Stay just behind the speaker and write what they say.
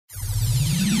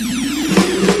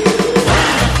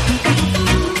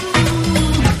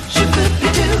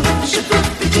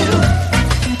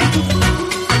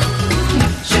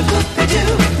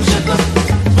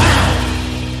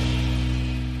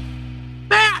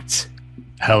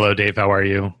Hello, Dave. How are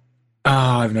you? Oh,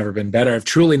 I've never been better. I've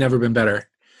truly never been better.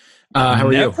 How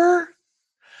are you? Never?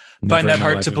 Find Never in that my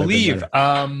hard life to have I been believe.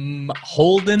 better.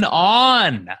 Holding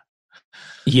on.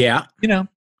 Yeah. You know,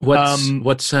 What's um,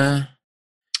 what's uh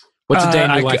what's a day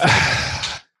in your life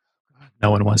like? no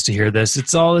one wants to hear this.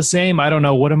 It's all the same. I don't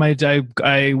know. What am I?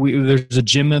 There's a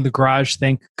gym in the garage.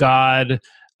 Thank God.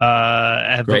 I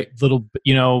have a Great. little,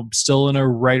 still in a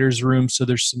writer's room, so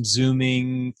there's some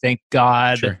zooming. Thank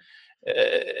God. Sure. Uh,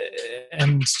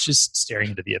 I'm just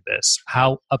staring into the abyss.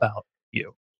 How about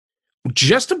you?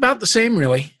 Just about the same,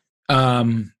 really.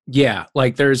 Yeah,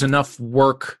 like there's enough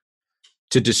work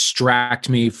to distract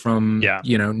me from, Yeah.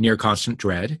 near constant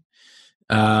dread.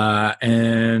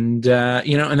 And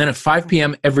then at 5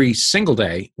 p.m. every single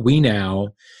day, we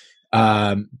now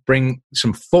bring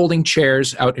some folding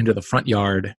chairs out into the front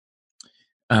yard,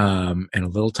 and a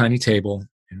little tiny table.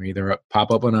 And we either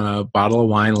pop open a bottle of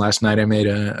wine. Last night I made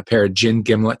a pair of gin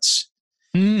gimlets,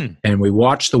 Mm. and we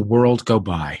watch the world go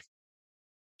by.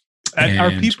 And are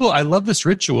And people? I love this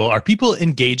ritual. Are people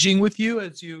engaging with you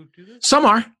as you do this? some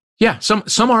are, yeah,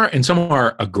 some are, and some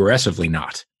are aggressively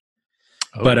not.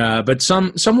 Oh. But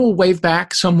some will wave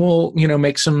back. Some will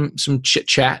make some chit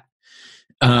chat.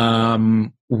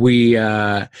 We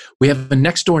have a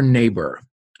next door neighbor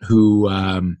who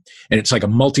and it's like a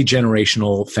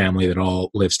multi-generational family that all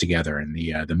lives together, and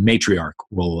the matriarch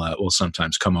will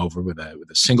sometimes come over with a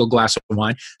single glass of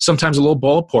wine, sometimes a little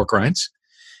bowl of pork rinds,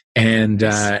 and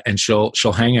Nice. and she'll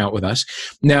hang out with us.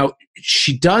 Now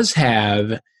she does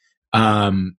have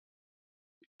um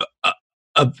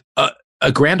a,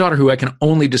 a granddaughter who I can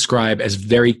only describe as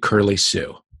very curly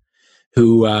Sue,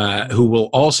 who will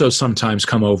also sometimes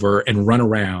come over and run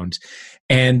around,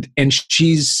 and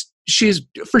she's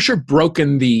for sure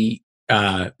broken the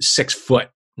 6 foot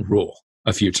rule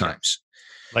a few times.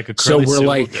 Like a So curly we're Sue will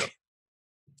like, do.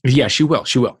 yeah, she will.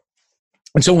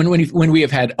 And so when we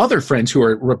have had other friends who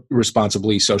are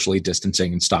responsibly socially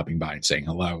distancing and stopping by and saying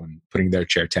hello and putting their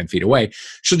chair 10 feet away,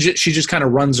 she just kind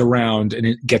of runs around and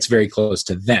it gets very close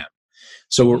to them.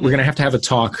 So we're going to have a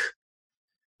talk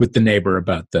with the neighbor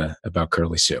about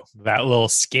Curly Sue. That little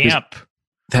scamp.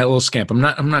 That little scamp. I'm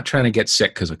not trying to get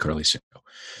sick because of Curly Sue.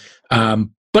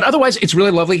 But otherwise, it's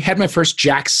really lovely. Had my first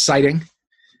Jax sighting.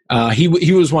 He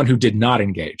was one who did not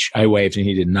engage. I waved and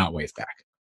he did not wave back.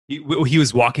 He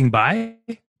was walking by.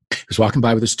 He was walking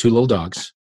by with his 2 little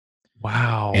dogs.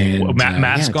 Wow. And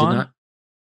Mask on?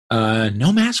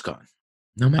 No mask on.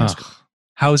 No mask on.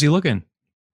 How is he looking?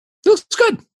 He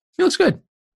looks good.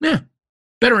 Yeah.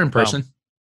 Better in person. Wow.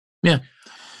 Yeah.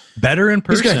 Better in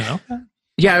person. Okay.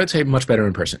 Yeah, I would say much better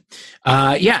in person.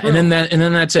 Yeah, Cool. and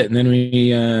then that's it. And then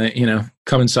we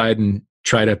come inside and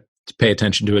try to pay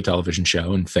attention to a television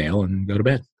show and fail and go to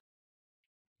bed.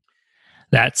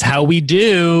 That's how we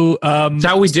do. That's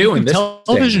how we do in this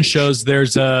television shows.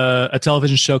 There's a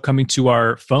television show coming to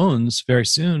our phones very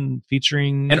soon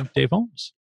featuring Dave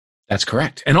Holmes. That's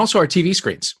correct. And also our TV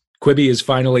screens. Quibi has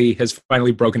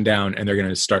finally broken down, and they're going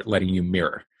to start letting you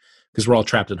mirror, because we're all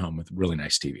trapped at home with really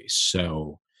nice TVs.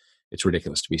 So it's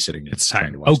ridiculous to be sitting and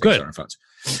trying to watch things on our phones.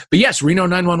 But yes, Reno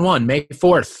 911, May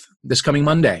 4th, this coming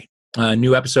Monday.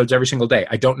 New episodes every single day.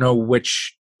 I don't know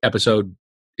which episode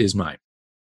is mine,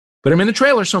 but I'm in the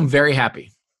trailer, so I'm very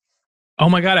happy. Oh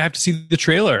my God, I have to see the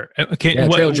trailer. The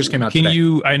trailer just came out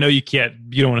today. I know you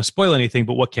don't want to spoil anything,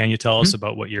 but what can you tell us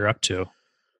about what you're up to?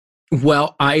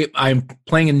 Well, I'm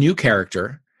playing a new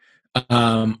character.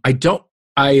 I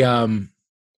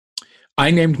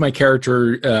named my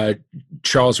character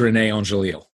Charles Rene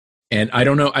Angelil, and I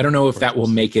don't know if that will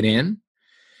make it in.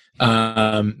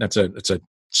 That's a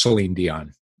Celine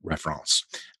Dion reference,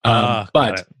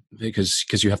 but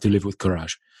because you have to live with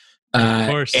courage. Of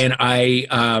course. And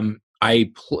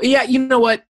you know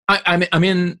what? I'm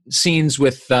in scenes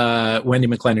with Wendy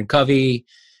McLendon Covey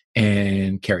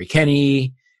and Carrie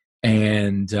Kenny,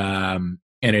 and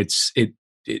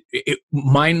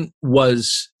mine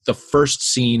was the first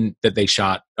scene that they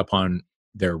shot upon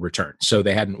their return. So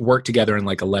they hadn't worked together in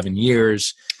like 11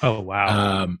 years. Oh,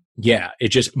 wow. Yeah, it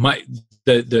just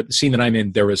the scene that I'm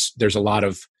in, there's a lot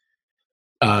of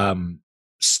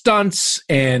stunts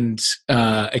and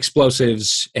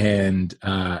explosives and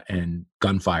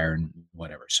gunfire and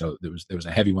whatever. So there was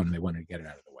a heavy one, and they wanted to get it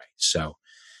out of the way. So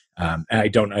I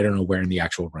don't know where in the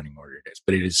actual running order it is,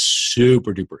 but it is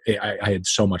super duper. I had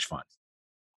so much fun.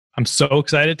 I'm so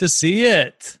excited to see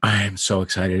it. I am so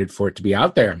excited for it to be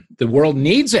out there. The world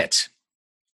needs it.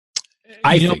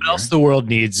 You know what else the world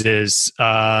needs is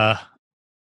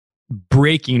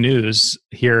breaking news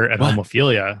here at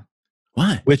Homophilia.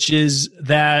 What? Which is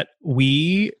that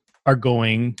we are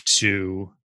going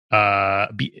to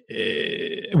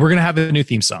we're gonna have a new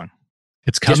theme song.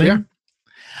 It's coming. Yes,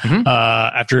 we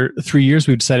are. After 3 years,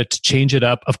 we've decided to change it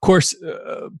up. Of course,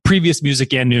 previous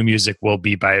music and new music will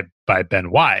be by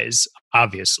Ben Wise,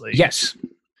 obviously. Yes.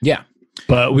 Yeah.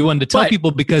 But we wanted to tell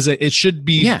people because it should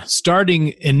be starting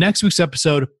in next week's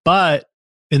episode. But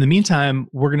in the meantime,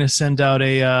 we're going to send out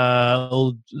a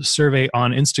little survey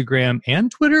on Instagram and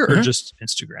Twitter, or just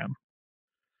Instagram.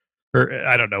 Or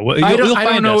I don't know. I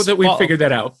don't know that we figured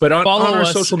that out, but on our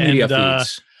social media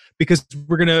feeds. Because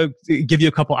we're going to give you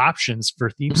a couple options for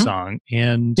theme song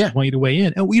and want you to weigh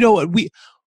in. And you know what? We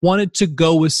wanted to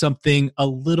go with something a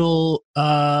little,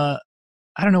 I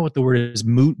don't know what the word is,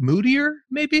 moodier,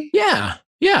 maybe? Yeah.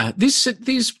 Yeah.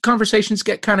 These conversations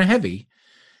get kind of heavy.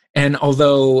 And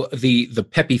although the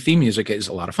peppy theme music is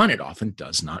a lot of fun, it often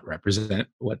does not represent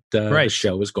what the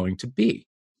show is going to be.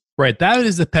 Right. That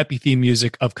is the peppy theme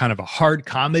music of kind of a hard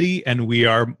comedy, and we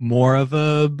are more of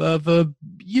a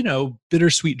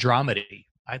bittersweet dramedy,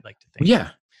 I'd like to think.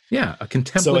 Yeah. Yeah. A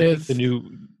contemplative the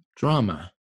new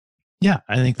drama. Yeah.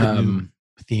 I think the new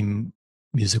theme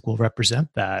music will represent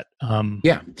that.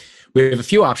 Yeah. We have a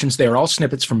few options. They are all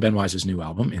snippets from Ben Wise's new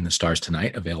album, In the Stars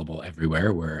Tonight, available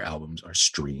everywhere where albums are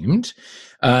streamed.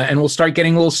 And we'll start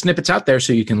getting little snippets out there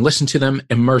so you can listen to them,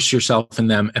 immerse yourself in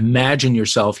them, imagine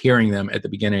yourself hearing them at the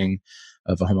beginning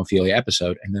of a Homophilia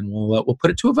episode, and then we'll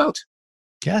put it to a vote.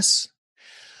 Yes.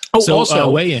 Oh, so, also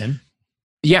weigh in.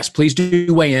 Yes, please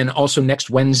do weigh in. Also,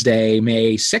 next Wednesday,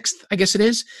 May 6th, I guess it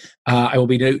is, I will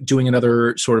be doing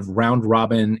another sort of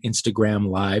round-robin Instagram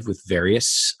live with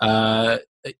various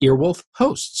Earwolf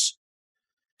hosts.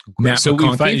 Matt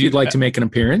McConkey, if you'd like to make an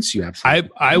appearance, you absolutely.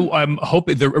 I'm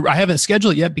hoping. I haven't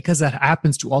scheduled it yet because that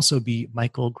happens to also be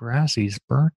Michael Grassi's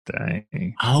birthday.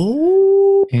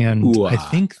 Oh. And I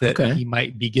think that he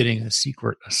might be getting a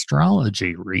secret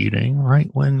astrology reading right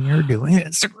when you're doing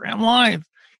Instagram Live.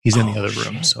 He's in the other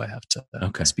room, so I have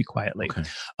to speak quietly.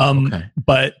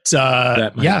 But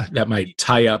that might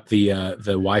tie up the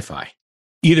Wi-Fi.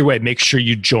 Either way, make sure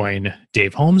you join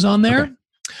Dave Holmes on there. Okay.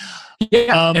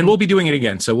 Yeah, and we'll be doing it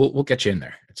again, so we'll get you in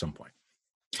there at some point.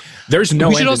 There's no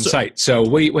end in sight, so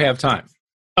we have time.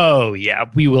 Oh yeah,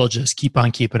 we will just keep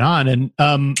on keeping on, and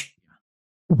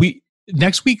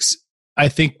next week's I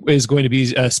think is going to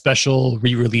be a special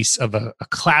re-release of a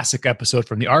classic episode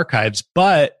from the archives,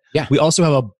 but we also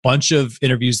have a bunch of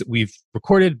interviews that we've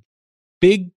recorded.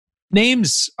 Big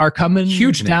names are coming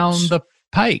down the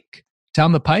pike.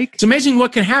 Down the pike. It's amazing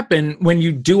what can happen when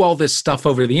you do all this stuff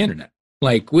over the internet.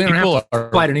 Like, we don't have to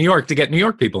fly to New York to get New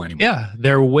York people anymore. Yeah,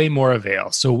 they're way more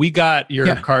avail. So we got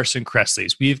your Carson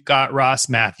Kresslys. We've got Ross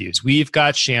Matthews. We've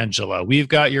got Shangela. We've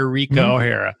got your Rika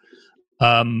O'Hara.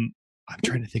 I'm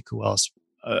trying to think who else.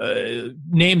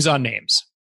 Names on names.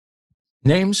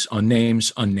 Names on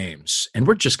names on names. And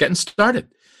we're just getting started.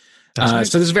 So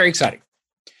this is very exciting.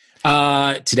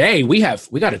 Today, we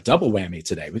got a double whammy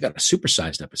today. We got a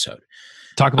supersized episode.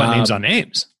 Talk about names on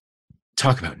names.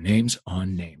 Talk about names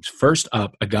on names. First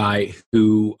up, a guy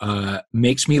who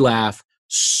makes me laugh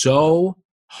so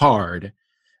hard.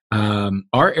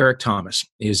 R. Eric Thomas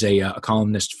is a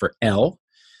columnist for Elle,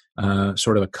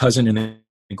 sort of a cousin in the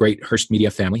great Hearst Media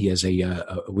family. He has a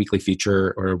weekly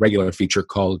feature or a regular feature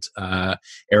called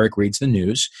Eric Reads the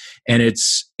News. And it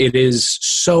is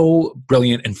so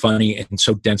brilliant and funny and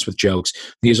so dense with jokes.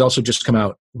 He has also just come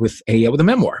out with a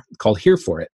memoir called Here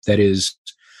For It that is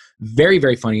very,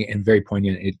 very funny and very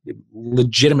poignant. It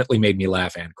legitimately made me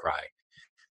laugh and cry.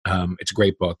 It's a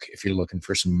great book. If you're looking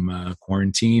for some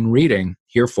quarantine reading,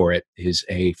 Here For It is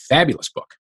a fabulous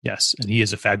book. Yes, and he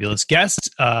is a fabulous guest.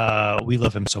 We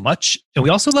love him so much. And we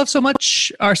also love so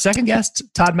much our second guest,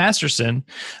 Todd Masterson,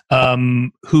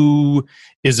 who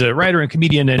is a writer and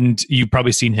comedian, and you've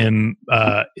probably seen him.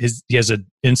 He has an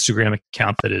Instagram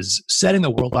account that is setting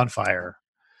the world on fire,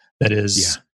 that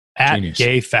is at Genius.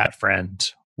 Gay Fat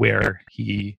Friend, where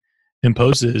he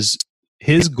imposes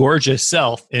his gorgeous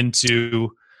self into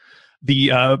the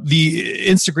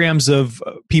Instagrams of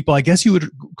people. I guess you would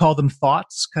call them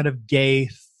thoughts, kind of gay,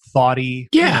 thoughty,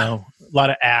 a lot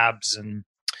of abs and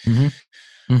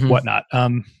whatnot.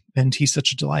 And he's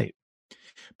such a delight.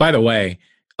 By the way,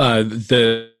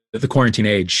 the quarantine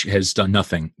age has done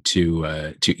nothing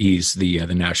to ease the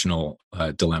national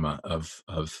dilemma of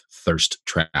thirst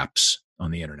traps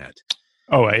on the internet.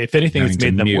 Oh, if anything, it's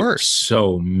made them worse.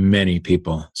 So many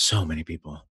people.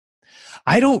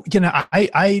 I don't,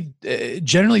 I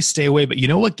generally stay away, but you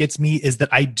know what gets me is that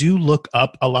I do look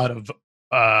up a lot of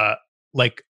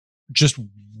just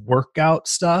workout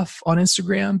stuff on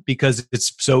Instagram because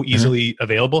it's so easily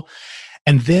available.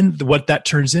 And then what that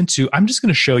turns into, I'm just going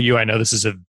to show you, I know this is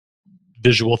a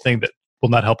visual thing that will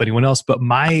not help anyone else, but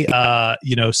my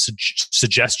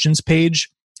suggestions page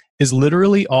is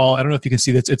literally all, I don't know if you can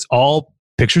see this, it's all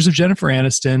pictures of Jennifer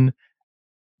Aniston,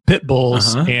 pit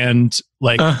bulls, and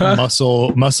like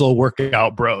muscle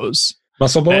workout bros.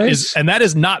 Muscle boys? That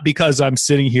is not because I'm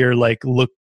sitting here like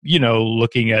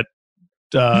looking at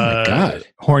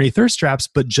horny thirst traps,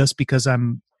 but just because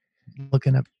I'm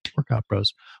looking at workout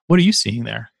bros. What are you seeing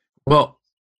there? Well,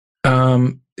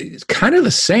 it's kind of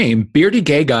the same. Beardy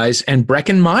gay guys and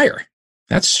Breckin Meyer.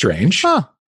 That's strange. Huh.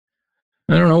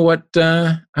 I don't know what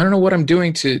I'm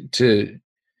doing to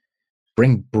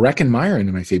bring Breckin Meyer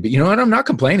into my feed, but you know what? I'm not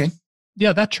complaining.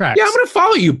 Yeah, that tracks. Yeah, I'm going to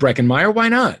follow you, Breckin Meyer. Why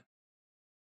not?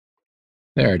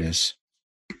 There it is.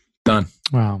 Done.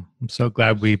 Wow. I'm so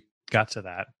glad we got to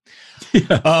that.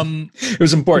 Yeah. It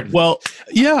was important. Well,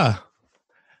 yeah.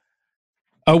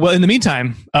 Well, in the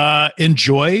meantime,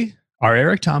 enjoy our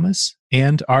Eric Thomas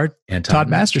and our Todd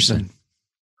Masterson.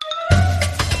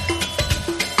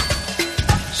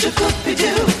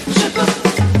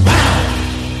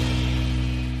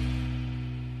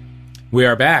 We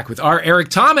are back with our Eric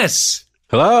Thomas.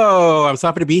 Hello, I'm so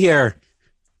happy to be here.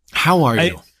 How are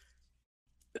you?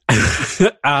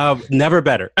 Never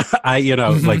better.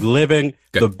 Like living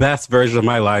the best version of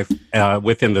my life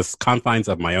within the confines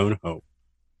of my own home.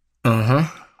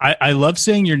 I love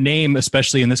saying your name,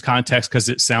 especially in this context, because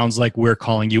it sounds like we're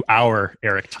calling you our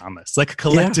Eric Thomas, like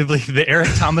collectively the Eric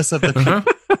Thomas of the people.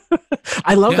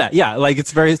 I love that. Yeah, like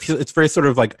it's very sort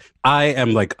of like I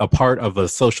am like a part of a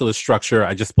socialist structure.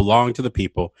 I just belong to the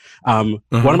people. One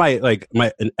of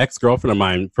an ex-girlfriend of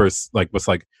mine first was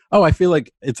like, oh, I feel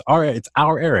like it's our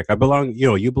Eric. I belong.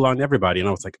 You belong to everybody. And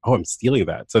I was like, oh, I'm stealing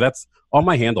that. So that's all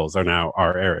my handles are now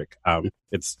our Eric.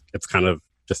 It's kind of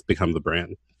just become the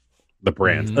brand.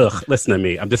 Ugh, listen to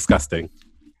me. I'm disgusting.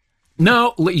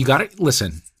 No, you got to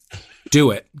listen.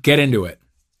 Do it. Get into it.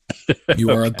 You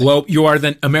are You are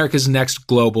America's next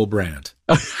global brand.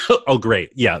 Oh,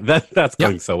 great. Yeah, that's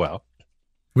going so well.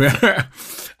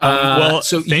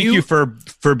 So thank you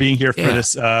for being here for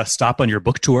this stop on your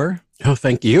book tour. Oh,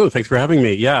 thank you. Thanks for having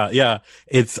me. Yeah.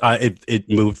 It's it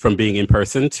moved from being in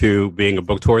person to being a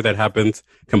book tour that happens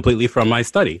completely from my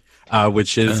study,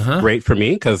 which is great for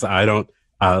me because I don't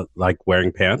like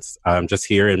wearing pants. I'm just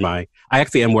here I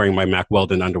actually am wearing my Mack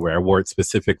Weldon underwear. I wore it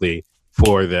specifically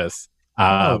for this.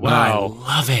 Wow. I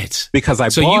love it. Because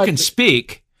you can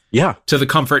speak to the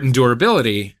comfort and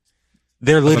durability.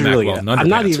 They're literally, I'm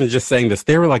not even just saying this.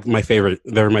 They were like my favorite.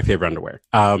 They were my favorite underwear.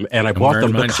 And I bought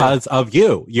them because of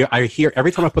you. I hear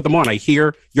every time I put them on, I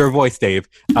hear your voice, Dave,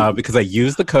 because I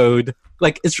use the code.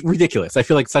 Like, it's ridiculous. I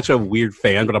feel like such a weird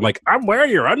fan, but I'm like, I'm wearing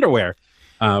your underwear.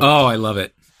 I love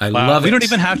it. I love it. We don't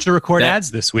even have to record ads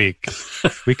this week.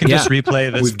 We can just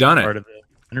replay this. We've done part of the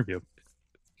interview.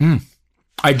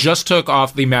 I just took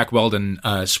off the Mack Weldon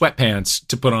sweatpants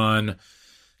to put on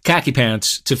khaki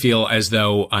pants to feel as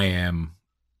though I am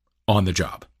on the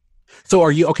job. So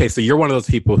are you okay? So you're one of those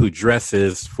people who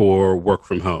dresses for work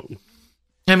from home.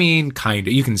 I mean, kind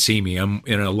of. You can see me. I'm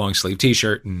in a long sleeve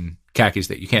T-shirt and khakis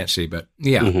that you can't see, but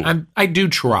I do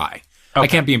try. Okay. I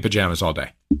can't be in pajamas all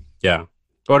day. Yeah.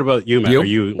 What about you, Matt? Are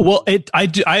you? Well,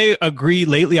 I agree.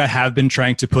 Lately, I have been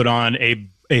trying to put on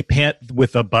a pant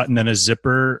with a button and a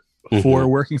zipper for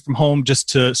working from home, just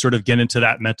to sort of get into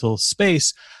that mental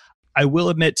space. I will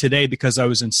admit today, because I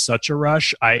was in such a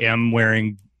rush, I am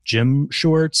wearing gym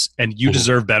shorts, and you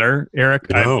deserve better, Eric.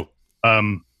 No.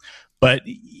 But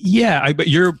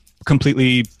you're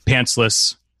completely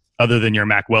pantsless, other than your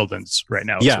Mack Weldons right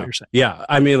now. Is what you're saying. Yeah.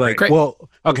 I mean, like, well,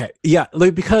 okay, yeah,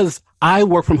 like because I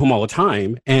work from home all the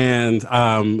time, and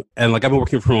like I've been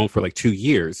working from home for like 2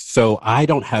 years, so I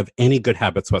don't have any good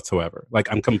habits whatsoever.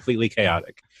 Like I'm completely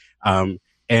chaotic,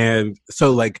 and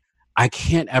so like I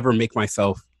can't ever make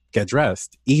myself get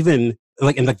dressed, even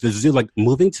like in like the Zoom, like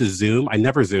moving to Zoom. I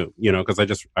never Zoom, because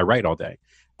I write all day,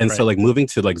 and so like moving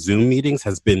to like Zoom meetings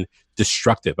has been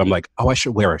destructive. I'm like, oh, I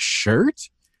should wear a shirt.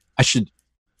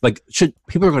 Should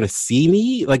people are going to see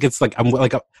me? Like, it's like, I'm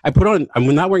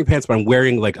not wearing pants, but I'm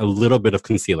wearing like a little bit of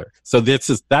concealer. So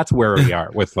that's where we are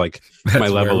with like my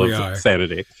level of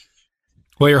sanity.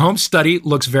 Well, your home study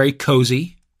looks very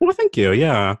cozy. Well, thank you.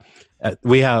 Yeah.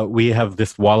 We have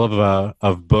this wall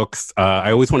of books. I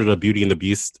always wanted a Beauty and the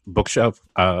Beast bookshelf,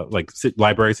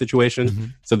 library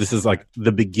situation. So this is like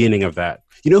the beginning of that.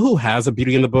 You know who has a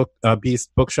Beauty and the Beast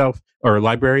bookshelf or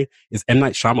library is M.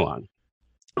 Night Shyamalan.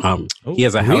 He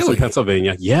has a house in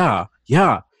Pennsylvania. Yeah. He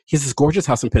has this gorgeous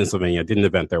house in Pennsylvania. I did an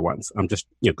event there once. I'm just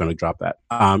going to drop that.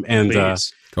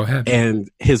 Go ahead. And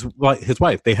his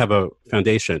wife, they have a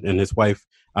foundation, and his wife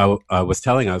was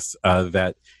telling us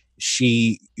that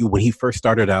when he first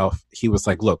started out, he was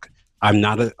like, look, I'm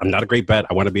not a great bet.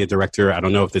 I want to be a director. I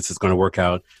don't know if this is going to work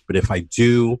out, but if I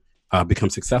do become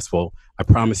successful, I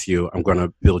promise you, I'm going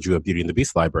to build you a Beauty and the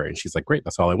Beast library. And she's like, great,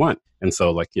 that's all I want. And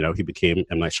so, like, you know, he became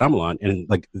M. Night Shyamalan, and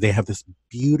like they have this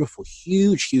beautiful,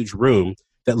 huge room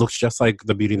that looks just like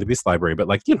the Beauty and the Beast library, but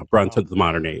like, you know, brought into the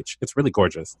modern age. It's really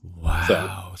gorgeous.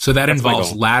 Wow. So that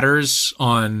involves ladders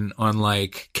on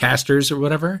like casters or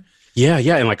whatever? Yeah,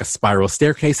 and like a spiral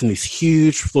staircase and these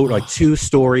huge floor, like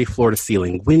 2-story floor to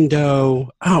ceiling window.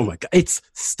 Oh my God, it's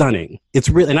stunning. It's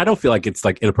really, and I don't feel like it's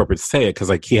like inappropriate to say it because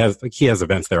like he has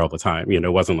events there all the time. You know,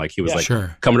 it wasn't like he was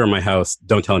come to my house,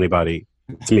 don't tell anybody,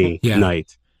 it's me,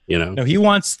 night. You know, no, he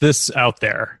wants this out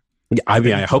there. Yeah, I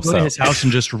mean, I hope so. Go to his house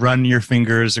and just run your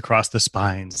fingers across the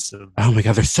spines. Oh my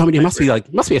God, there's so many. It must be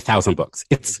 1,000 books.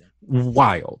 It's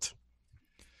wild.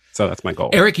 So that's my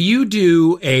goal. Eric, you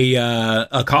do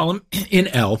a column in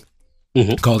Elle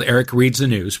called Eric Reads the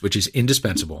News, which is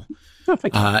indispensable. Oh,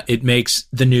 thank you. It makes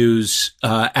the news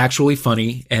actually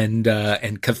funny and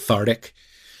cathartic.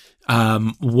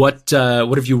 What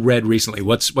have you read recently?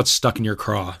 What's stuck in your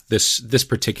craw this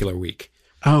particular week?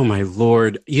 Oh my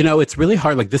Lord. You know, it's really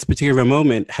hard. Like this particular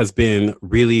moment has been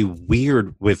really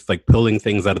weird with like pulling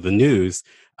things out of the news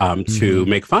to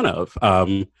make fun of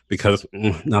because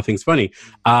nothing's funny.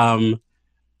 What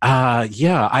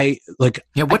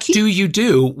do you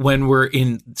do when we're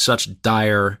in such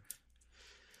dire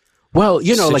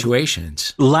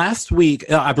situations? Like last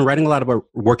week, I've been writing a lot about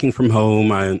working from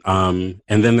home, and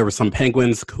then there were some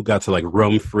penguins who got to like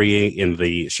roam free in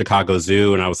the Chicago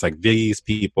Zoo, and I was like, these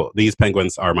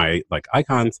penguins are my like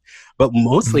icons. But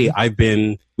mostly,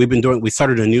 we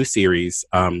started a new series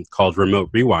called Remote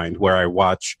Rewind, where I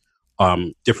watch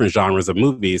different genres of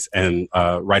movies and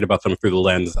write about them through the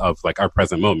lens of like our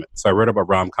present moment. So I wrote about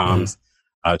rom-coms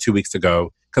 2 weeks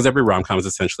ago, because every rom-com is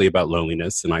essentially about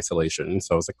loneliness and isolation.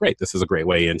 So I was like, great, this is a great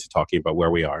way into talking about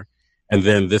where we are. And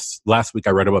then this last week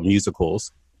I read about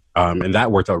musicals, and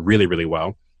that worked out really, really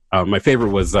well. My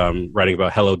favorite was writing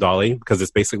about Hello, Dolly, because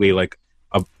it's basically like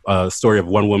a story of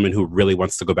one woman who really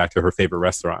wants to go back to her favorite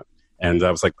restaurant. And I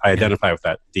was like, I identify with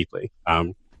that deeply.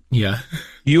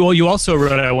 You also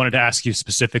wrote, I wanted to ask you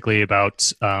specifically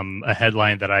about a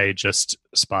headline that I just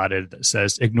spotted that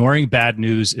says, ignoring bad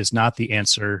news is not the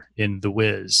answer in The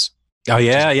Wiz. Oh,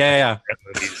 yeah. Yeah,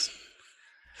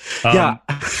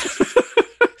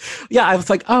 I was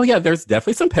like, oh, yeah, there's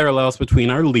definitely some parallels between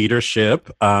our leadership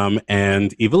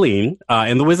and Eveline.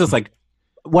 And The Wiz is like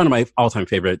one of my all-time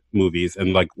favorite movies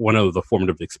and like one of the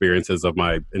formative experiences of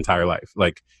my entire life.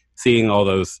 Like seeing all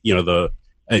those, you know,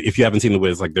 if you haven't seen The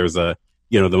Wiz, like there's the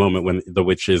moment when the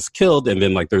witch is killed, and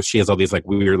then like she has all these like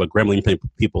weird like gremlin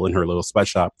people in her little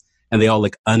sweatshop, and they all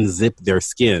like unzip their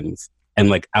skins, and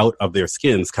like out of their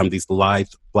skins come these lithe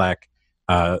black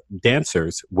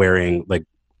dancers wearing like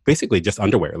basically just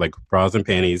underwear, like bras and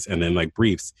panties, and then like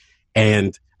briefs.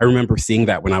 And I remember seeing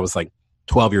that when I was like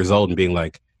 12 years old and being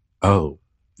like, oh,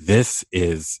 this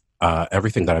is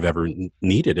everything that I've ever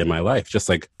needed in my life. Just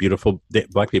like beautiful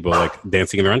black people like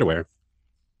dancing in their underwear.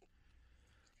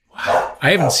 Wow.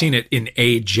 I haven't seen it in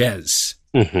ages.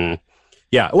 Mm-hmm.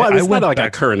 Yeah. Well, it's not like a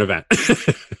current event.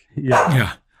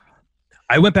 Yeah.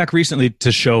 I went back recently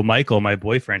to show Michael, my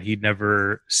boyfriend. He'd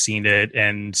never seen it.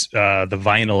 And the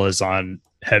vinyl is on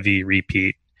heavy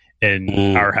repeat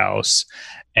in our house.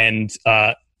 And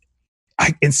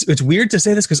it's weird to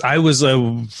say this because I was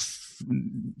a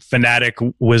fanatic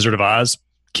Wizard of Oz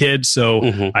kid.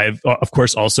 So I've, of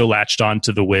course, also latched on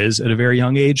to The Wiz at a very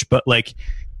young age. But like,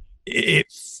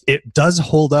 it does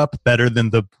hold up better than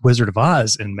the Wizard of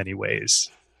Oz in many ways.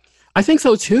 I think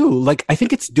so too. Like, I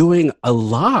think it's doing a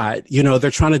lot. You know, they're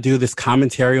trying to do this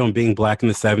commentary on being black in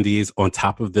the 70s on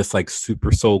top of this like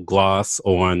super soul gloss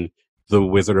on the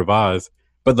Wizard of Oz.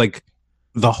 But like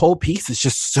the whole piece is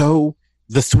just so,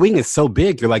 the swing is so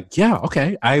big. You're like, yeah,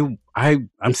 okay, I'm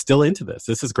still into this.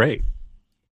 This is great.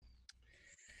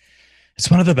 It's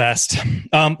one of the best.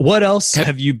 What else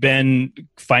have you been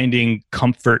finding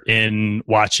comfort in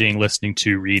watching, listening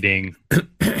to, reading?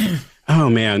 Oh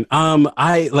man.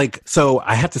 I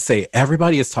have to say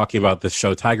everybody is talking about this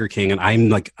show Tiger King, and I'm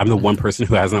the one person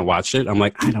who hasn't watched it. I'm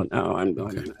like, I don't know. I don't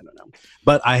know.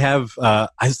 But I have I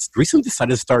recently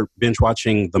decided to start binge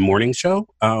watching The Morning Show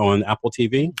on Apple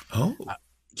TV. Oh.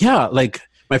 Yeah, like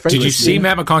my friend. Did you see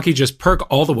Matt McConkey just perk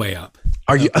all the way up?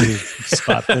 Are you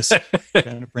spot this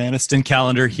Jennifer Aniston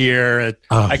calendar here?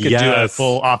 I could do a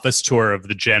full office tour of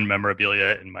the Jen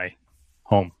memorabilia in my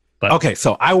home. But okay,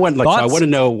 so I want to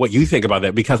know what you think about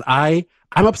that, because I'm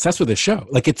obsessed with this show.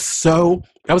 Like, it's so,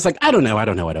 I was like, I don't know.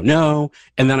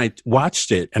 And then I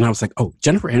watched it and I was like, oh,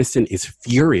 Jennifer Aniston is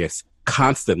furious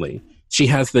constantly. She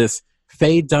has this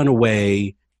Faye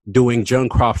Dunaway doing Joan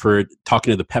Crawford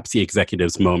talking to the Pepsi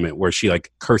executives moment where she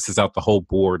like curses out the whole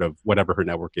board of whatever her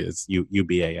network is,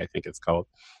 UBA, I think it's called.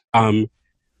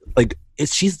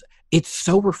 It's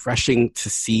so refreshing to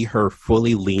see her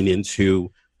fully lean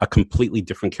into a completely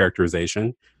different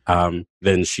characterization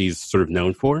than she's sort of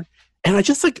known for. And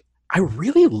I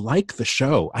really like the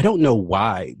show. I don't know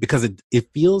why, because it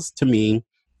feels to me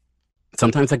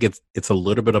sometimes like it's a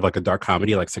little bit of like a dark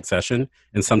comedy like Succession,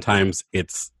 and sometimes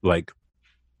it's like,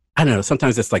 I don't know,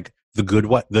 sometimes it's like the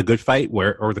good fight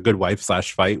or the good wife /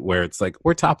 fight where it's like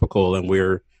we're topical and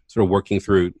we're sort of working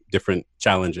through different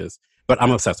challenges. But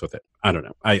I'm obsessed with it. I don't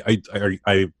know.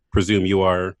 I presume you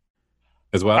are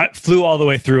as well. I flew all the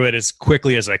way through it as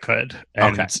quickly as I could,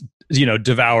 and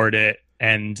devoured it,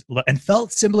 and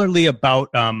felt similarly about.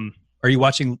 Are you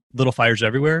watching Little Fires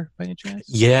Everywhere by any chance?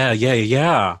 Yeah.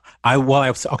 So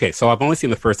I've only seen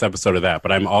the first episode of that,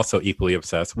 but I'm also equally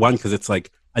obsessed. One, because it's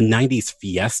like a 90s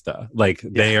fiesta. Like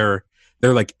they're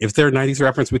like, if there are 90s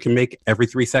reference we can make every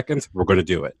 3 seconds, we're going to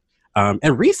do it.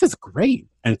 And Reese is great,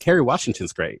 and Kerry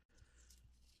Washington's great.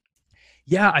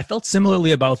 Yeah, I felt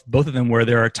similarly about both of them, where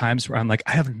there are times where I'm like,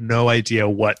 I have no idea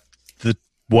what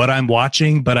I'm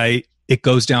watching, but it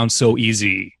goes down so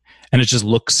easy, and it just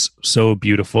looks so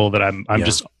beautiful that I'm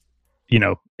just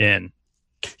in.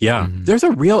 Yeah,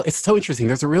 it's so interesting.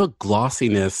 There's a real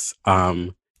glossiness,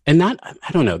 and not,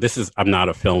 I don't know. I'm not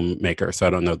a filmmaker, so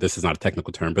I don't know. This is not a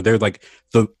technical term, but they're like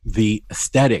the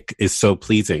aesthetic is so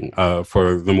pleasing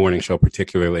for the morning show,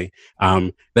 particularly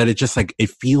that it just like it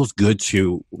feels good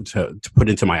to put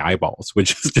into my eyeballs,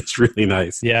 which is just really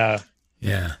nice. Yeah.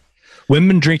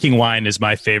 Women drinking wine is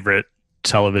my favorite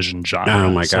television genre.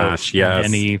 Oh my gosh, yes.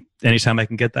 Anytime I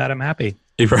can get that, I'm happy.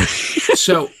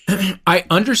 So I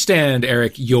understand,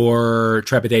 Eric, your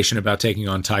trepidation about taking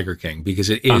on Tiger King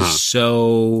because it is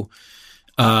so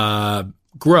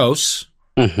gross,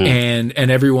 and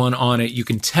everyone on it, you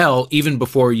can tell, even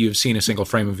before you've seen a single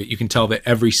frame of it, you can tell that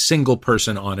every single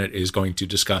person on it is going to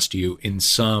disgust you in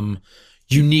some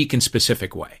unique and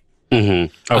specific way.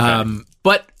 Mm-hmm. Okay.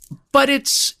 But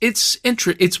it's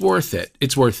worth it.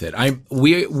 It's worth it.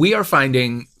 We are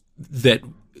finding that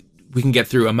we can get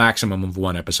through a maximum of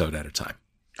one episode at a time.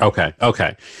 Okay.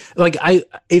 Like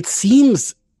it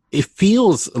feels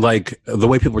like the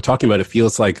way people were talking about it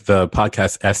feels like the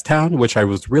podcast S-Town, which I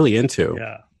was really into.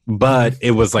 Yeah. But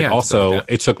it was like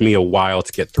it took me a while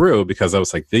to get through because I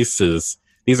was like, these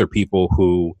are people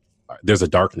who there's a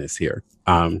darkness here.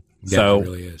 So it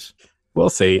really is. We'll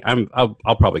see.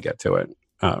 I'll probably get to it.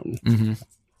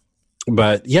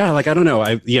 But yeah, like I don't know.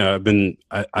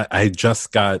 I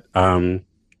just got my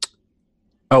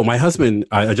husband.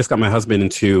 I just got my husband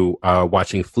into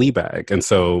watching Fleabag, and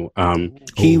so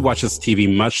he watches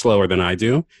TV much slower than I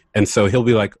do, and so he'll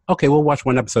be like, "Okay, we'll watch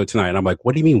one episode tonight." And I'm like,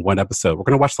 "What do you mean one episode? We're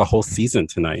going to watch the whole season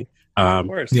tonight." Of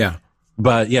course. Yeah.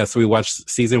 But yeah, so we watched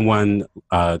season 1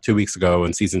 2 weeks ago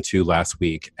and season 2 last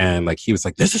week, and like he was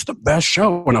like, "This is the best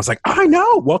show," and I was like, "I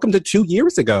know. Welcome to 2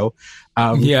 years ago."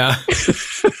 Yeah.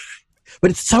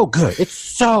 But it's so good. It's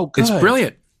so good. It's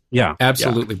brilliant. Yeah.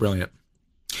 Absolutely brilliant.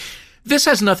 This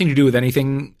has nothing to do with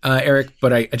anything, Eric,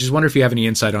 but I just wonder if you have any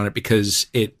insight on it because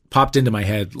it popped into my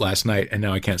head last night and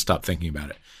now I can't stop thinking about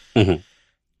it. Mm-hmm.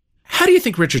 How do you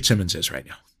think Richard Simmons is right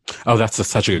now? Oh, that's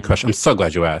such a good question. I'm so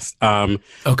glad you asked.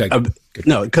 Okay.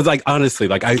 No, because like honestly,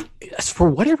 like for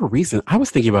whatever reason, I was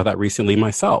thinking about that recently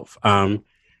myself.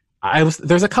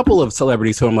 There's a couple of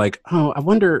celebrities who I'm like, oh, I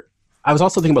wonder. I was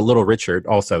also thinking about Little Richard,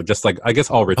 also, just like I guess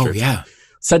all Richards. Oh yeah.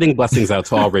 Sending blessings out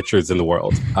to all Richards in the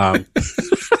world.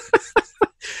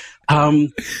 The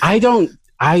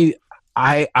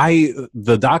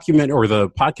document or the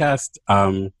podcast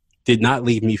did not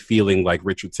leave me feeling like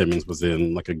Richard Simmons was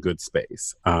in like a good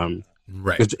space.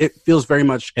 Right. It feels very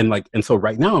much and so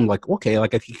right now I'm like, okay,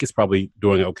 like I think he's probably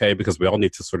doing okay because we all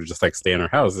need to sort of just like stay in our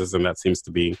houses, and that seems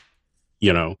to be,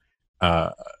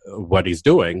 what he's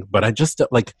doing. But I just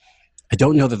I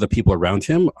don't know that the people around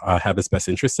him have his best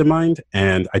interests in mind,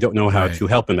 and I don't know how to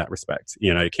help in that respect.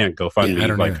 You can't go fund me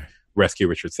rescue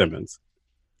Richard Simmons.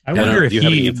 I wonder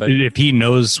if he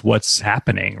knows what's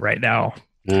happening right now.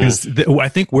 Because I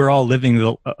think we're all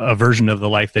living a version of the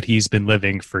life that he's been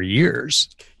living for years.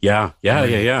 Yeah.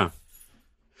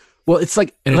 Well, it's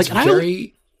like, and it's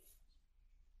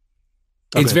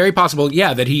it's very possible,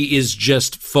 that he is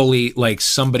just fully like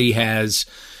somebody has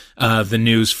the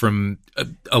news from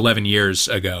 11 years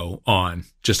ago on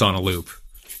a loop.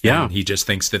 Yeah. And he just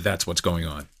thinks that that's what's going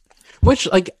on. Which,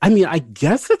 like, I mean, I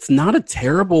guess it's not a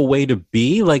terrible way to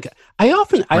be. Like, I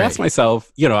ask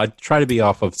myself, you know, I try to be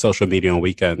off of social media on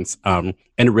weekends, and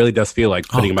it really does feel like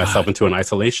putting myself into an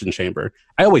isolation chamber.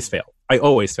 I always fail.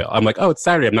 I'm like, oh, it's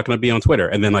Saturday, I'm not going to be on Twitter.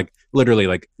 And then, like, literally,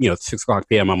 like, you know, 6:00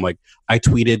 p.m., I'm like, I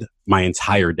tweeted my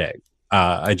entire day.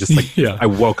 I just, like, I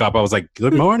woke up, I was like,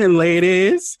 good morning,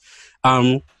 ladies.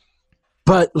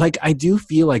 But, like, I do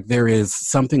feel like there is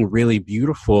something really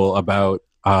beautiful about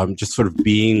just sort of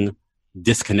being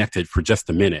disconnected for just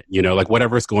a minute, you know, like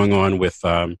whatever's going on with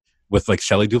like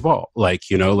Shelley Duvall, like,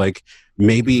 you know, like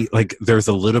maybe like there's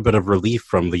a little bit of relief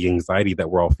from the anxiety that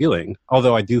we're all feeling.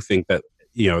 Although I do think that,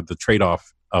 you know, the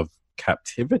trade-off of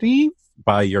captivity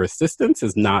by your assistance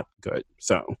is not good.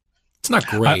 So it's not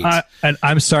great. And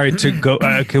I'm sorry to go.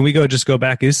 Can we just go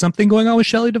back? Is something going on with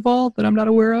Shelley Duvall that I'm not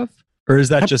aware of, or is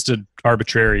that just an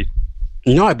arbitrary?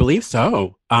 No, I believe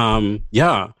so.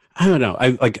 Yeah. I don't know.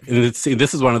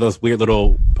 This is one of those weird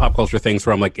little pop culture things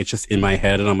where I'm like, it's just in my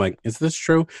head, and I'm like, is this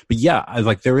true? But yeah,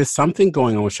 there is something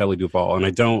going on with Shelley Duvall, and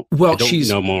I don't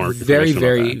know more. Very,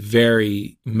 very,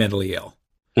 very mentally ill,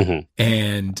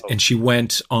 and she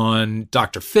went on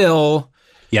Dr. Phil,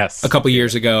 a couple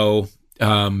years ago,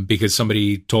 because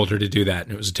somebody told her to do that,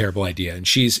 and it was a terrible idea. And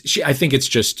I think it's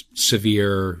just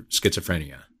severe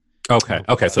schizophrenia. Okay.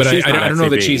 So, but I don't know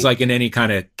that she's like in any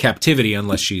kind of captivity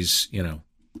unless she's, you know,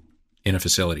 in a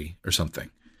facility or something.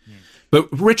 But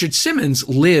Richard Simmons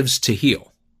lives to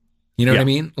heal. You know what I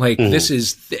mean? Like this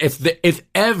is, if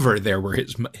ever there were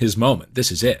his moment,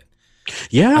 this is it.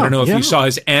 Yeah. I don't know if you saw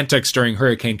his antics during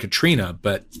Hurricane Katrina,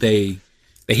 but they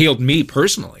healed me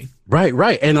personally.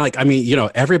 Right. And like, I mean, you know,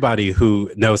 everybody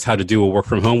who knows how to do a work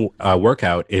from home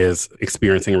workout is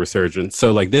experiencing a resurgence.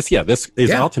 So like this is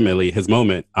ultimately his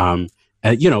moment.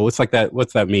 And, you know, it's like that.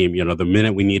 What's that meme? You know, the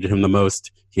minute we needed him the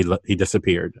most, he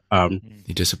disappeared.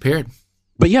 He disappeared.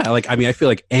 But yeah, like, I mean, I feel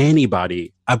like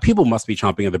anybody, people must be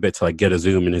chomping at the bit to like get a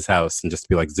Zoom in his house and just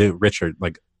be like, Richard,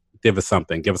 like, give us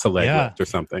something, give us a leg lift or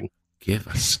something. Give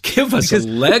us a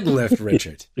leg lift,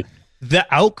 Richard. The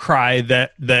outcry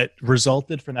that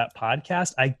resulted from that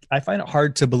podcast, I find it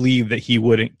hard to believe that he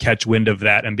wouldn't catch wind of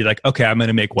that and be like, okay, I'm going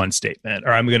to make one statement,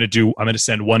 or I'm going to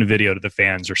send one video to the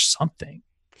fans or something.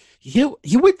 You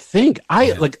would think.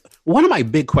 Like, one of my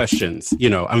big questions, you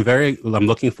know, I'm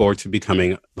looking forward to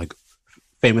becoming like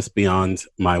famous beyond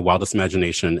my wildest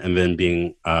imagination, and then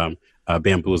being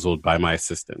bamboozled by my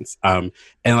assistants. And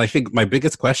I think my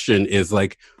biggest question is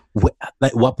like,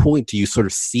 at what point do you sort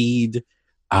of cede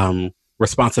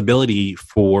responsibility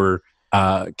for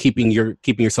keeping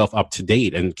yourself up to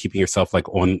date and keeping yourself like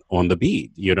on the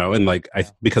beat, you know? And like,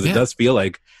 because it does feel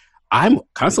like I'm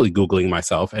constantly Googling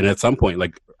myself, and at some point,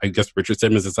 like, I guess Richard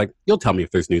Simmons is like, you'll tell me if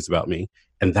there's news about me.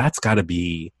 And that's got to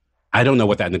be, I don't know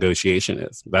what that negotiation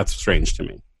is. That's strange to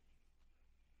me.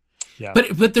 Yeah.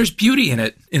 But there's beauty in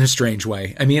it in a strange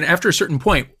way. I mean, after a certain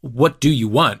point, what do you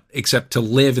want except to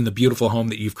live in the beautiful home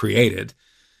that you've created?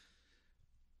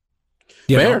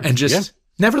 You know, and just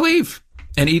never leave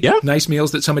and eat nice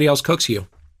meals that somebody else cooks you.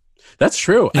 That's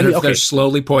true. And if they're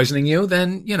slowly poisoning you,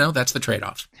 then, you know, that's the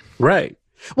trade-off. Right.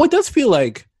 Well, it does feel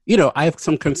like, you know, I have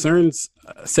some concerns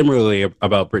similarly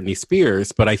about Britney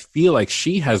Spears, but I feel like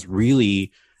she has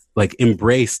really like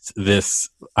embraced this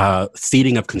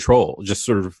ceding of control, just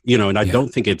sort of, you know, and I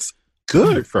don't think it's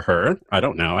good for her. I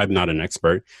don't know. I'm not an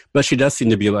expert, but she does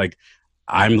seem to be like,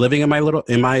 I'm living in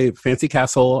my fancy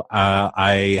castle.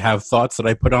 I have thoughts that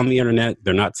I put on the internet.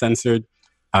 They're not censored.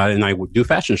 And I do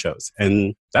fashion shows.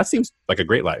 And that seems like a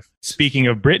great life. Speaking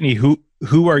of Britney,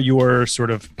 who are your sort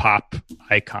of pop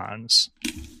icons?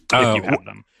 If you have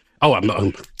them.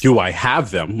 Do I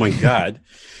have them? My God.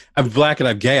 I'm black and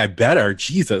I'm gay. I better.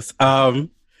 Jesus. I'm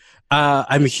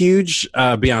a huge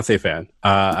Beyonce fan.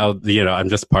 I'm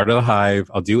just part of the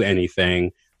hive. I'll do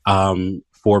anything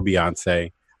for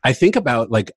Beyonce. I think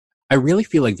about like, I really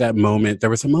feel like that moment.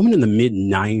 There was a moment in the mid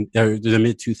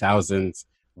 2000s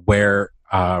where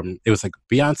it was like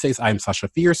Beyonce's "I'm Sasha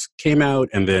Fierce" came out,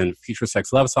 and then Future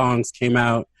Sex Love Songs came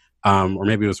out, or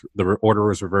maybe it was the order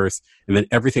was reversed, and then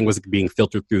everything was being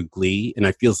filtered through Glee, and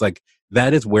I feels like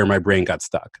that is where my brain got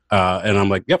stuck. And I'm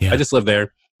like, I just live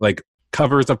there. Like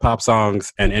covers of pop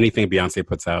songs and anything Beyonce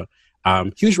puts out.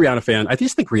 Huge Rihanna fan. I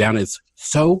just think Rihanna is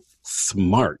so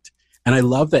smart, and I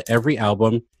love that every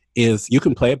album is you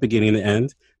can play it beginning to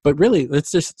end, but really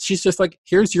she's just like,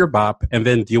 here's your bop, and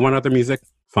then do you want other music?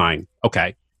 Fine.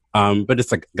 Okay. But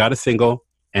it's like got a single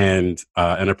and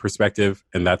a perspective,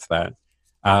 and that's that.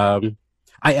 I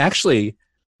actually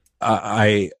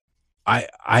I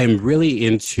am really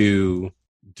into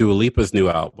Dua Lipa's new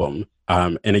album.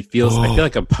 And it feels I feel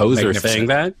like a poser saying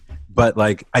that, but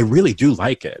like I really do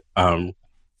like it. And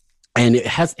it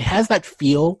has that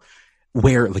feel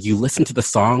where like you listen to the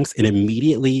songs and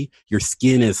immediately your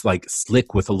skin is like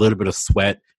slick with a little bit of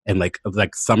sweat and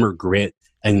like summer grit,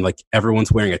 and like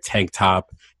everyone's wearing a tank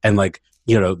top, and like,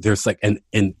 you know, there's like and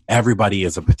everybody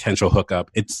is a potential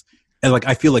hookup. And like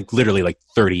I feel like literally like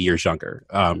 30 years younger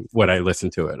when I listen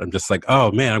to it. I'm just like,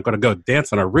 oh man, I'm gonna go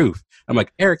dance on a roof. I'm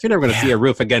like, Eric, you're never gonna see a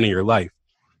roof again in your life.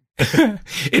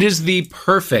 It is the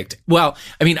perfect. Well,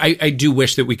 I mean, I do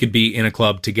wish that we could be in a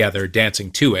club together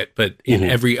dancing to it, but in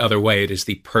every other way, it is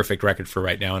the perfect record for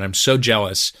right now. And I'm so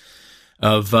jealous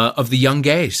of the young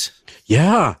gays.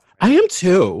 Yeah, I am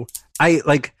too. I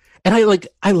like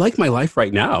my life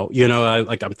right now. You know,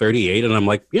 I'm 38 and I'm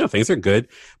like, you know, things are good,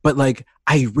 but like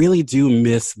I really do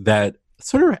miss that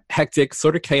sort of hectic,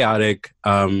 sort of chaotic,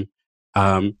 sort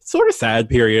of sad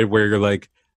period where you're like,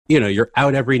 you know, you're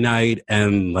out every night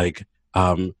and like,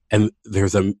 and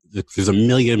there's a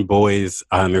million boys,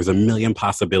 there's a million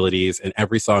possibilities, and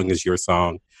every song is your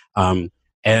song.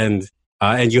 And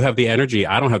you have the energy.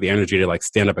 I don't have the energy to like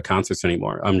stand up at concerts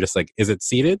anymore. I'm just like, is it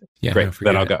seated? Yeah, great.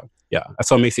 Then I'll go. Yeah. I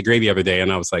saw Macy Gray the other day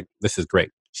and I was like, this is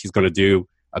great. She's going to do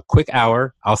a quick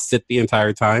hour. I'll sit the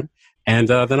entire time and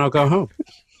then I'll go home.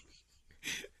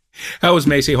 How was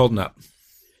Macy holding up?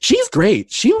 She's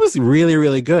great. She was really,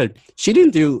 really good. She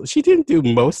didn't do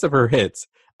most of her hits.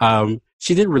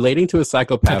 She did Relating to a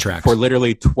Psychopath for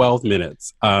literally 12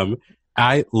 minutes.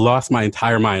 I lost my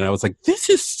entire mind. I was like, this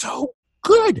is so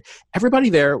good. Everybody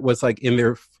there was like in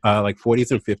their like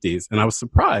 40s and 50s. And I was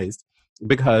surprised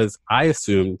because I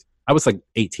assumed I was like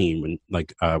 18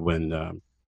 when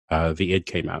The Id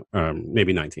came out,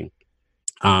 maybe 19.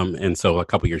 And so a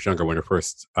couple years younger when her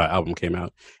first album came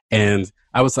out. And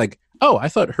I was like, oh, I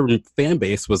thought her fan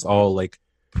base was all like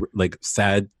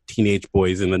sad teenage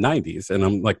boys in the 90s. And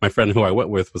I'm like, my friend who I went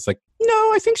with was like,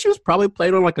 no, I think she was probably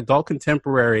played on like adult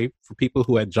contemporary for people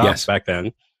who had jobs back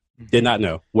then. Did not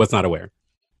know, was not aware.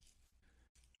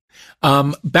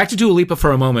 Back to Dua Lipa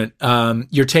for a moment.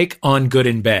 Your take on Good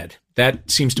in Bed.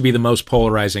 That seems to be the most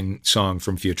polarizing song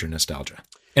from Future Nostalgia.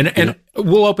 And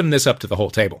we'll open this up to the whole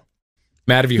table.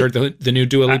 Matt, have you heard the new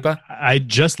Dua Lipa? I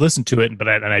just listened to it, but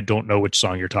I don't know which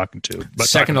song you're talking to. But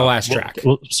second to last track.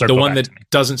 The one that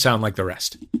doesn't sound like the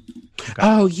rest. Okay.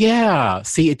 Oh, yeah.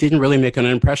 See, it didn't really make an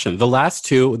impression. The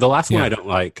last one I don't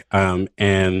like.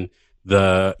 And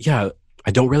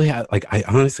I don't really have, like, I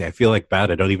honestly, I feel like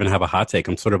bad. I don't even have a hot take.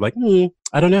 I'm sort of like,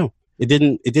 I don't know. It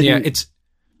didn't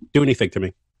do anything to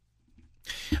me.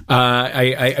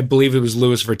 I believe it was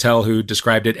Louis Vertel who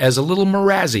described it as a little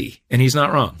Mrazzi, and he's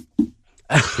not wrong.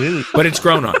 But it's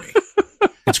grown on me.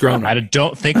 I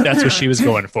don't think that's what she was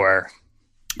going for.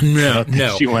 No.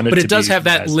 But it does have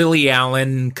that Mrazzi. Lily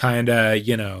Allen kind of,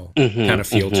 kind of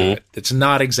feel to it. It's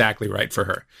not exactly right for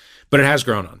her, but it has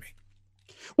grown on me.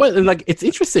 Well, and like it's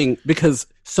interesting because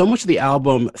so much of the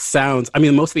album sounds, I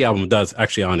mean, most of the album does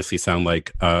actually honestly sound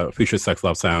like Future Sex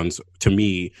Love sounds to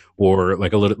me, or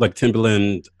like a little like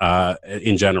Timbaland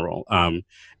in general.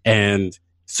 And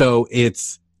so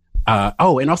it's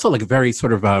and also like very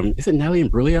sort of is it Nelly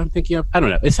and Brulia I'm thinking of? I don't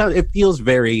know. It feels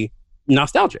very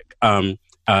nostalgic to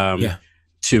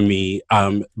me.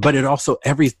 But it also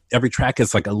every track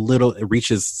is like a little,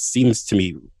 it seems to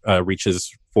me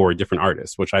reaches for different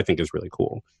artists, which I think is really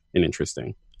cool and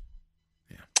interesting.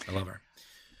 Yeah, I love her.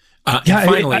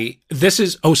 Finally, this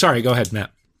is. Oh, sorry. Go ahead,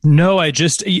 Matt. No, I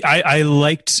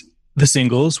liked the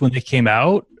singles when they came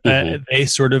out. They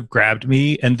sort of grabbed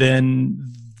me, and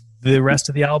then the rest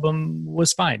of the album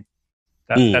was fine.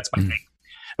 That's my thing,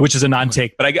 which is a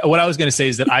non-take. But what I was going to say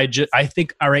is that I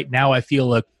think right now I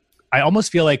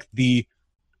almost feel like the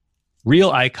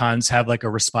real icons have like a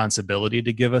responsibility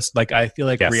to give us. Like I feel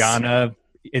like Rihanna.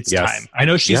 It's time. I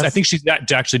know I think she's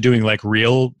not actually doing like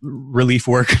real relief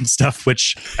work and stuff,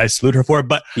 which I salute her for.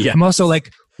 But I'm also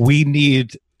like, we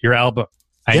need your album.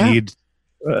 I need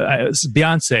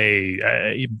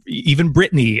Beyonce, even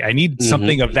Britney. I need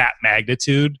something of that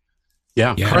magnitude.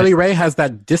 Yeah. Carly Rae has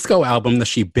that disco album that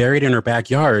she buried in her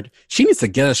backyard. She needs to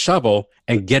get a shovel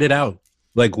and get it out.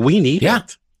 Like we need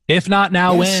it. If not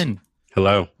now, when?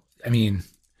 Hello. I mean,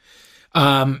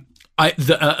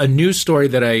 a news story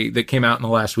that came out in the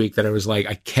last week that I was like,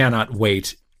 I cannot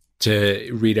wait to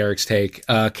read Eric's take.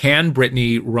 Can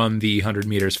Britney run the 100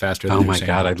 meters faster than Usain? Oh my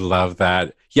God, I love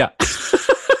that. Yeah.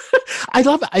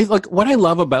 What I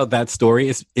love about that story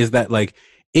is that like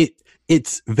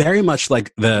it's very much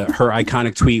like her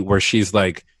iconic tweet where she's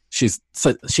like, she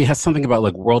has something about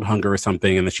like world hunger or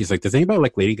something, and then she's like, does anybody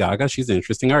like Lady Gaga? She's an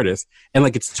interesting artist. And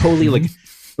like it's totally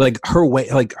like her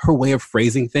way of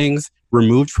phrasing things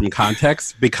removed from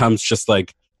context becomes just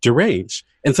like deranged.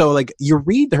 And so like you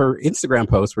read her Instagram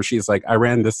post where she's like, I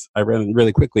ran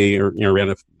really quickly, or ran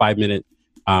a 5-minute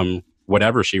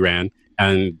whatever she ran,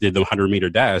 and did the 100-meter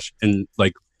dash. And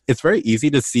like it's very easy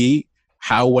to see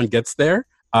how one gets there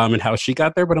and how she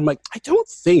got there. But I'm like, I don't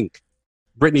think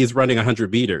Brittany's running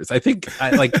 100 meters. I think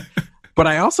but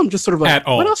I also am just sort of like,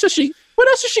 what else does she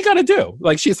got to do?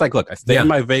 Like, she's like, look, I stay in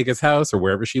my Vegas house or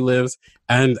wherever she lives,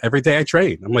 and every day I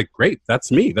train. I'm like, great, that's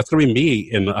me. That's going to be me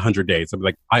in 100 days. I'm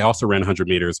like, I also ran 100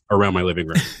 meters around my living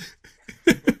room.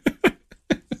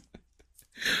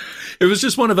 It was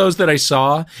just one of those that I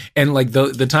saw, and like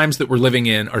the times that we're living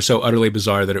in are so utterly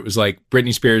bizarre that it was like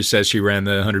Britney Spears says she ran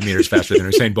the 100 meters faster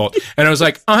than Usain Bolt, and I was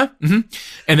like, and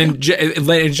then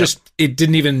it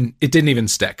didn't even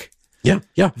stick. Yeah.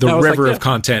 The river of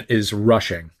content is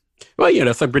rushing. Well,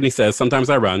 it's like Britney says, sometimes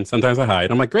I run, sometimes I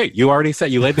hide. I'm like, great, you already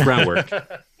said, you laid the groundwork.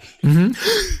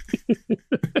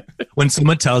 When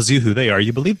someone tells you who they are,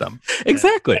 you believe them.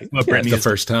 Exactly. Brittany the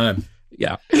first time.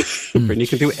 Yeah. Britney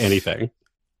can do anything.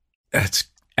 That's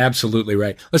absolutely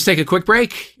right. Let's take a quick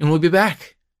break, and we'll be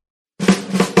back.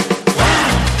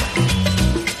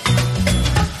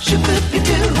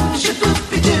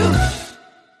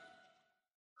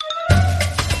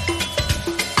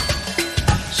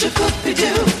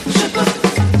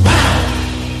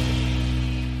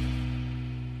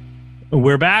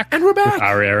 We're back. And we're back. With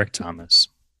our Eric Thomas.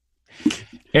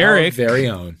 Eric, our very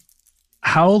own.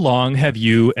 How long have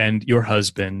you and your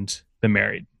husband been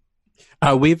married?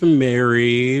 We've been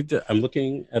married, I'm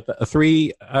looking at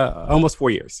almost 4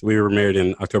 years. We were married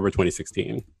in October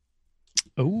 2016.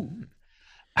 Oh.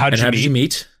 How did you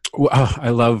meet? Well, I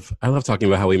love talking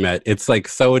about how we met. It's like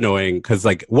so annoying because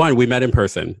like one, we met in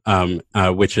person,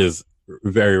 which is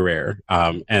very rare.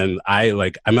 And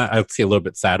I'm actually a little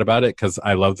bit sad about it because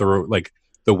I love the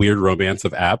weird romance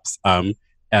of apps,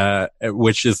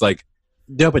 which is like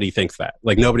nobody thinks that.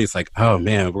 Like nobody's like, oh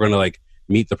man, we're gonna like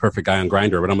meet the perfect guy on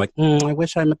Grindr. But I'm like, I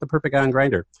wish I met the perfect guy on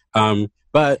Grindr.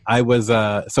 But I was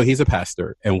so he's a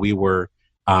pastor, and we were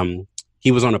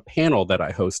he was on a panel that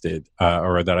I hosted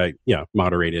or that I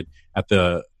moderated at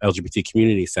the LGBT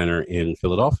Community Center in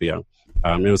Philadelphia.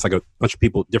 It was like a bunch of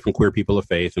people, different queer people of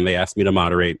faith, and they asked me to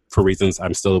moderate for reasons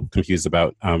I'm still confused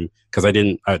about. Because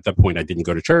at that point, I didn't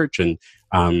go to church, and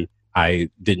I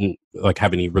didn't like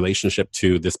have any relationship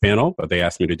to this panel, but they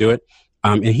asked me to do it.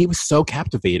 And he was so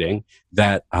captivating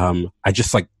that I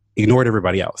just like ignored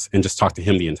everybody else and just talked to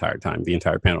him the entire time, the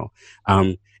entire panel.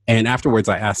 And afterwards,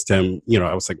 I asked him,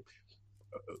 I was like,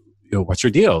 what's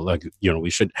your deal? Like, we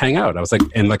should hang out. I was like,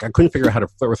 and like, I couldn't figure out how to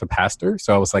flirt with a pastor.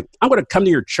 So I was like, I'm going to come to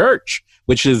your church,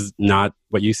 which is not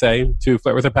what you say to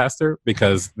flirt with a pastor,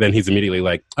 because then he's immediately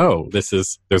like, oh, there's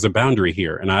a boundary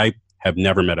here. And I have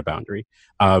never met a boundary.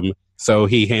 So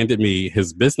he handed me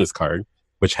his business card,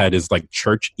 which had his like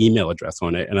church email address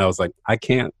on it. And I was like, I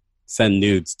can't send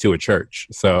nudes to a church.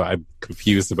 So I'm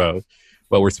confused about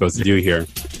what we're supposed to do here.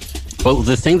 Well,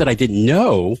 the thing that I didn't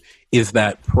know is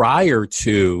that prior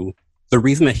to the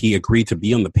reason that he agreed to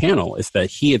be on the panel is that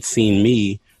he had seen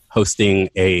me hosting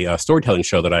a storytelling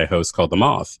show that I host called The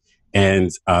Moth.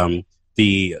 And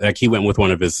he went with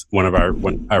one of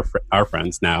our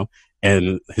friends now.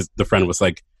 And the friend was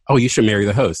like, oh, you should marry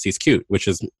the host. He's cute, which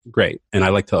is great. And I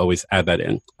like to always add that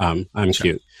in. I'm sure.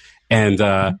 Cute.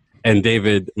 And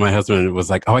David, my husband, was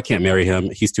like, oh, I can't marry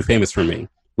him. He's too famous for me,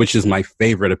 which is my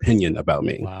favorite opinion about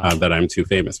me, that I'm too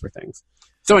famous for things.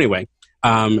 So anyway,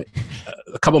 a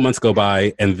couple months go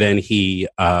by, and then he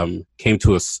came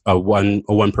to a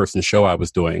one-person show I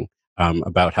was doing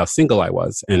about how single I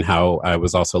was and how I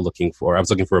was also looking for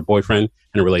a boyfriend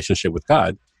and a relationship with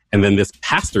God. And then this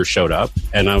pastor showed up,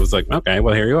 and I was like, okay,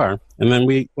 well, here you are. And then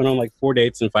we went on like 4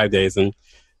 dates in 5 days, and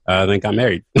then got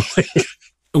married.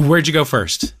 Where'd you go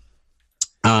first?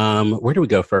 Where did we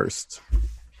go first? What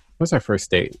was our first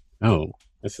date? Oh,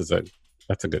 that's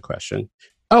a good question.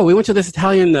 Oh, we went to this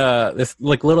this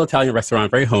like little Italian restaurant,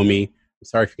 very homey. I'm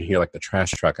sorry if you can hear like the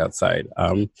trash truck outside.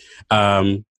 And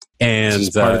it's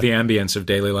part of the ambience of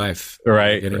daily life,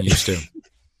 right? Getting used to.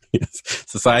 Yes.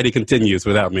 Society continues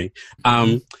without me.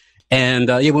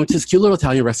 We went to this cute little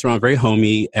Italian restaurant, very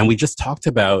homey, and we just talked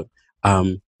about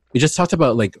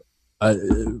like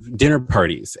dinner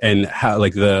parties and how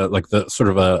like the sort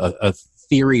of a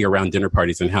theory around dinner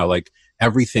parties and how like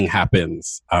everything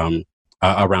happens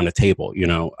around a table,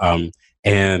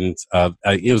 and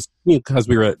it was because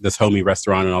we were at this homey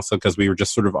restaurant, and also because we were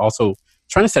just sort of also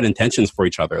trying to set intentions for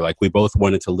each other. Like we both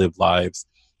wanted to live lives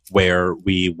where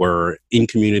we were in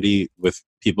community with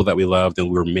people that we loved, and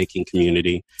we were making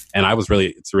community. And it's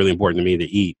really important to me to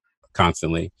eat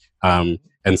constantly. And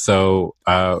so,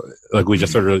 like we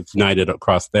just sort of united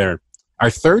across there. Our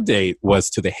third date was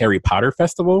to the Harry Potter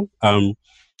Festival,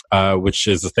 which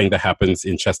is a thing that happens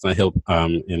in Chestnut Hill,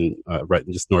 right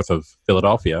just north of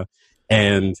Philadelphia.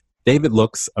 And David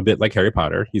looks a bit like Harry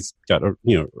Potter. He's got a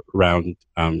round,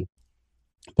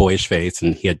 boyish face,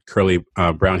 and he had curly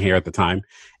brown hair at the time,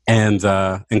 and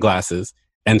glasses.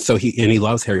 And so he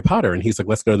loves Harry Potter, and he's like,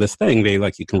 let's go to this thing. They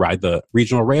you can ride the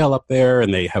regional rail up there,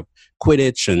 and they have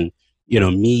Quidditch and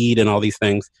mead and all these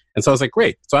things. And so I was like,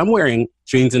 great. So I'm wearing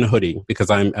jeans and a hoodie because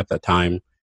I'm at that time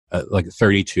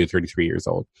 32, 33 years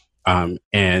old.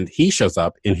 And he shows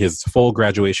up in his full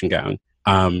graduation gown,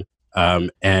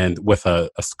 and with a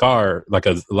scar, like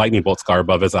a lightning bolt scar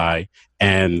above his eye,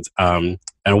 and a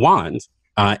wand,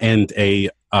 and a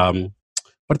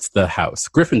what's the house?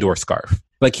 Gryffindor scarf.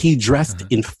 Like he dressed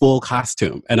in full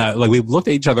costume. And we looked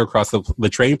at each other across the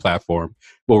train platform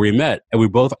where we met, and we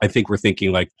both, I think, were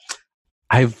thinking like,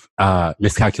 I've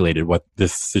miscalculated what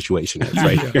this situation is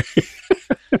right here.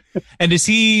 And is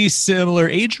he similar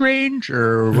age range,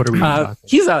 or what are we talking?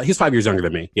 He's 5 years younger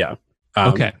than me. Yeah.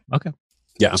 Okay.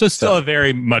 Yeah. So still a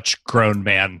very much grown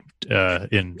man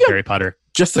in Harry Potter.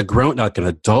 Just a grown, like an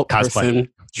adult person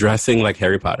dressing like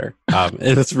Harry Potter.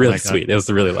 It was really sweet. It was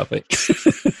really lovely.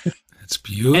 It's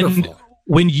beautiful. And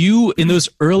when you, in those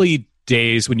early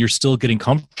days, when you're still getting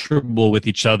comfortable with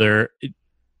each other,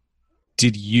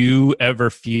 did you ever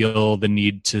feel the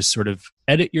need to sort of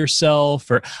edit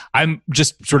yourself? Or I'm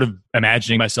just sort of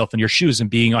imagining myself in your shoes, and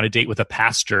being on a date with a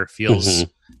pastor feels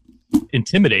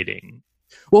intimidating.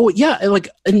 Well, yeah, like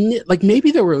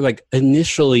maybe there were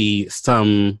initially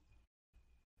some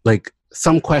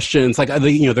questions,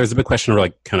 there's a big question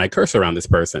of can I curse around this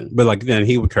person? But then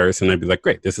he would curse, and I'd be like,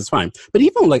 great, this is fine. But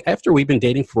even after we've been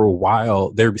dating for a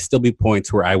while, there would still be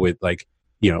points where I would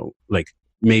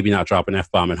maybe not drop an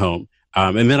F-bomb at home.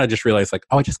 And then I just realized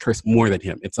I just curse more than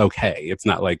him. It's okay. It's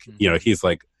not he's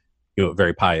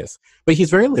very pious, but he's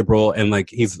very liberal, and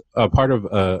he's a part of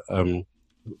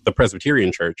the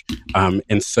Presbyterian church.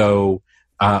 And so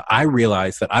I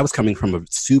realized that I was coming from a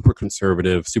super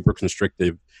conservative, super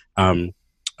constrictive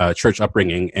church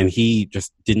upbringing, and he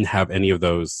just didn't have any of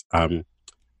those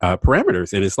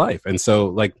parameters in his life. And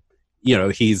so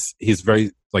he's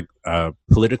very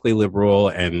politically liberal,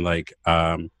 and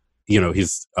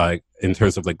he's in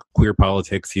terms of queer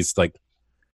politics, he's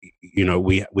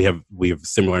we have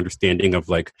similar understanding of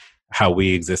how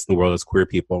we exist in the world as queer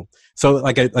people. So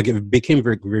it became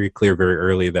very, very clear very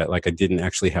early that I didn't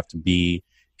actually have to be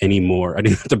anymore. I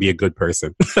didn't have to be a good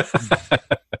person.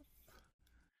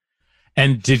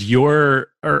 And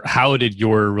how did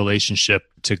your relationship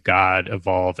to God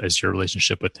evolve as your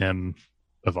relationship with him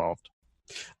evolved?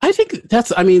 I think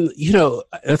that's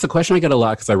a question I get a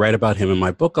lot because I write about him in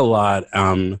my book a lot,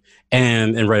 and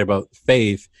write about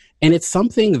faith. And it's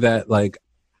something that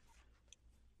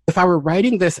if I were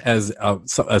writing this as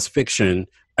fiction,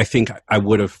 I think I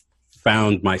would have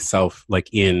found myself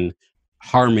in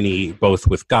harmony both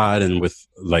with God and with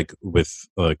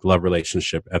love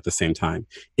relationship at the same time.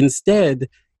 Instead,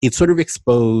 it sort of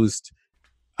exposed,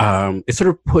 it sort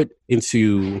of put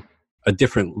into a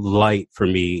different light for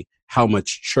me how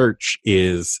much church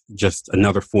is just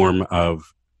another form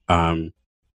of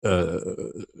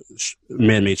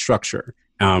man-made structure.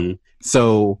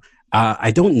 So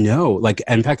I don't know.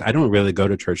 In fact, I don't really go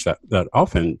to church that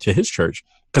often, to his church,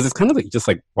 because it's kind of just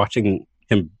watching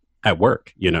him at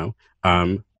work.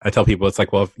 I tell people it's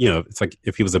it's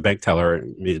if he was a bank teller,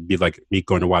 it'd be like me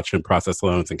going to watch him process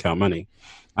loans and count money.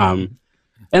 And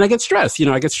I get stressed.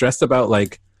 I get stressed about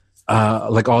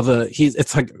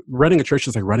it's running a church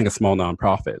is like running a small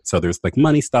nonprofit. So there's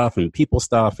money stuff and people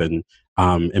stuff and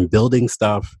building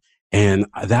stuff, and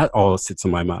that all sits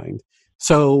in my mind.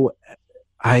 So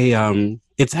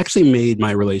it's actually made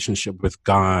my relationship with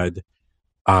God.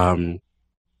 I've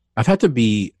had to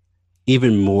be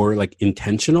even more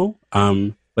intentional.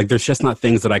 There's just not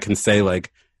things that I can say I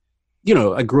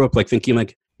grew up thinking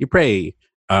you pray,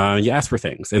 you ask for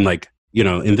things, and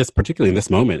in this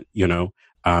moment,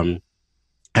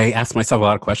 I ask myself a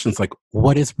lot of questions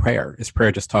what is prayer? Is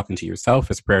prayer just talking to yourself?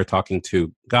 Is prayer talking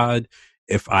to God?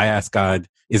 If I ask God,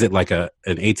 is it an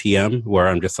ATM where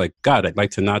I'm just God, I'd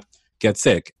like to not get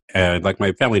sick, and I'd like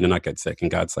my family to not get sick,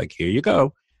 and God's here you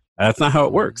go. That's not how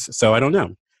it works. So I don't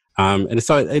know. And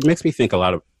so it makes me think a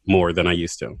lot more than I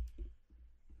used to.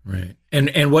 Right.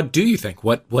 And what do you think?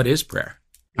 What is prayer?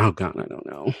 Oh God, I don't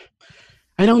know.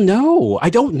 I don't know. I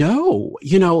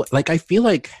feel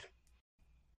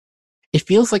it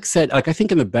feels I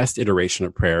think in the best iteration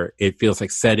of prayer, it feels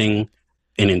like setting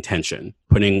an intention,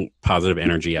 putting positive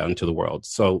energy out into the world.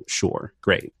 So sure,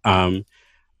 great.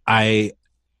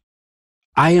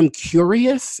 I am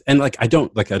curious, and like I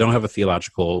don't have a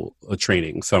theological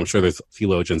training, so I'm sure there's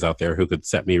theologians out there who could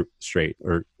set me straight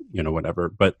or whatever.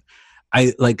 But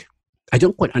I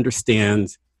don't quite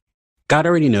understand. God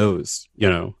already knows,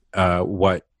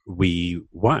 what we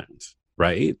want,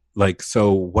 right? Like,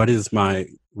 so what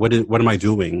am I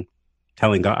doing?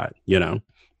 Telling God,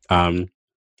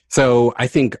 So I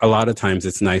think a lot of times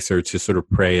it's nicer to sort of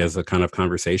pray as a kind of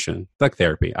conversation, like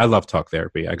therapy. I love talk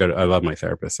therapy. I love my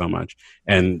therapist so much.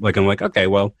 And I'm like, okay,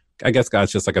 well, I guess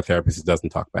God's just like a therapist who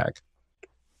doesn't talk back.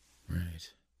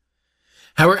 Right.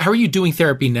 How are you doing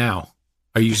therapy now?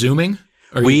 Are you Zooming?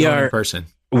 Or are you going in person?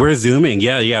 We're Zooming.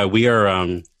 Yeah. We are,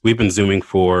 we've been Zooming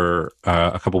for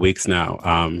a couple weeks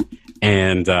now.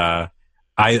 And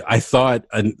I thought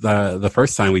the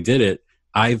first time we did it,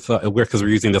 I thought because we're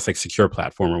using this like secure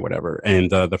platform or whatever. And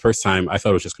the first time I thought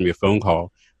it was just going to be a phone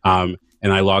call. And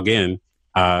I log in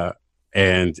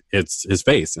and it's his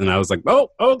face. And I was like, oh,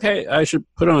 okay, I should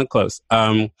put on clothes.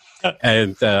 And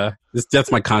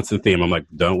that's my constant theme. I'm like,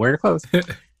 don't wear your clothes.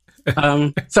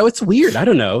 So it's weird. I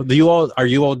don't know. Do you all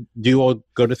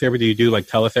go to therapy? Do you do like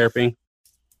teletherapy?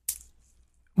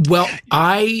 Well,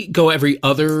 I go every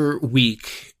other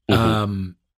week.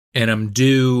 And I'm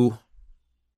due,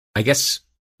 I guess,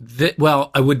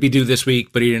 I would be due this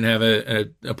week, but he didn't have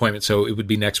an appointment, so it would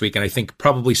be next week. And I think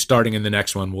probably starting in the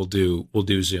next one, we'll do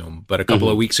Zoom. But a couple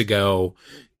of weeks ago,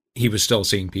 he was still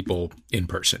seeing people in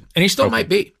person, and he still might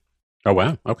be. Oh,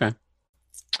 wow. Okay.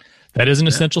 That is an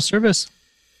essential service.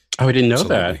 Oh, I didn't know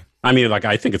that. I mean, like,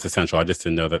 I think it's essential. I just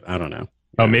didn't know that. I don't know.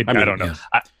 Oh, maybe. I don't know.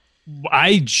 Yeah.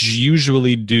 I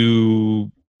usually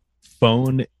do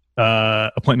phone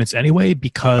appointments anyway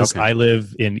because I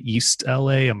live in East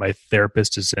LA and my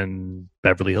therapist is in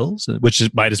Beverly Hills,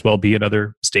 which might as well be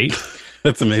another state.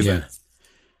 That's amazing.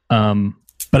 Yeah.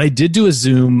 But I did do a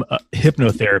Zoom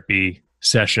hypnotherapy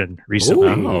session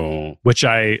recently, which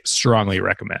I strongly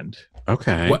recommend.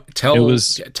 Okay. Tell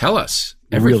us.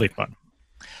 Everything. Really fun.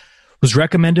 Was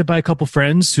recommended by a couple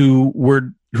friends who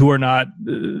are not,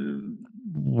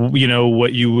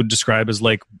 what you would describe as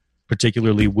like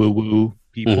particularly woo-woo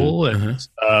people.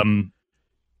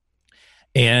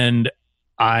 And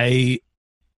I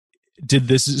did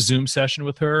this Zoom session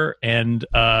with her, and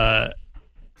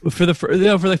for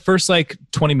the first like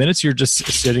 20 minutes, you're just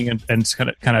sitting and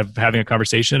kind of having a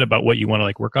conversation about what you want to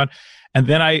like work on, and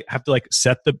then I have to like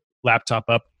set the laptop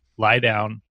up, lie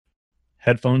down,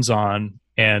 headphones on,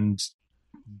 and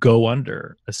go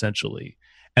under essentially.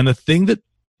 And the thing that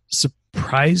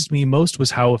surprised me most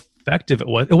was how effective it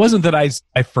was. It wasn't that I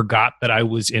forgot that I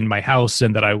was in my house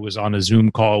and that I was on a Zoom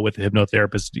call with a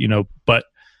hypnotherapist, but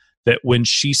that when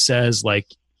she says like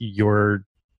you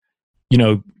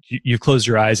close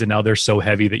your eyes and now they're so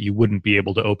heavy that you wouldn't be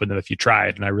able to open them if you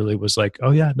tried. And I really was like,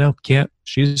 oh yeah, no, can't.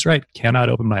 She's right. Cannot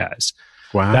open my eyes.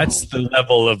 Wow. That's the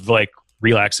level of like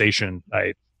relaxation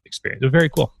I experienced. It was very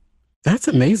cool. That's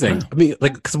amazing. Wow. I mean,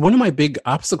 like, because one of my big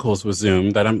obstacles with Zoom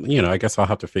that I guess I'll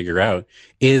have to figure out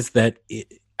is that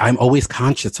I'm always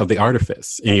conscious of the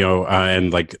artifice,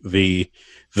 and like the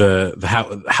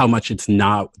how much it's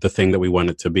not the thing that we want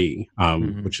it to be,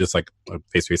 which is like a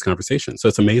face-to-face conversation. So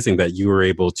it's amazing that you were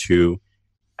able to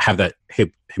have that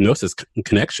hypnosis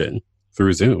connection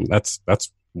through Zoom. That's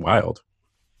wild.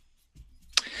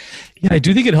 Yeah, I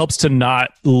do think it helps to not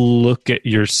look at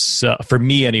yourself. For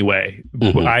me, anyway,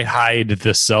 I hide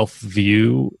the self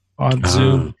view on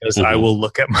Zoom because I will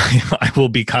look at I will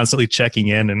be constantly checking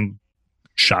in and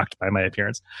shocked by my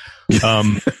appearance.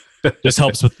 This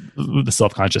helps with the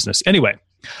self consciousness. Anyway,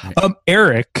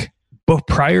 Eric, but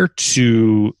prior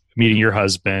to meeting your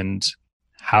husband,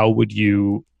 how would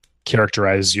you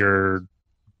characterize your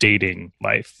dating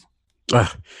life?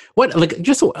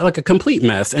 Just like a complete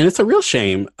mess, and it's a real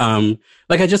shame. I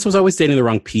just was always dating the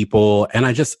wrong people, and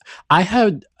I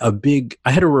had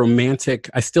a romantic.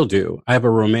 I still do. I have a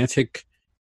romantic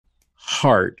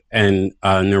heart and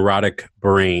a neurotic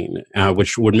brain,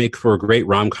 which would make for a great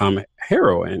rom-com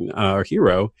heroine or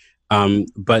hero.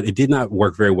 But it did not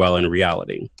work very well in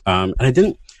reality. And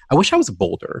I wish I was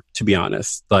bolder, to be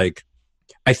honest. I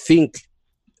think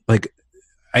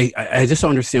I just don't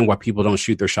understand why people don't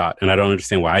shoot their shot, and I don't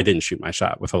understand why I didn't shoot my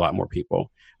shot with a lot more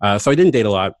people. So I didn't date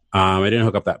a lot. I didn't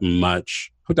hook up that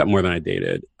much. Hooked up more than I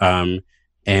dated. But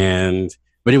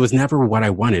it was never what I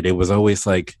wanted. It was always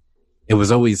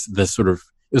this sort of.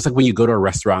 It was like when you go to a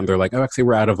restaurant, they're like, "Oh, actually,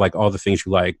 we're out of like all the things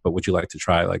you like, but would you like to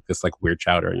try like this like weird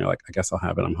chowder?" And you're like, "I guess I'll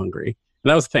have it. I'm hungry."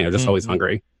 And that was the thing. I was just always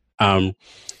hungry. Yeah,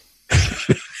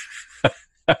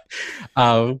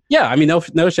 I mean,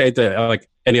 no shade to like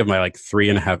any of my like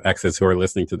 3.5 exes who are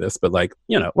listening to this, but like,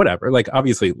 whatever. Like,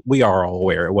 obviously, we are all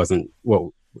aware it wasn't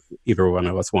what either one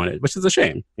of us wanted, which is a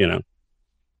shame, you know.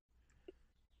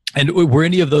 And were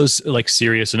any of those like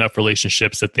serious enough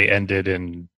relationships that they ended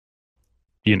in,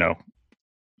 you know,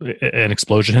 an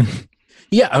explosion?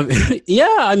 Yeah,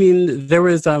 yeah. I mean, there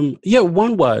was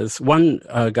one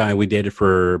guy we dated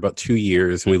for about 2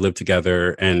 years, and we lived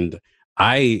together. And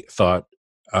I thought,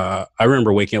 I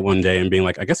remember waking up one day and being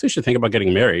like, I guess we should think about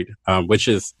getting married. Which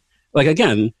is like,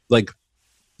 again, like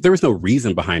there was no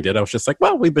reason behind it. I was just like,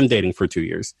 well, we've been dating for 2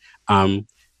 years, and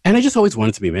I just always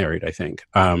wanted to be married, I think.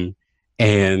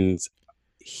 And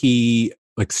he,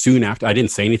 like, soon after, I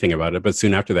didn't say anything about it, but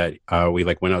soon after that, we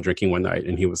like went out drinking one night,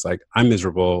 and he was like, I'm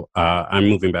miserable. I'm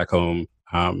moving back home,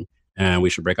 and we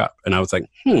should break up. And I was like,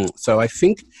 so I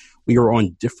think we are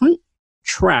on different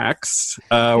tracks.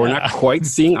 We're not quite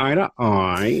seeing eye to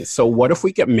eye. So what if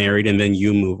we get married and then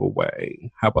you move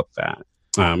away? How about that?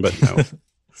 But no.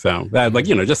 So that, like,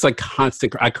 you know, just like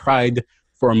constant, I cried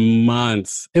for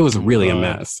months. It was really a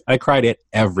mess. I cried at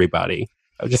everybody.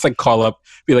 I would just like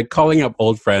calling up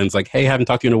old friends, like, hey, haven't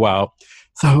talked to you in a while.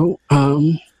 So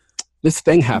this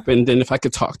thing happened, and if I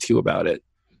could talk to you about it.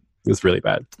 It was really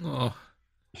bad. Oh.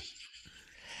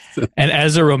 And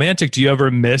as a romantic, do you ever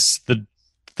miss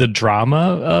the drama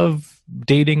of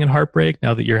dating and heartbreak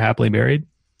now that you're happily married?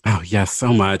 Oh, yes,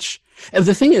 so much. And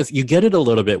the thing is, you get it a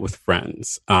little bit with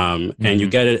friends, and you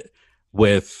get it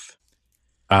with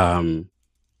the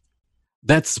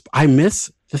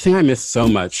thing I miss so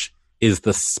much is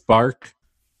the spark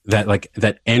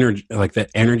that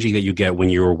energy that you get when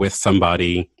you're with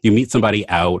somebody. You meet somebody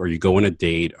out, or you go on a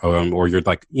date, or you're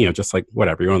like, you know, just like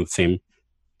whatever, you're on the same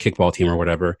kickball team or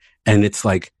whatever, and it's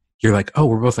like you're like, oh,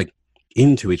 we're both like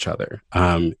into each other,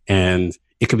 and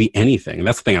it could be anything. And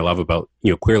that's the thing I love about,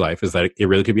 you know, queer life, is that it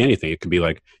really could be anything. It could be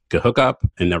like, you could hook up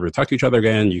and never talk to each other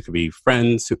again. You could be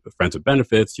friends with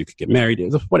benefits. You could get married,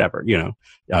 whatever, you know.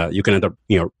 You can end up,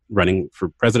 you know, running for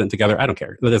president together. I don't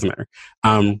care. It doesn't matter.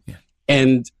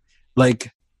 And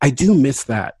like, I do miss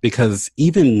that, because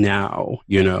even now,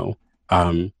 you know,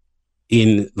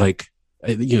 in like,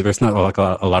 you know, there's not like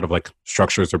a lot of like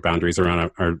structures or boundaries around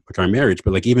our marriage,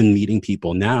 but like even meeting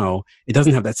people now, it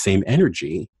doesn't have that same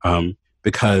energy.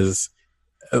 Because,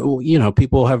 you know,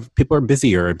 people are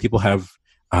busier, and people have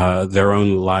their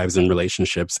own lives and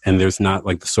relationships, and there's not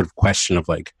like the sort of question of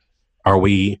like, are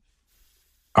we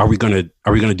gonna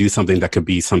do something that could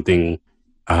be something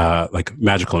like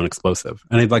magical and explosive?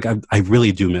 And I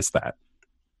really do miss that.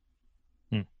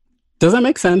 Does that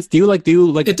make sense? Do you like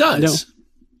it does? You know?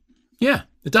 Yeah,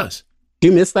 it does. Do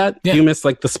you miss that? Yeah. Do you miss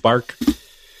like the spark?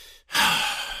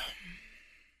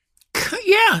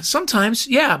 Yeah, sometimes.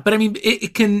 Yeah, but I mean,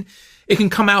 it can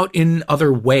come out in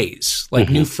other ways. Like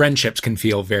new friendships can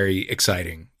feel very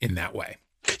exciting in that way.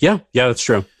 Yeah, that's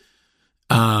true.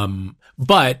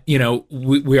 But you know,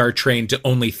 we are trained to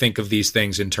only think of these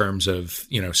things in terms of,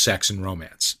 you know, sex and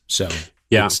romance. So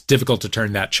yeah, it's difficult to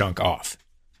turn that chunk off.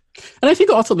 And I think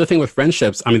also the thing with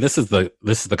friendships, I mean, this is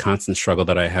the constant struggle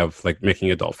that I have, like making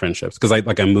adult friendships. Because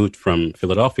I moved from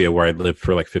Philadelphia, where I lived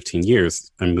for like 15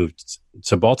 years. I moved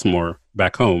to Baltimore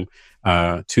back home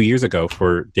 2 years ago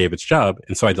for David's job.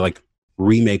 And so I had to like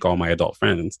remake all my adult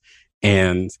friends.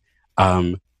 And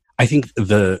I think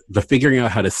the figuring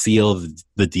out how to seal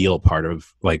the deal part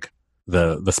of like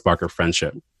the spark of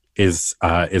friendship is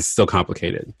still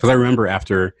complicated. Because I remember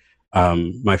after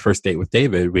my first date with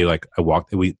David,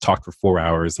 we talked for 4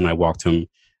 hours, and I walked him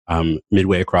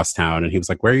midway across town, and he was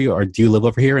like, where are you? Or do you live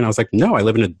over here? And I was like, no, I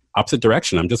live in the opposite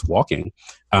direction. I'm just walking.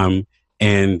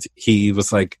 And he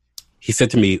was like, he said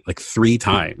to me like 3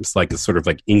 times, like a sort of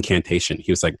like incantation.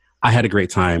 He was like, I had a great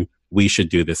time. We should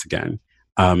do this again.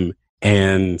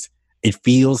 And it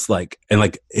feels like, and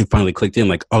like it finally clicked in,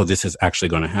 like, oh, this is actually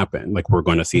going to happen. Like, we're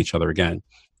going to see each other again.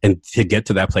 And to get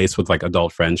to that place with like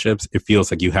adult friendships, it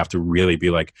feels like you have to really be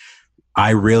like,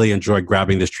 I really enjoyed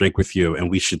grabbing this drink with you,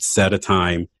 and we should set a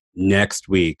time next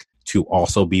week to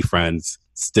also be friends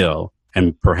still,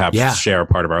 and perhaps share a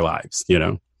part of our lives, you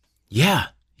know? Yeah.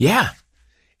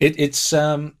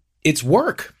 It's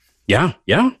work. Yeah.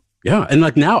 And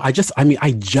like now I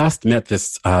just met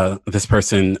this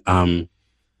person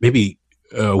maybe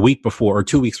a week before or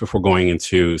 2 weeks before going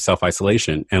into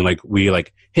self-isolation, and like we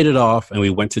like hit it off, and we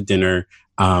went to dinner,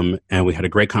 and we had a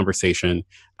great conversation,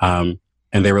 and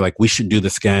they were like, we should do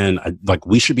this again, like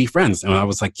we should be friends. And I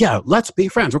was like, yeah, let's be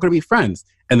friends, we're gonna be friends.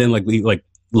 And then like we like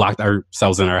locked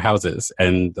ourselves in our houses,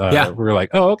 and we were like,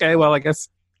 oh, okay, well, I guess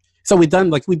so. We've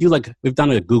done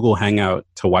a Google Hangout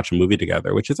to watch a movie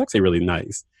together, which is actually really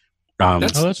nice.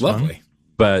 That's lovely. Fun.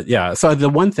 But yeah, so the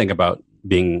one thing about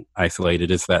being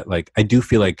isolated is that like I do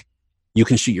feel like you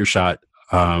can shoot your shot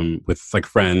with like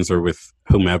friends or with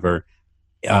whomever,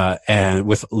 and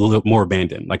with a little more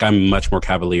abandon. Like I'm much more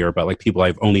cavalier about like people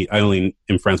I only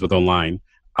am friends with online.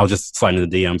 I'll just slide in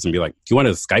the DMs and be like, "Do you want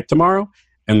to Skype tomorrow?"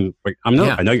 And like, I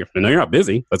know you're not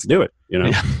busy. Let's do it. You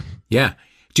know? Yeah.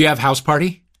 Do you have House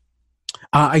Party?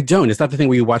 I don't. Is that the thing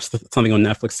where you watch something on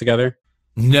Netflix together?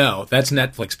 No, that's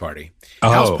Netflix Party. Oh.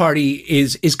 House Party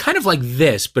is kind of like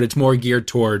this, but it's more geared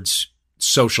towards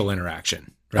social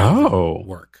interaction rather than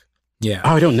work. Yeah.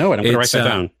 Oh, I don't know it. I'm going to write that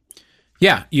down.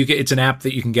 Yeah, it's an app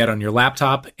that you can get on your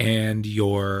laptop and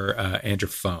your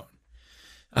phone,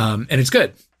 and it's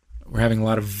good. We're having a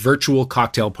lot of virtual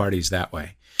cocktail parties that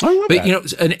way. But you know,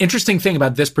 an interesting thing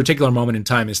about this particular moment in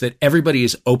time is that everybody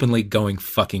is openly going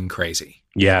fucking crazy.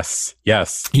 Yes.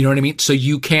 You know what I mean? So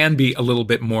you can be a little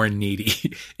bit more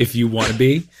needy if you want to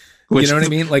be. You know what I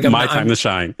mean? Like my time to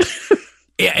shine.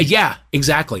 Yeah,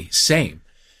 exactly. Same.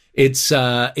 It's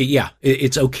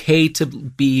it's okay to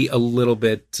be a little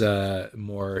bit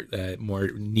more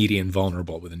needy and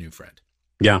vulnerable with a new friend.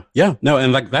 Yeah. No,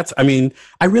 and like that's, I mean,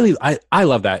 I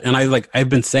love that. And I've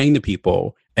been saying to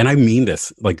people, and I mean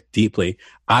this like deeply,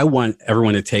 I want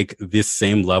everyone to take this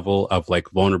same level of like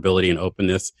vulnerability and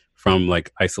openness from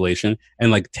like isolation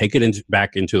and like take it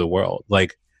back into the world.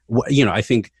 Like, you know, I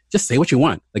think just say what you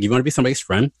want. Like, if you want to be somebody's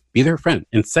friend, be their friend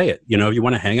and say it. You know, if you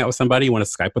want to hang out with somebody, you want to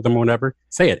Skype with them or whatever,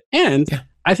 say it. And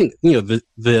I think, you know,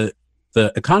 the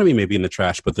economy may be in the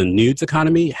trash, but the nudes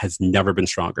economy has never been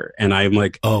stronger. And I'm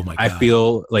like, oh my God. I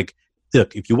feel like,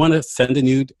 look, if you want to send a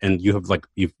nude and you have like,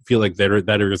 you feel like there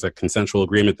is a consensual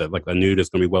agreement that like a nude is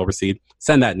going to be well received,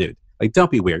 send that nude. Like,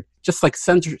 don't be weird. Just like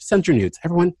send your nudes.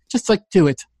 Everyone, just like do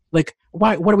it. Like,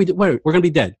 why? What are we? We're going to be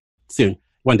dead soon.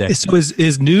 One day. So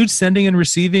is nude sending and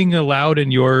receiving allowed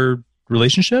in your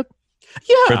relationship?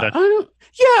 Yeah.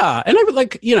 Yeah. And I would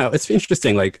like, you know, it's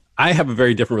interesting. Like, I have a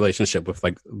very different relationship with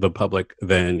like the public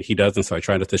than he does. And so I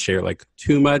try not to share like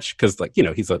too much because like, you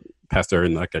know, he's a pastor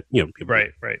and like, you know, people.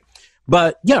 Right.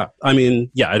 But yeah, I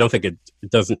mean, yeah, I don't think it's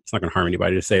not going to harm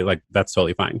anybody to say like, that's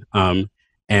totally fine.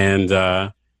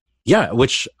 Yeah,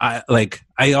 which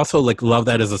I also like love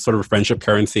that as a sort of friendship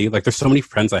currency. Like, there's so many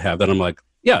friends I have that I'm like,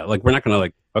 yeah, like we're not going to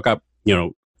like hook up, you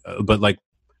know, but like,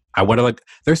 I want to like,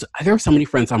 there are so many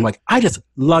friends. I'm like, I just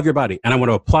love your body. And I want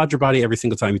to applaud your body every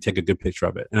single time you take a good picture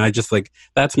of it. And I just like,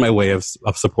 that's my way of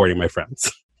supporting my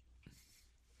friends.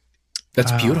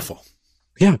 That's beautiful.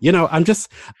 Yeah. You know, I'm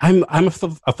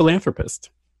a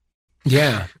philanthropist.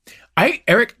 Yeah.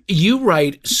 Eric, you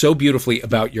write so beautifully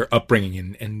about your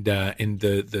upbringing and in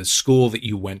the school that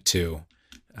you went to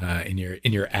in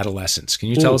your adolescence. Can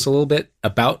you tell us a little bit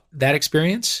about that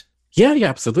experience? Yeah,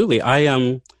 absolutely.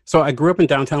 So I grew up in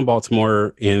downtown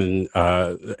Baltimore in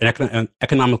an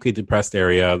economically depressed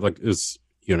area. Like, it was,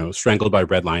 you know, strangled by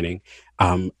redlining.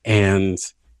 And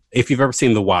if you've ever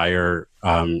seen The Wire,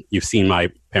 you've seen my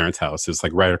parents' house. It's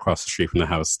like right across the street from the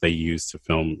house they used to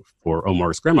film for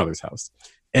Omar's grandmother's house.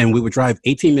 And we would drive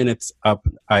 18 minutes up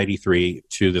I-83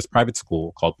 to this private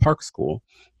school called Park School,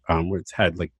 where it's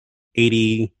had like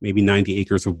 80, maybe 90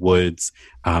 acres of woods,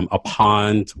 a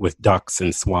pond with ducks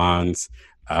and swans.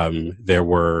 There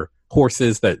were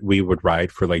horses that we would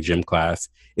ride for like gym class.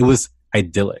 It was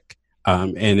idyllic.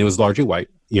 And it was largely white,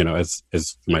 you know, as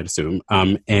you might assume.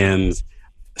 And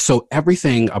so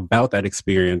everything about that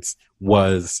experience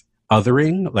was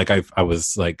othering. Like I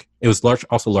was like, it was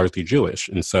also largely Jewish.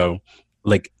 And so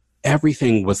like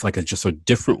everything was like just a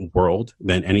different world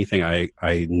than anything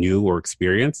I knew or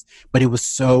experienced. But it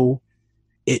was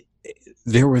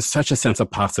there was such a sense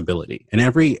of possibility. And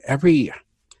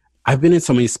I've been in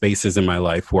so many spaces in my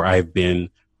life where I've been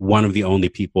one of the only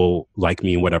people like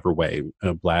me in whatever way,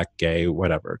 black, gay,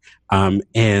 whatever.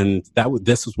 And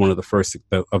this was one of the first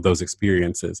of those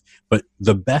experiences. But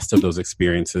the best of those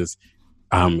experiences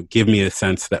give me a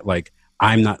sense that like,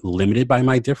 I'm not limited by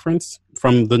my difference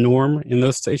from the norm in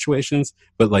those situations,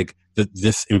 but like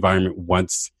this environment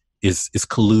is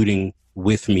colluding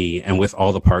with me and with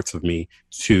all the parts of me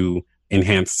to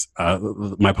enhance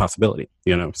my possibility,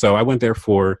 you know? So I went there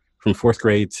from 4th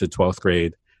grade to 12th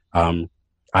grade.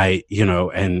 I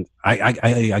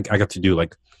got to do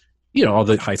like, you know, all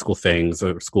the high school things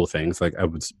or school things. Like, I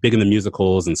was big in the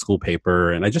musicals and school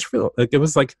paper. And I just feel like it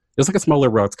was like a small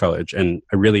liberal arts college. And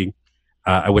I really,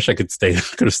 I wish I could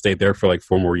have stayed there for like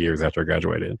 4 more years after I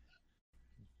graduated.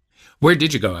 Where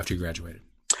did you go after you graduated?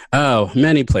 Oh,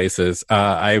 many places.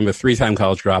 I am a 3-time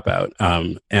college dropout.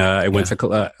 I went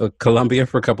to Columbia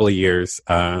for a couple of years,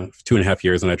 2.5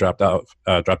 years, and I dropped out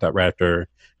right after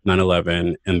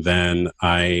 9/11. And then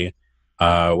I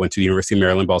went to the University of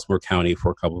Maryland, Baltimore County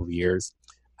for a couple of years.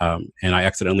 And I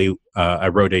accidentally, I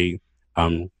wrote a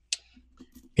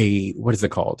what is it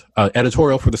called?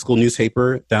 Editorial for the school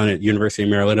newspaper down at University of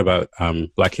Maryland about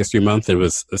Black History Month. It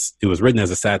was written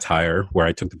as a satire where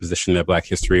I took the position that Black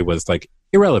history was like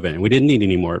irrelevant and we didn't need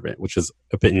any more of it, which is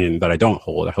opinion that I don't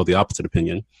hold. I hold the opposite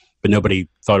opinion, but nobody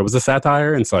thought it was a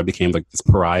satire, and so I became like this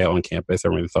pariah on campus.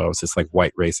 Everyone thought I was just like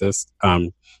white racist.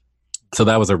 So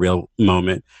that was a real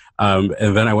moment.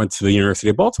 And then I went to the University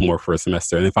of Baltimore for a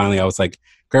semester, and then finally I was like,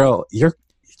 "Girl, you're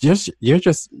a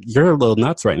little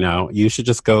nuts right now. You should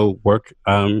just go work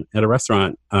at a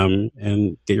restaurant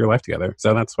and get your life together."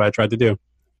 So that's what I tried to do.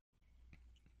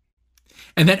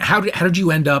 And then how did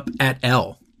you end up at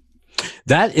Elle?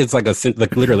 That is like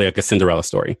literally like a Cinderella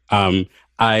story.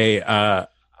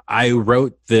 I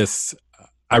wrote this.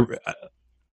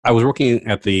 I was working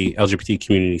at the LGBT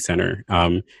community center,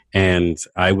 and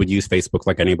I would use Facebook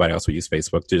like anybody else would use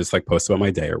Facebook to just like post about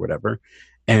my day or whatever.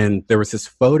 And there was this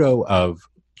photo of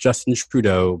Justin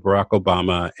Trudeau, Barack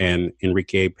Obama, and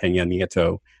Enrique Peña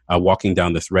Nieto walking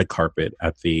down this red carpet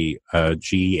at the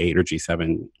G8 or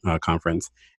G7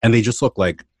 conference, and they just look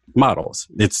like models.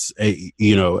 It's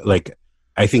like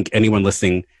I think anyone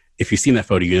listening, if you've seen that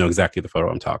photo, you know exactly the photo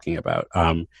I'm talking about.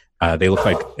 They look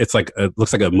like it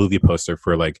looks like a movie poster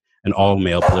for like an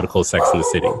all-male political Sex in the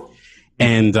City,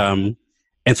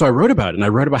 and so I wrote about it, and I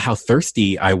wrote about how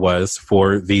thirsty I was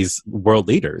for these world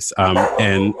leaders.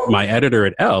 And my editor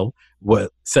at Elle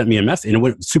sent me a message, and it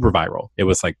went super viral. It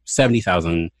was like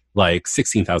 70,000 likes,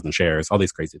 16,000 shares, all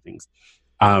these crazy things.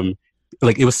 It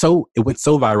went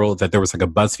so viral that there was like a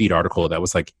BuzzFeed article that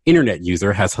was like, internet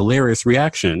user has hilarious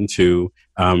reaction to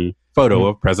photo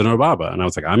of President Obama. And I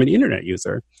was like, I'm an internet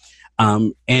user.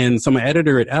 And so my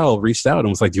editor at Elle reached out and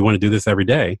was like, do you want to do this every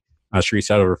day? She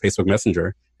reached out over Facebook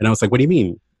Messenger. And I was like, what do you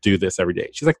mean do this every day?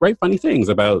 She's like, write funny things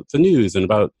about the news and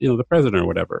about, the president or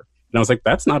whatever. And I was like,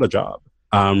 that's not a job.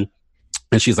 And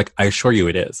she's like, I assure you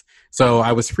it is. So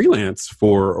I was freelance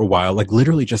for a while, like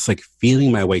literally just like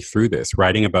feeling my way through this,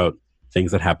 writing about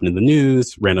things that happened in the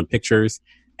news, random pictures.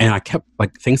 And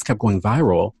things kept going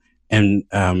viral. And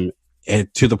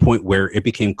to the point where it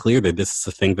became clear that this is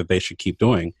a thing that they should keep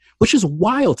doing, which is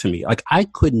wild to me. Like I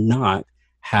could not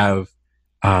have,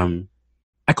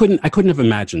 I couldn't have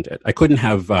imagined it. I couldn't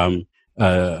have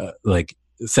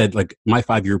said like my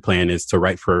 5-year plan is to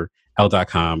write for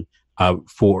Elle.com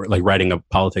for like writing a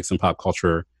politics and pop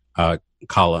culture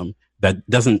column that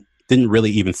didn't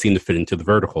really even seem to fit into the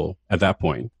vertical at that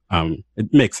point.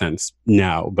 It makes sense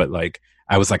now, but like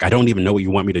I was like, I don't even know what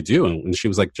you want me to do. And she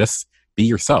was like, just be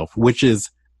yourself, which is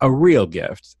a real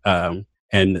gift. And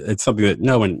it's something that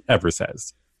no one ever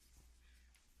says.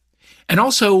 And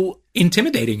also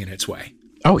intimidating in its way.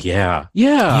 Oh yeah.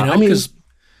 Yeah. Because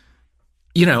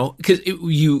you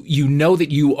know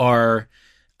that you are,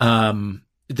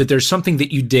 that there's something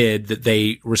that you did that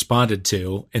they responded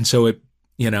to. And so it,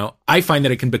 I find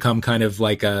that it can become kind of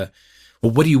like well,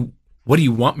 what do you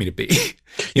want me to be?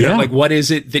 Like, what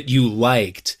is it that you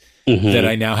liked that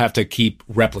I now have to keep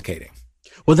replicating?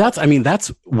 Well, that's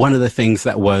one of the things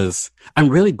I'm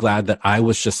really glad that I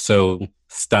was just so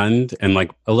stunned and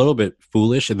like a little bit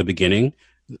foolish at the beginning.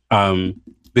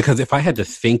 Because if I had to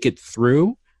think it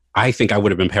through, I think I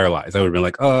would have been paralyzed. I would have been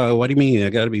like, oh, what do you mean? I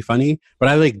got to be funny. But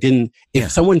I didn't.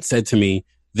 If someone said to me,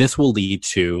 this will lead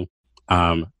to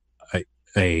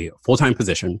a full-time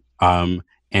position,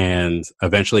 and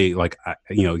eventually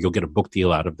you'll get a book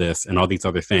deal out of this and all these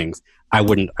other things, I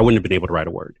wouldn't have been able to write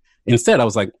a word. Instead, I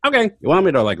was like, okay, you want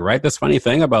me to like write this funny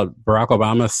thing about Barack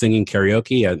Obama singing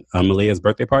karaoke at Malia's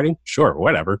birthday party? Sure,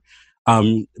 whatever.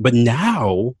 But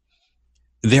now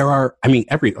there are,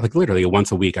 literally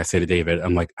once a week I say to David,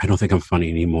 I'm like, I don't think I'm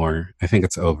funny anymore. I think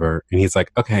it's over. And he's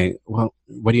like, okay, well,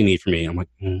 what do you need from me? I'm like,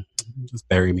 just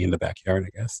bury me in the backyard,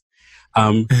 I guess.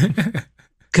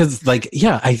 Because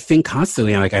I think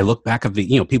constantly, and I look back at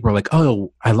the, people are like,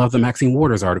 oh, I love the Maxine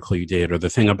Waters article you did, or the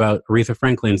thing about Aretha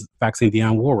Franklin's vaccine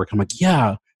Dionne Warwick. I'm like,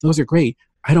 yeah, those are great.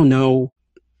 I don't know.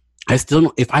 I still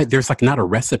don't, there's like not a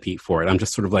recipe for it. I'm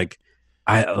just sort of like,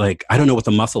 I don't know what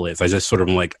the muscle is. I just sort of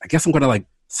am like, I guess I'm going to like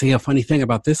say a funny thing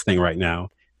about this thing right now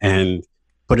and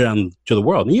put it on to the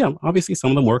world. And yeah, obviously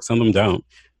some of them work, some of them don't,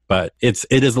 but it's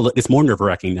more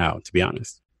nerve-wracking now, to be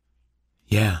honest.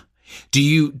 Yeah. Do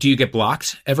you get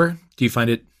blocked ever? Do you find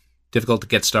it difficult to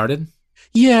get started?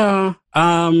 Yeah.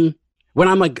 When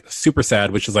I'm like super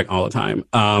sad, which is like all the time,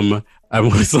 I'm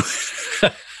always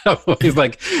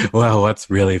like, well, what's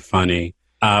really funny?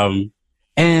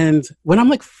 And when I'm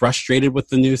like frustrated with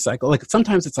the news cycle, like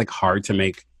sometimes it's like hard to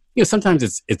make,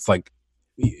 sometimes it's like,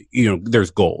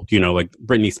 there's gold, like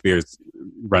Britney Spears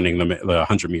running the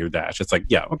 100-meter dash. It's like,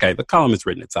 yeah, okay, the column has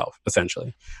written itself,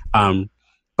 essentially.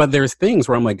 But there's things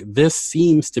where I'm like, this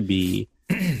seems to be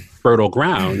fertile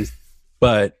ground,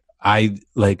 but I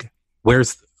like,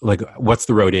 what's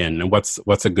the road in, and what's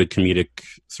a good comedic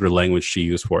sort of language to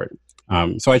use for it.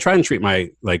 So I try and treat my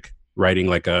like writing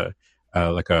like a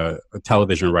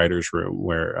television writer's room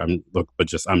where I'm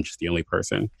just the only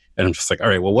person, and I'm just like, all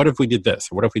right, well, what if we did this,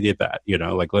 or what if we did that?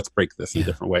 Like, let's break this in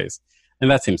different ways, and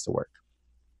that seems to work.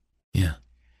 Yeah.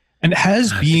 And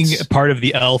has being a part of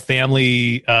the Elle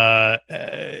family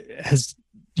has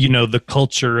the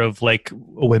culture of like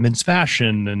women's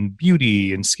fashion and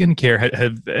beauty and skincare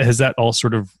has that all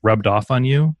sort of rubbed off on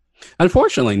you?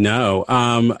 Unfortunately, no.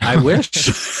 I wish.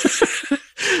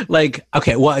 Like,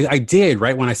 okay, well, I did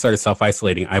right when I started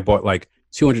self-isolating. I bought like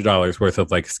 $200 worth of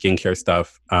like skincare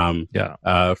stuff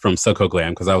from Soko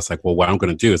Glam, because I was like, well, what I'm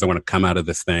going to do is I want to come out of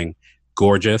this thing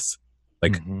gorgeous,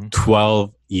 like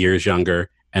 12 years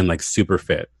younger and like super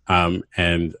fit.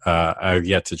 And I've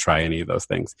yet to try any of those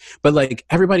things. But like,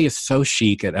 everybody is so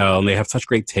chic at Elle, and they have such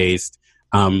great taste.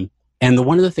 And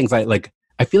one of the things I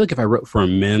feel like if I wrote for a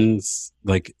men's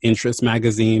like interest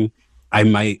magazine, I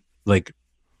might like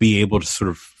be able to sort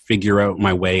of figure out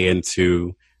my way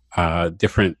into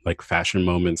different like fashion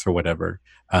moments or whatever.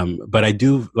 But I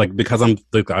do like, because I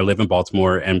live in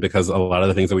Baltimore, and because a lot of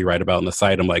the things that we write about on the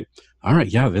site, I'm like, all right,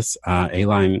 yeah, this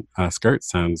A-line skirt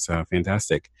sounds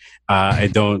fantastic.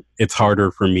 It's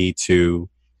harder for me to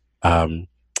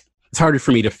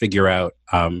figure out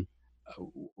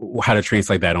how to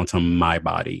translate that onto my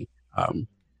body.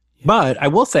 But I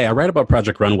will say, I write about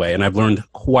Project Runway, and I've learned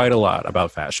quite a lot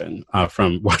about fashion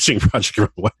from watching Project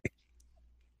Runway.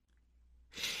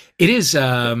 It is.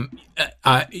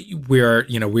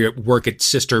 We work at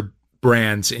sister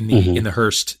brands in the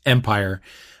Hearst empire.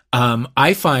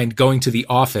 I find going to the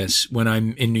office when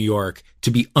I'm in New York to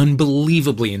be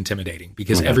unbelievably intimidating,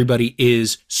 because everybody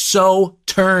is so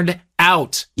turned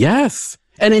out. Yes,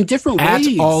 and in different ways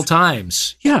at all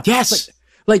times. Yeah. Yes.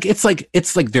 It's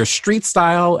like there's street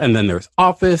style, and then there's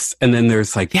office, and then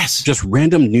there's like just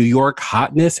random New York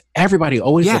hotness. Everybody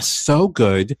always looks so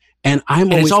good, and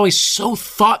it's always so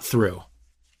thought through.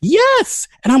 Yes,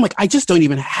 and I'm like, I just don't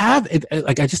even have it.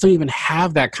 Like, I just don't even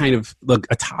have that kind of like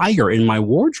attire in my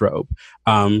wardrobe.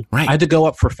 I had to go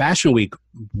up for Fashion Week,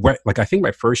 like I think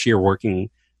my first year working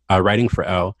writing for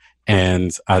Elle,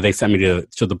 and they sent me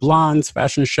to the Blondes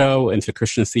fashion show and to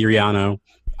Christian Siriano.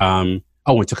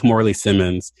 Went to Kimberly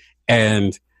Simmons,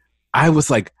 and I was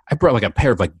like, I brought like a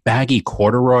pair of like baggy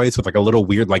corduroys with like a little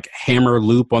weird like hammer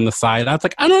loop on the side. I was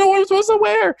like, I don't know what I'm supposed to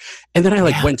wear. And then I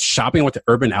went shopping, went to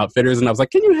Urban Outfitters, and I was like,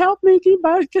 can you help me? Can you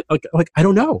buy it? Like, I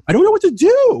don't know what to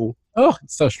do. Oh,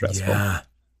 it's so stressful. Yeah,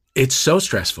 it's so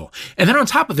stressful. And then on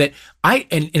top of it, and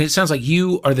it sounds like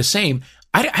you are the same.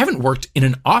 I haven't worked in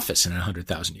an office in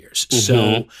 100,000 years.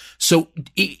 So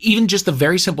even just the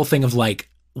very simple thing of like,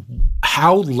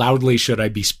 how loudly should I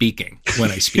be speaking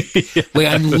when I speak? Like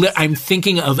I'm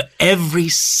thinking of every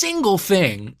single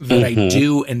thing that I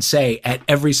do and say at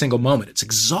every single moment. It's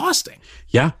exhausting.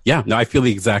 Yeah. No, I feel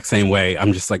the exact same way.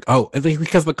 I'm just like,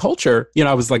 because the culture,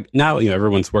 I was like, now,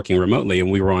 everyone's working remotely,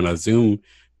 and we were on a Zoom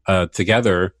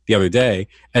together the other day,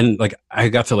 and like I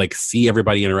got to like see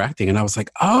everybody interacting, and I was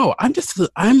like, I'm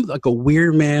like a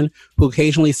weird man who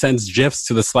occasionally sends GIFs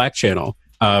to the Slack channel.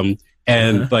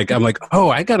 And like, I'm like,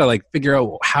 I got to like figure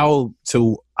out how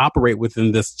to operate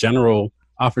within this general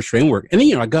office framework. And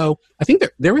then, I think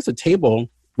there was a table.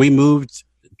 We moved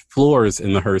floors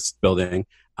in the Hearst building.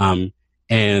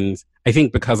 And I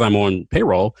think because I'm on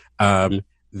payroll,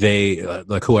 they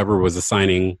like whoever was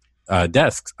assigning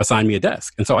desks assigned me a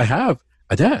desk. And so I have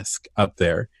a desk up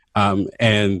there.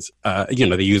 And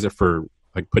they use it for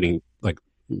like putting like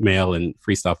mail and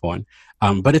free stuff on.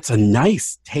 But it's a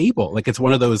nice table. Like, it's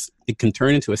one of those, it can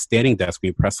turn into a standing desk when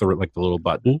you press the little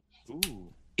button.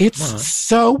 Ooh. It's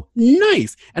so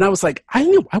nice. And I was like, I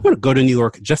want to go to New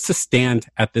York just to stand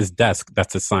at this desk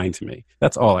that's assigned to me.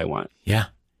 That's all I want. Yeah.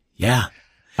 Yeah.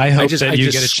 I hope that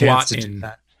you get a chance to do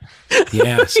that.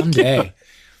 Yeah, someday.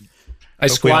 I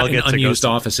squat in unused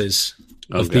offices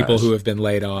of people who have been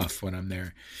laid off when I'm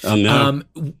there. Oh, no.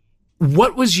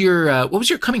 What was your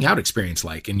coming out experience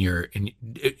like and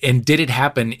did it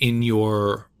happen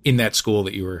in that school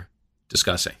that you were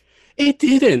discussing? It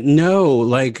didn't. No.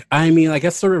 Like, I mean, I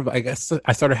guess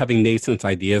I started having nascent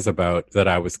ideas about that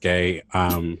I was gay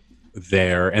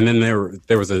there. And then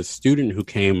there was a student who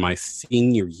came my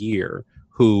senior year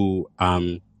who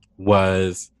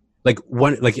was like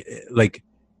one like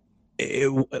he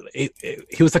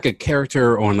was like a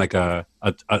character on like a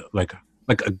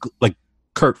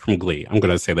Kurt from Glee. I'm going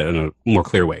to say that in a more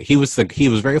clear way. He was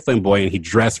very flamboyant. He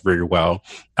dressed very well.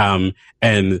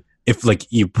 And if like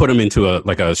you put him into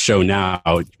a show now,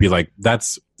 you'd be like,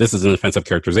 that's this is an offensive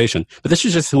characterization, but this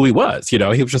is just who he was. He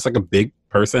was just like a big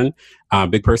person,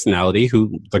 big personality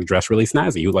who like dressed really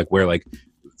snazzy. He would like wear like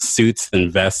suits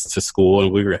and vests to school,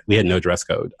 and we had no dress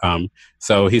code.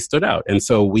 So he stood out, and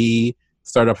so we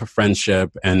started up a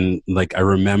friendship. And like I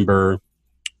remember,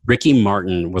 Ricky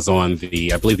Martin was on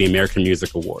I believe the American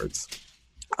Music Awards,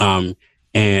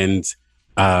 and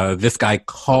this guy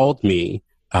called me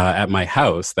at my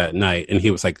house that night, and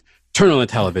he was like, "Turn on the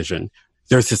television.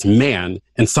 There's this man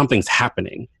and something's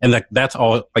happening." And that's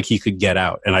all like he could get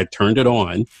out. And I turned it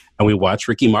on, and we watched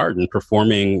Ricky Martin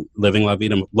performing Living La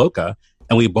Vida Loca.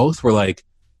 And we both were like,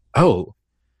 oh,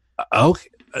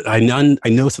 I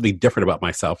know something different about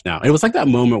myself now. And it was like that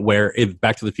moment where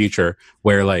Back to the Future,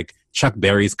 where like Chuck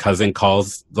Berry's cousin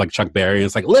calls like Chuck Berry and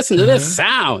it's like, listen to this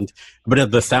sound. But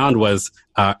the sound was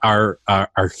our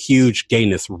huge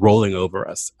gayness rolling over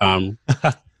us. And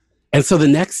so the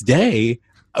next day,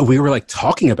 we were like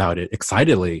talking about it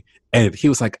excitedly. And he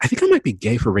was like, I think I might be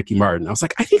gay for Ricky Martin. I was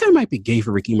like, I think I might be gay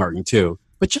for Ricky Martin too.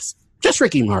 But just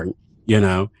Ricky Martin,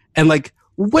 And like,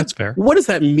 That's fair. What does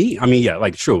that mean? I mean, yeah,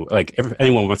 like true. Like if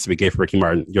anyone wants to be gay for Ricky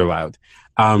Martin, you're allowed.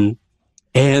 But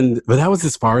that was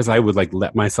as far as I would like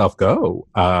let myself go.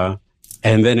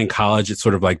 And then in college, it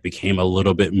sort of like became a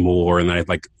little bit more. And I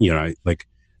like,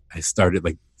 I started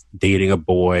like dating a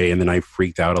boy, and then I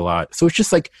freaked out a lot. So it's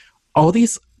just like all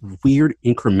these weird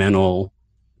incremental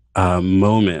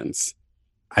moments.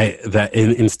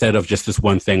 Instead of just this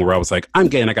one thing where I was like, I'm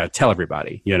gay and I got to tell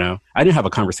everybody, I didn't have a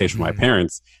conversation with my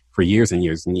parents for years and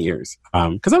years and years.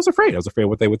 Cause I was afraid of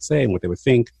what they would say and what they would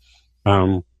think.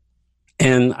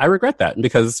 And I regret that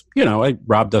because, it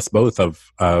robbed us both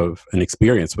of an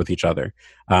experience with each other.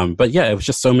 But yeah, it was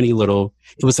just so many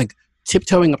it was like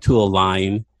tiptoeing up to a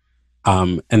line,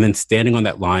 and then standing on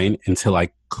that line until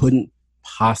I couldn't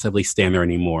possibly stand there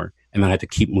anymore. And then I had to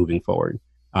keep moving forward.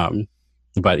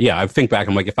 But yeah, I think back,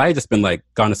 I'm like, if I had just been like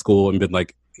gone to school and been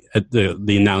like at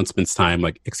the announcements time,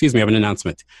 like, excuse me, I have an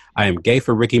announcement. I am gay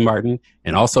for Ricky Martin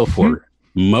and also for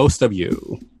most of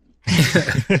you.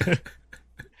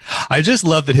 I just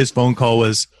love that his phone call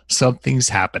was something's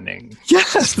happening.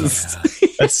 Yes. Yeah.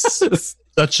 That's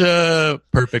such a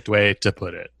perfect way to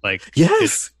put it. Like,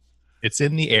 yes, it's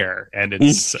in the air and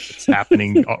it's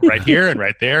happening right here and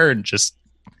right there. And just,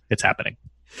 it's happening.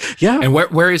 Yeah. And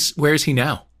where is he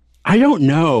now? I don't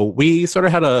know. We sort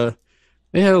of had a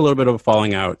little bit of a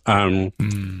falling out in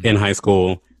high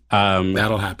school.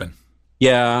 That'll happen.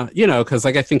 Yeah, because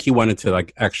like I think he wanted to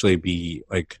like actually be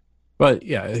like, but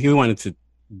yeah, he wanted to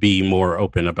be more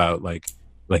open about like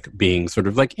being sort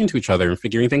of like into each other and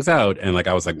figuring things out. And like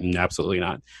I was like, absolutely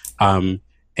not. So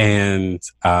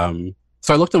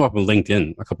I looked him up on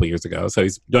LinkedIn a couple of years ago. So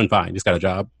he's doing fine. He's got a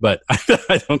job, but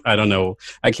I don't know.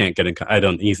 I can't get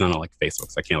in. He's not on like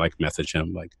Facebook. So I can't like message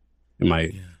him like in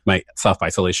my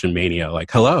self-isolation mania.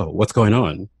 Like, hello, what's going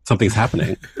on? Something's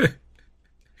happening.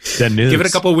 That news. Give it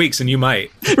a couple of weeks and you might.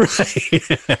 Right.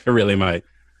 I really might.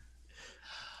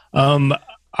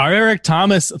 Our Eric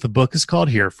Thomas, the book is called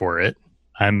Here for It.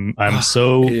 I'm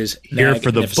so here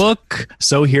for the book.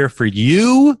 So here for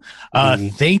you.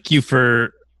 Thank you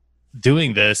for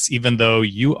doing this, even though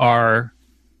you are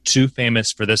too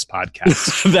famous for this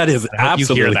podcast. That is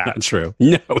absolutely not true.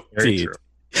 No, very true.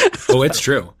 Oh, it's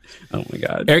true. Oh my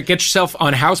God. Eric, get yourself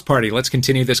on House Party. Let's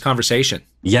continue this conversation.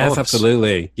 Yes,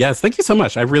 absolutely. Yes, thank you so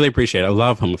much. I really appreciate it. I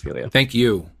love homophilia. Thank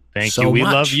you. Thank you. We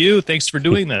love you. Thanks for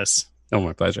doing this. Oh,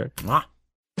 my pleasure. Mwah.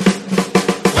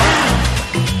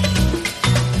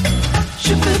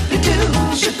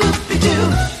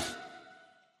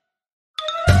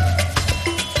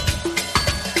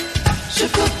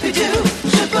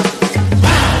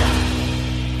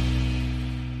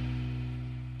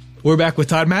 We're back with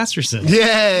Todd Masterson.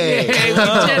 Yay! Yay, we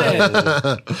did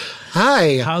it.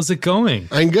 Hi. How's it going?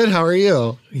 I'm good. How are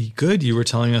you? Good. You were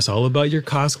telling us all about your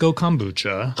Costco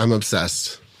kombucha. I'm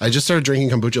obsessed. I just started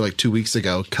drinking kombucha like 2 weeks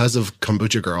ago because of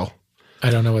Kombucha Girl. I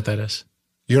don't know what that is.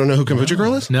 You don't know who Kombucha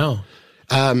Girl is? No.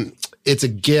 It's a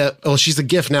GIF. Well, she's a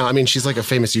GIF now. I mean, she's like a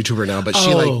famous YouTuber now, but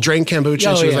she like drank kombucha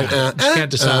and she was like, she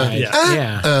can't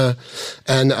decide.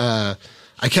 And I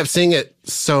kept seeing it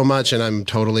so much and I'm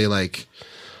totally like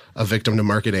a victim to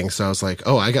marketing. So I was like,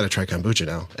 oh, I got to try kombucha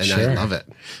now. And I love it.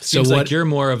 Seems like you're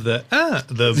more of the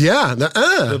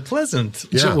pleasant.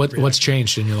 Yeah. So what's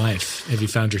changed in your life? Have you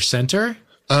found your center?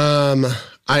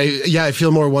 I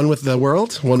feel more one with the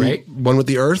world, one with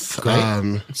the earth. Great.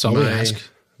 That's all we ask.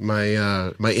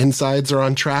 My insides are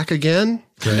on track again.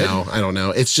 No, I don't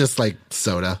know. It's just like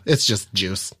soda. It's just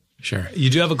juice. Sure. You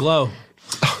do have a glow.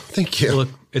 Oh, thank you. Look,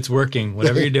 it's working.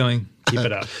 Whatever you're doing, keep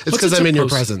it up. It's because I'm in your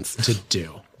presence. To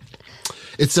do.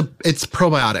 It's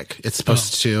probiotic. It's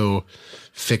supposed to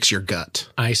fix your gut,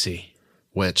 I see.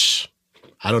 which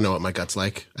I don't know what my gut's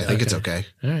like. I think it's okay.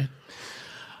 All right.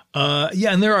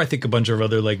 Yeah, and there are, I think, a bunch of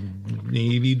other like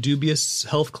maybe dubious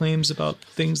health claims about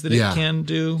things that Yeah. it can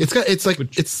do. It's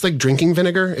like drinking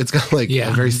vinegar. It's got like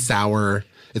Yeah. a very sour.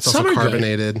 It's Some also are good.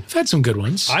 carbonated. I've had some good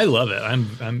ones. I love it.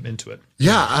 I'm into it.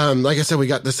 Yeah, like I said, we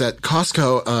got this at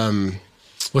Costco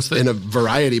What's the in a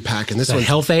variety pack, and this one's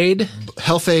Health Aid?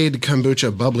 Health Aid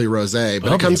Kombucha Bubbly Rosé, but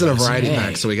Bubbly it comes in a variety Rosé.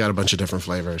 pack, so we got a bunch of different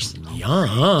flavors.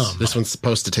 Yum. This one's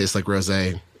supposed to taste like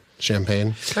rosé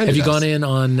champagne. Have you gone in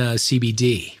on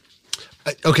CBD?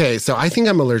 Okay, so I think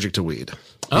I'm allergic to weed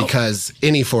Oh. because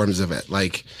any forms of it.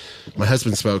 Like my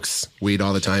husband smokes weed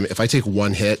all the time. If I take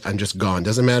one hit, I'm just gone.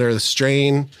 Doesn't matter the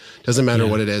strain, doesn't matter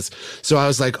what it is. So I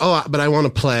was like, oh, but I want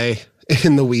to play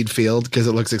in the weed field because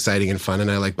it looks exciting and fun and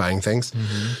I like buying things.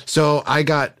 So I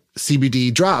got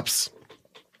CBD drops,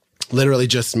 literally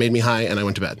just made me high and I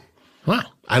went to bed. Wow.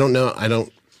 I don't know.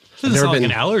 Doesn't never sound like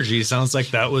been- an allergy. Sounds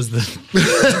like that was the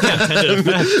intended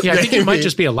effect. Yeah, I think it might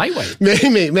just be a lightweight.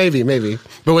 Maybe.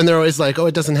 But when they're always like, oh,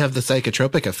 it doesn't have the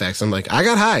psychotropic effects, I'm like, I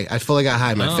got high. I fully got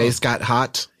high. My face got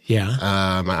hot. Yeah.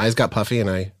 My eyes got puffy and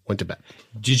I went to bed.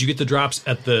 Did you get the drops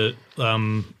at the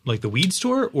like the weed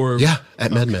store or Yeah,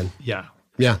 at MedMen. Yeah.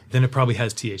 Yeah. Then it probably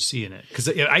has THC in it because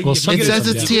some It says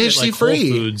it's THC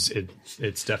free. Foods,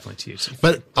 it's definitely THC.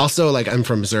 But also, like, I'm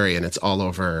from Missouri and it's all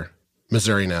over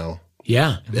Missouri now.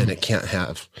 Yeah. And it can't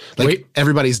have. Like, Wait.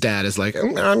 everybody's dad is like,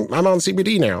 I'm on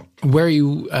CBD now. Where are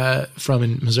you from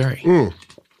in Missouri?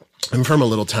 I'm from a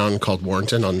little town called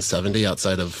Warrenton on 70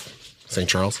 outside of St.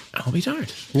 Charles. I'll be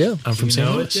darned. Yeah. I'm from St.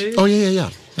 Louis. Oh,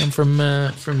 yeah. I'm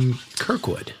from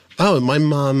Kirkwood. Oh, my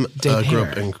mom Dave grew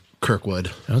up Hare. in Kirkwood.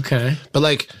 Okay. But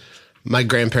like, my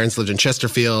grandparents lived in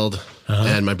Chesterfield,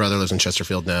 and my brother lives in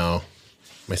Chesterfield now.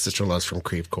 My sister-in-law's from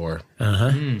Creve Coeur,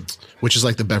 which is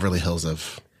like the Beverly Hills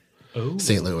of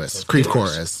St. Louis. Creve Coeur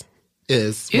is.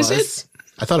 Is was. it?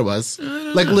 I thought it was.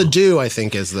 Like Ladue, I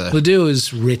think is the. Ladue is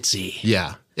ritzy.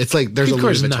 Yeah, it's like there's Creve a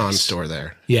Louis Coeur's Vuitton nice. store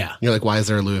there. Yeah. You're like, why is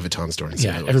there a Louis Vuitton store in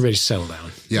St. Yeah. Louis? Everybody settle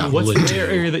down. Yeah. What's Ladue. the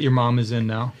area that your mom is in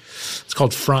now? It's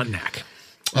called Frontenac.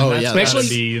 Oh yeah. That's that's- gotta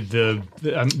be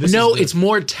this No, is the- it's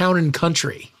more town and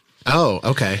country, Oh,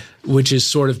 okay. which is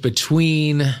sort of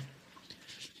between.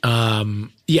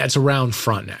 Yeah, it's around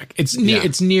Frontenac. It's near. Yeah.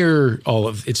 It's near all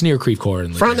of. It's near Creve Coeur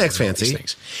and Ladue Frontenac's and all these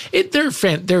fancy.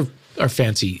 things. There are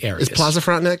fancy areas. Is Plaza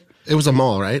Frontenac? It was a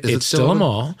mall, right? Is It's still a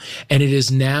mall, and it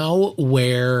is now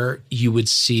where you would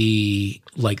see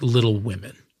like Little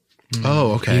Women.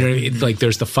 Oh, okay. You know what I mean? Like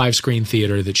there's the 5-screen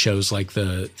theater that shows like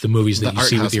the movies that The you art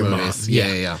see with house your movies. mom.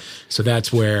 Yeah. So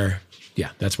that's where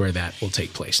that will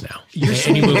take place now.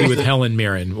 Any movie with Helen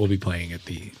Mirren will be playing at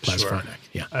the Plaza Frontenac.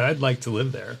 Yeah. I'd like to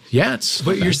live there. Yeah, it's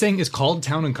But you're saying it's called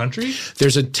Town and Country?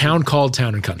 there's a town called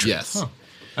Town and Country. Yes.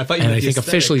 I thought you And meant I the think aesthetic.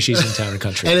 officially she's in Town and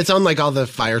Country. And it's on like all the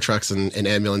fire trucks and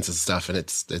ambulances and stuff, and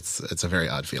it's a very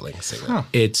odd feeling seeing that.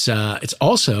 It's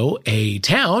also a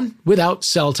town without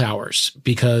cell towers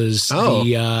because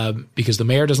the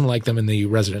mayor doesn't like them and the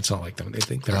residents don't like them. They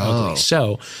think they're ugly.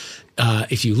 So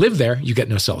if you live there, you get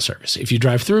no cell service. If you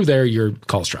drive through there, your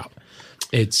calls drop.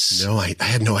 It's No, I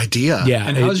had no idea. yeah.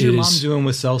 And how's it your mom is- doing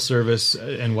with cell service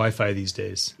and Wi-Fi these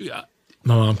days?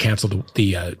 My mom canceled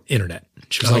the internet.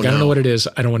 She was like, I don't no. know what it is.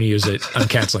 I don't want to use it. I'm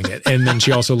canceling it. And then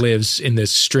she also lives in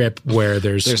this strip where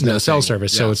there's no cell nothing.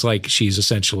 service. So Yeah. it's like she's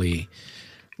essentially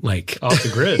like Off the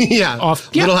grid. Yeah.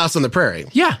 Yeah. Little House on the Prairie.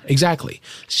 yeah, exactly.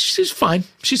 She's fine.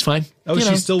 She's fine. Oh, You know.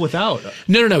 she's still without.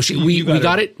 No. We You got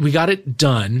got it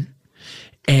done,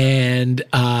 and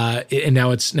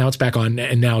now it's back on,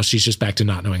 and now she's just back to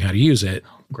not knowing how to use it,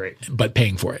 Great. but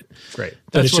paying for it. Great.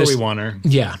 But That's it's where just- we want her.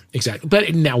 Yeah, exactly.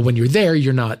 But now when you're there,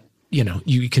 you're not. You know,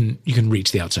 you can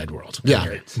reach the outside world.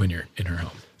 Yeah. when you're in her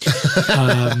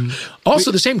home.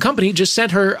 Also, the same company just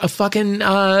sent her a fucking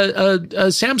a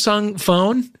Samsung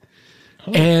phone.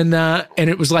 And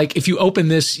it was like, if you open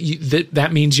this,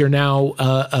 that means you're now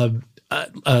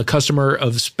a customer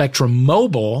of Spectrum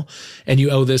Mobile, and you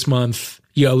owe this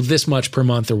much per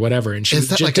month or whatever. And she Is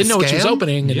that just like a didn't know what she was scam?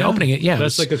 opening and opening it. Yeah,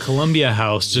 That's it was- like a Columbia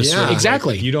house. Just Yeah. sort of like,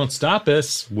 Exactly. if you don't stop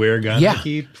us, we're gonna Yeah.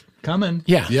 keep coming.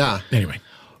 yeah, Yeah. Anyway,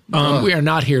 we are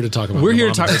not here to talk about. We're here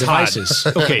your to talk mom's about devices.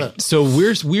 Okay, so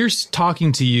we're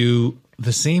talking to you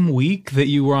the same week that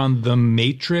you were on the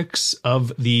Matrix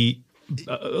of the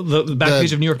back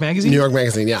page of New York Magazine. New York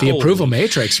Magazine, yeah. The approval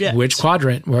matrix. shit. Which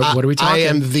quadrant? What are we talking? I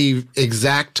am the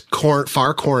exact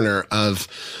far corner of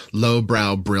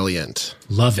lowbrow brilliant.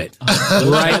 Love it.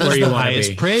 Right where you want to highest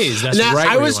be. praise. That's Now, right.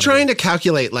 I where was you wanna trying to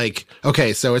calculate, like,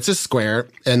 okay, so it's a square,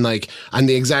 and like I'm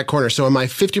the exact corner. So am I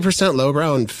 50%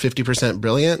 lowbrow and 50%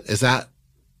 brilliant? Is that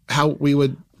how we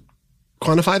would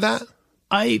quantify that?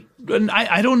 I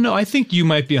don't know. I think you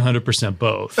might be 100%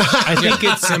 both. I think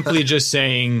it's simply just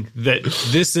saying that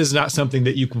this is not something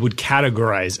that you would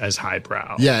categorize as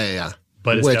highbrow. Yeah.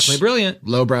 But it's definitely brilliant.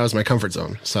 Lowbrow is my comfort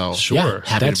zone. So Sure.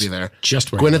 happy that's to be there.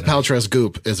 just where Gwyneth I wanna Paltrow's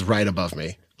Goop is right above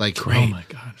me. Like, Oh my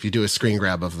God. if you do a screen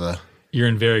grab of the, You're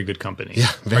in very good company. Yeah,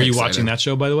 Are very you excited. watching that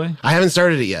show, by the way? I haven't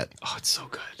started it yet, Oh, it's so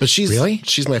good. but she's Really?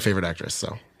 she's my favorite actress.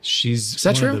 So She's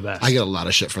that one true? of the best. I get a lot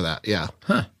of shit for that. Yeah,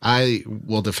 I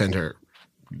will defend her.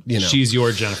 You know, She's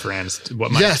your Jennifer Aniston. What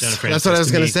my yes, Jennifer that's what I Aniston was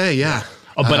to going me. to say. Yeah.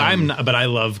 Oh, but I'm not, but I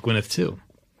love Gwyneth too.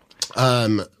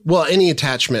 Well, any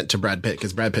attachment to Brad Pitt,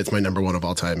 because Brad Pitt's my number one of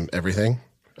all time. Everything.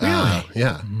 Really?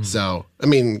 Yeah. So I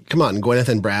mean, come on, Gwyneth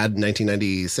and Brad,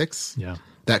 1996. Yeah.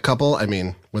 That couple. I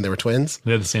mean, when they were twins.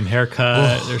 They have the same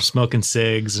haircut. They're smoking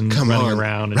cigs and Come running on,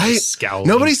 around and right? just scowling.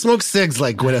 Nobody smokes cigs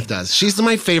like Gwyneth does. She's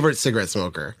my favorite cigarette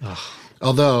smoker.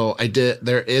 Although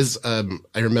there is, I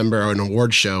remember an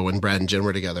award show when Brad and Jen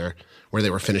were together where they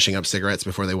were finishing up cigarettes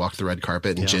before they walked the red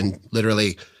carpet, and Jen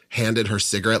literally handed her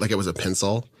cigarette like it was a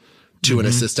pencil to an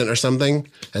assistant or something,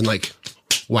 and like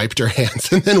wiped her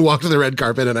hands and then walked to the red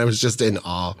carpet, and I was just in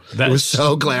awe. It was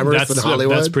so glamorous in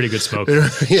Hollywood. That's pretty good smoke.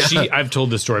 Yeah. I've told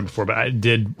this story before, but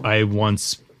I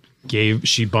once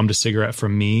she bummed a cigarette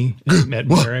from me at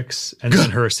Merrick's, and then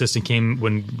her assistant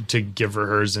came to give her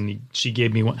hers, and she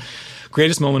gave me one.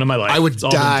 Greatest moment of my life. I would It's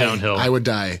all been die. downhill. I would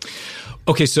die.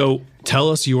 Okay, so tell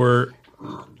us your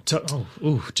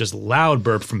just loud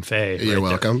burp from Faye. You're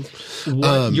welcome.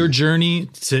 Your journey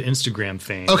to Instagram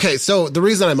fame. Okay, so the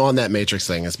reason I'm on that Matrix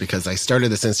thing is because I started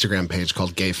this Instagram page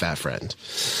called Gay Fat Friend.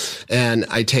 And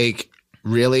I take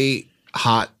really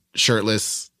hot,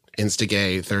 shirtless,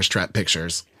 Insta-gay, thirst trap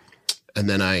pictures. And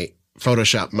then I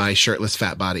Photoshop my shirtless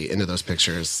fat body into those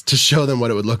pictures to show them what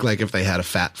it would look like if they had a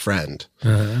fat friend.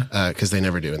 Because they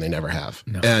never do and they never have.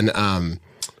 No. And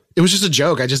it was just a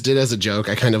joke. I just did it as a joke.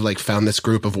 I kind of like found this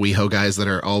group of WeHo guys that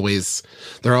are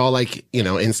they're all like, you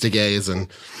know, Insta-gays. And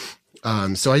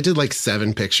so I did like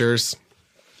 7 pictures.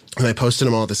 And I posted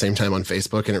them all at the same time on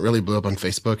Facebook, and it really blew up on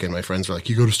Facebook. And my friends were like,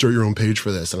 "You got to start your own page for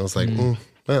this." And I was like,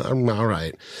 well, I'm all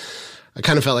right. I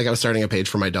kind of felt like I was starting a page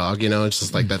for my dog, you know, it's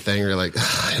just like that thing where you're like,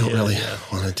 I don't really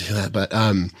want to do that. But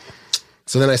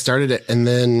so then I started it, and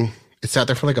then it sat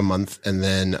there for like a month. And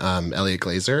then Elliot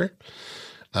Glazer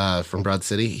from Broad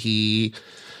City, he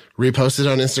reposted it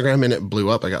on Instagram, and it blew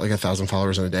up. I got like 1,000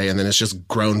 followers in a day. And then it's just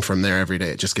grown from there every day.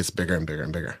 It just gets bigger and bigger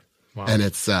and bigger. Wow. And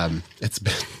it's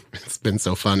been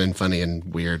so fun and funny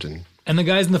and weird. And the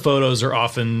guys in the photos are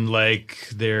often like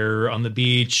they're on the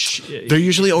beach. They're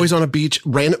usually always on a beach,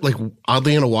 random, like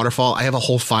oddly in a waterfall. I have a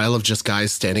whole file of just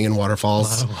guys standing in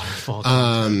waterfalls.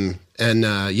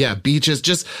 Beaches.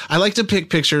 Just I like to pick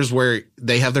pictures where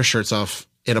they have their shirts off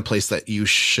in a place that you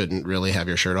shouldn't really have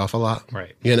your shirt off a lot.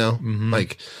 Right. You know,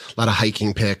 like a lot of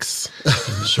hiking pics.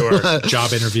 Sure.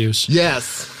 Job interviews.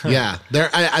 Yes. Yeah. There.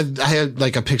 I had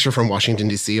like a picture from Washington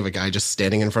D.C. of a guy just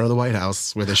standing in front of the White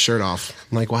House with his shirt off.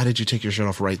 I'm like, why did you take your shirt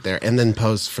off right there and then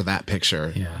pose for that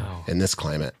picture in this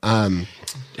climate?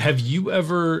 Have you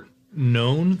ever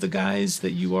known the guys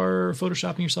that you are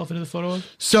photoshopping yourself into the photo of?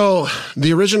 So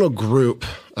the original group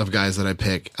of guys that I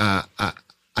pick,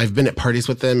 I've been at parties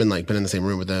with them and like been in the same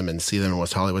room with them and see them in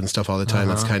West Hollywood and stuff all the time.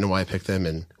 That's kind of why I picked them.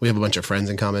 And we have a bunch of friends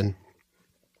in common.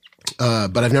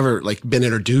 But I've never like been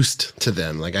introduced to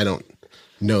them. Like I don't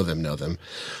know them.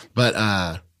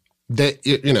 But they,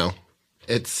 you know,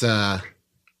 it's I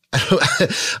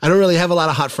don't really have a lot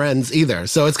of hot friends either.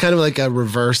 So it's kind of like a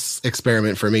reverse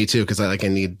experiment for me too, because I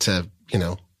need to, you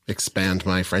know, expand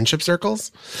my friendship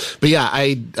circles. But yeah,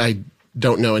 I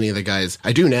don't know any of the guys.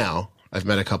 I do now. I've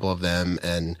met a couple of them,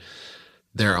 and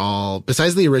they're all,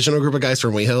 besides the original group of guys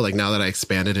from WeHo, like now that I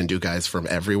expanded and do guys from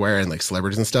everywhere and like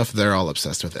celebrities and stuff, they're all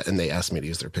obsessed with it. And they ask me to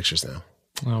use their pictures now.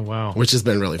 Oh, wow. Which has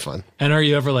been really fun. And are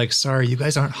you ever like, sorry, you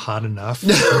guys aren't hot enough for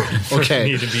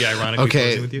me to be ironically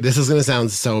posing with you? This is going to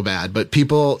sound so bad, but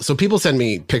people send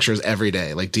me pictures every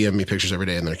day, like DM me pictures every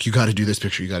day. And they're like, you got to do this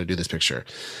picture. You got to do this picture.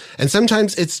 And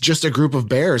sometimes it's just a group of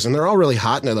bears and they're all really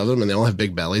hot and I love them and they all have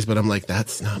big bellies, but I'm like,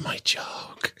 that's not my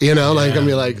joke. You know, like I'm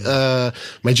be like,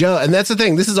 my joke. And that's the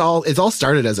thing. It's all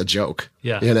started as a joke.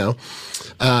 Yeah. You know?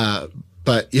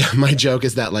 But yeah, my joke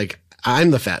is that like,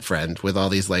 I'm the fat friend with all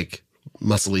these like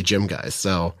muscly gym guys.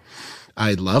 So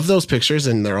I love those pictures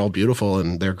and they're all beautiful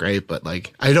and they're great. But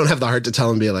like, I don't have the heart to tell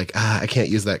them, be like, I can't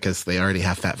use that because they already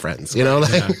have fat friends, you know?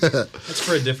 Like, that's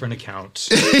for a different account.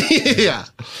 Yeah.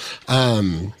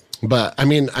 But I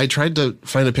mean, I tried to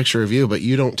find a picture of you, but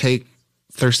you don't take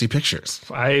thirsty pictures.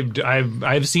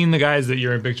 I've seen the guys that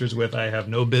you're in pictures with. I have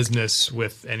no business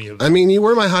with any of them. I mean, you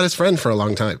were my hottest friend for a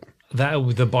long time.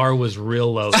 That the bar was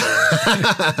real low.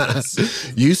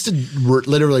 You used to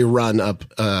literally run up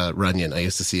Runyon. I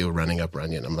used to see you running up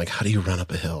Runyon. I'm like, how do you run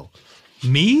up a hill?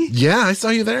 Me? Yeah, I saw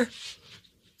you there.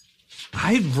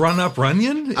 I'd run up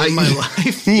Runyon in my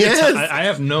life. Yes. I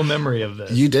have no memory of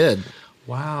this. You did.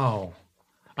 Wow.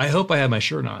 I hope I had my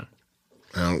shirt on.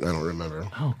 I don't remember.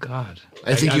 Oh God.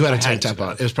 I think you had a tank top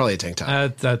on. It was probably a tank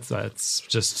top. That's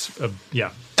just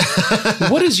yeah.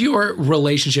 What is your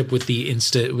relationship with the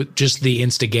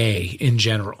Insta gay in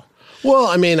general? Well,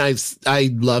 I mean, I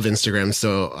love Instagram,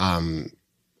 so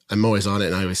I'm always on it,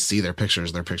 and I always see their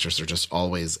pictures. Their pictures are just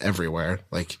always everywhere.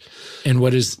 Like, and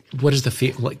what is the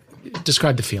feel like?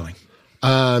 Describe the feeling.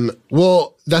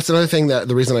 Well, that's another thing that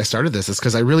the reason I started this is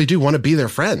because I really do want to be their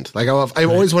friend. Like I've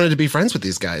always wanted to be friends with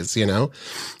these guys, you know,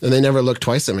 and they never look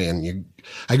twice at me. And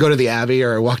I go to the Abbey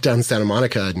or I walk down Santa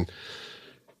Monica and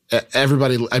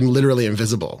everybody, I'm literally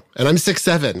invisible, and I'm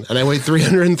 6'7" and I weigh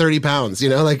 330 pounds, you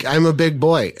know, like I'm a big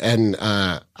boy, and,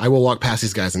 I will walk past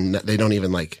these guys and they don't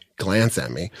even like glance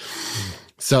at me.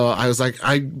 So I was like,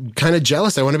 I'm kind of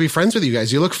jealous. I want to be friends with you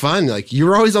guys. You look fun. Like you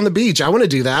were always on the beach. I want to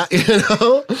do that, you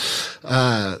know?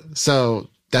 So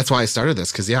that's why I started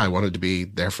this. Cause I wanted to be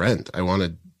their friend.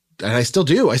 And I still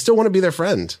do. I still want to be their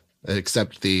friend,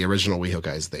 except the original WeHo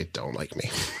guys. They don't like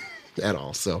me at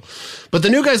all. So, but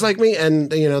the new guys like me,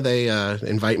 and you know, they,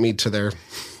 invite me to their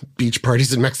beach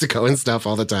parties in Mexico and stuff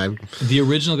all the time. The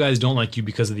original guys don't like you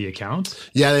because of the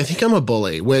account? Yeah, they think I'm a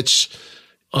bully, which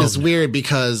is weird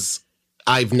because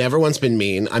I've never once been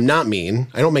mean. I'm not mean.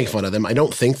 I don't make fun of them. I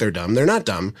don't think they're dumb. They're not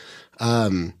dumb.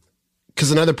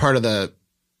 Because another part of the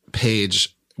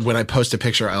page, when I post a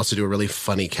picture, I also do a really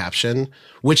funny caption,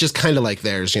 which is kind of like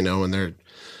theirs, you know, and they're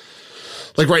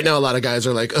like right now, a lot of guys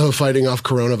are like, oh, fighting off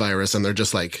coronavirus. And they're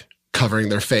just like covering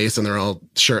their face and they're all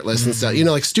shirtless and stuff, you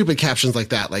know, like stupid captions like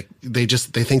that. Like they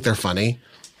think they're funny.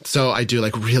 So I do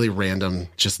like really random,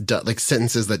 just like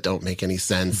sentences that don't make any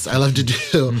sense. I love to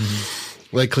do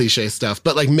like cliche stuff,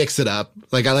 but like mix it up.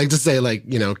 Like I like to say like,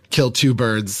 you know, kill two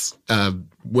birds,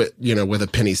 with a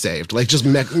penny saved. Like just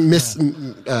mess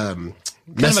up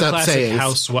sayings.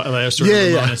 Housewife, sort of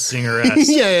Ramona Singer-esque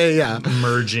yeah.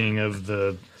 merging of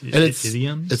the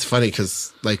idiom. It's funny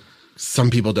because like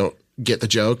some people don't get the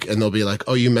joke and they'll be like,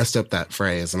 oh, you messed up that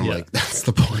phrase. And I'm like, that's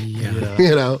the point. Yeah.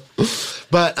 You know?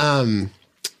 But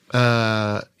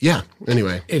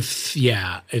anyway. If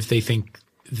they think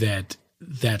that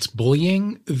that's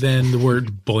bullying, then the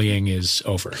word bullying is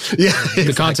over. Yeah. Exactly.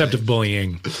 The concept of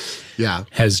bullying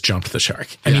has jumped the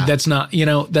shark. I mean, that's not, you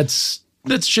know, that's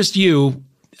just you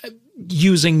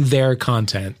using their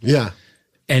content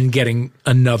and getting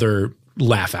another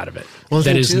laugh out of it. Well,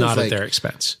 that is not at their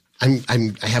expense. I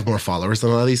have more followers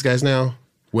than a lot of these guys now,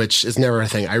 which is never a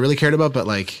thing I really cared about, but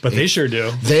they sure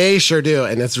do. They sure do.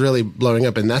 And it's really blowing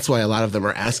up. And that's why a lot of them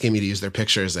are asking me to use their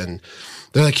pictures. And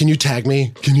they're like, can you tag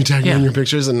me? Can you tag me in your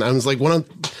pictures? And I was like,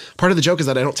 part of the joke is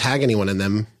that I don't tag anyone in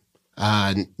them.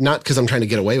 Not because I'm trying to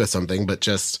get away with something, but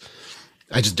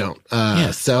I just don't.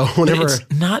 So whenever it's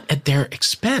not at their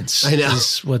expense, I know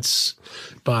is what's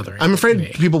bothering. I'm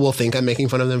afraid people will think I'm making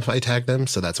fun of them if I tag them.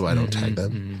 So that's why I don't tag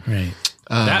them. Right.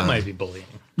 That might be bullying.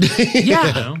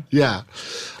 Yeah. Yeah.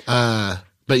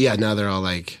 But yeah, now they're all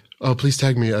like, oh, please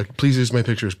tag me. Please use my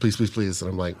pictures. Please, please, please.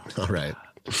 And I'm like, all right.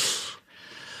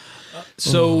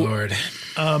 So, Lord.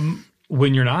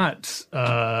 When you're not,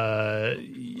 being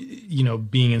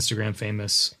Instagram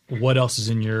famous, what else is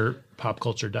in your pop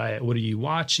culture diet? What are you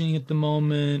watching at the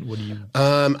moment? What are you?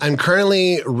 I'm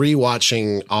currently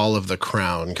rewatching all of The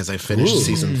Crown because I finished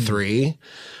season 3,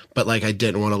 but like I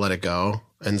didn't want to let it go.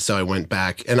 And so I went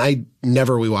back and I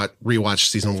never rewatched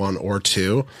season 1 or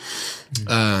 2.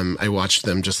 I watched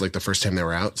them just like the first time they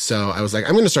were out. So I was like,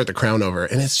 I'm going to start The Crown over.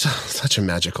 And it's just such a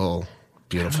magical,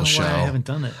 beautiful show. I haven't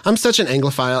done it. I'm such an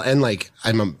Anglophile and like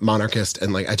I'm a monarchist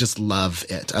and like I just love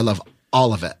it. I love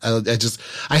all of it. I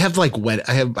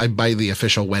buy the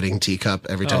official wedding teacup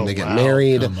every time they get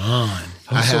married. Come on.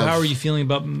 How are you feeling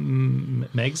about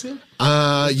Megxit?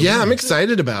 I'm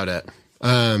excited about it.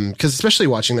 Because especially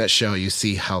watching that show, you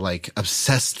see how like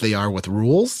obsessed they are with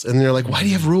rules, and they're like, "Why do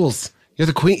you have rules? You're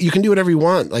the queen. You can do whatever you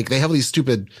want." Like they have these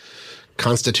stupid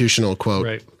constitutional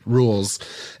quote rules,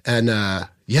 and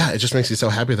it just makes me so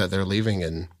happy that they're leaving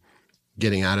and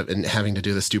getting out of and having to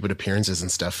do the stupid appearances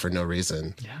and stuff for no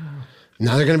reason. Yeah.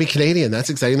 Now they're going to be Canadian. That's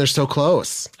exciting. They're so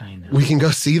close. I know. We can go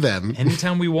see them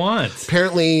anytime we want.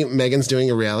 Apparently, Meghan's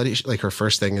doing a reality. Like her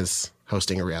first thing is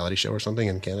hosting a reality show or something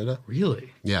in Canada.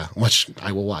 Really? Yeah, which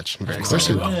I will watch. I'm very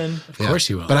excited. Of course you will. Of course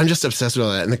you will. But I'm just obsessed with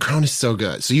all that. And The Crown is so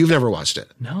good. So you've never watched it?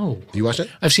 No. You watched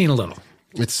it? I've seen a little.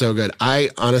 It's so good.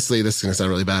 I honestly, this is going to sound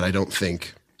really bad. I don't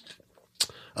think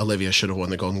Olivia should have won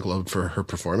the Golden Globe for her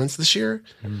performance this year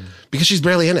because she's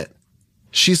barely in it.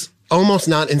 She's almost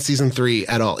not in season 3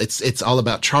 at all. It's all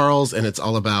about Charles, and it's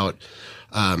all about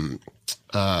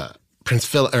Prince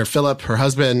Philip, her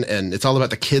husband, and it's all about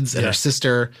the kids and her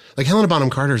sister. Like Helena Bonham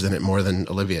Carter's in it more than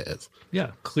Olivia is.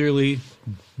 Yeah, clearly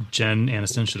Jen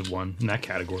Aniston should have won in that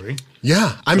category.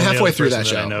 Yeah, I'm The only halfway other through person that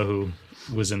show. I know who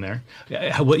was in there.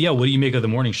 What do you make of the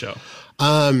morning show?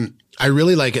 I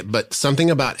really like it, but something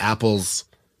about Apple's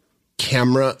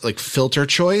camera, like filter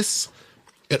choice,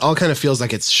 it all kind of feels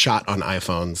like it's shot on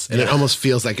iPhones, and it almost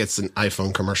feels like it's an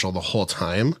iPhone commercial the whole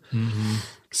time. Mm-hmm.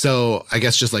 So I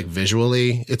guess just like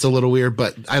visually, it's a little weird,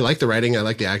 but I like the writing. I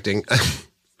like the acting.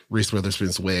 Reese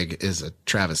Witherspoon's wig is a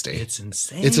travesty. It's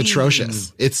insane. It's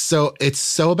atrocious. It's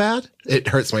so bad. It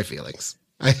hurts my feelings.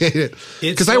 I hate it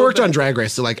because I so worked bad. on Drag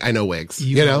Race, so like I know wigs,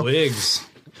 You know, wigs.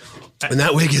 and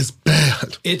that wig is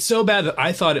bad. It's so bad that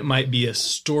I thought it might be a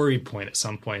story point at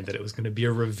some point, that it was going to be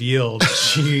a reveal that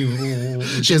she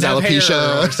has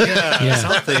alopecia.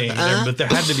 Something. But there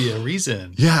had to be a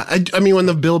reason. Yeah, I mean, when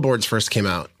the billboards first came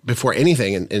out, before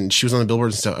anything, and she was on the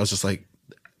billboards and stuff, I was just like,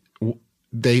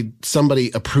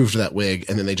 somebody approved that wig,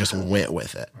 and then they just went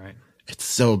with it. Right. It's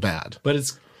so bad. But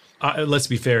it's let's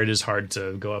be fair, it is hard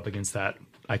to go up against that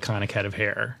iconic head of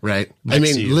hair. Right. I Next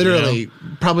mean, to you, literally,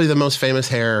 probably the most famous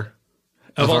hair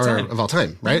Of all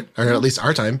time, right? Or at least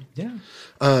our time. Yeah.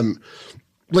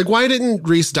 Like, why didn't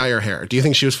Reese dye her hair? Do you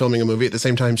think she was filming a movie at the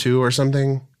same time too, or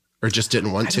something, or just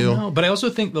didn't want to? No, but I also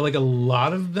think that like a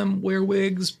lot of them wear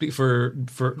wigs for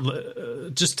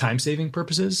just time saving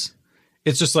purposes.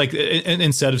 It's just like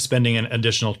instead of spending an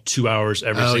additional 2 hours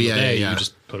every single day, you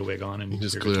just put a wig on and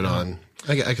Just you're glue good it to go. on.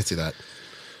 I could see that.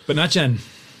 But not Jen.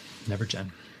 Never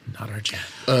Jen. Not our Jen.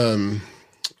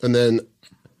 And then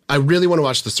I really want to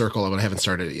watch The Circle, but I haven't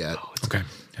started it yet. Okay.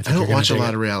 I don't watch a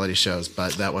lot of reality shows,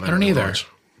 but that one I I don't really either. watch.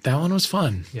 That one was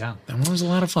fun. Yeah. That one was a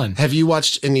lot of fun. Have you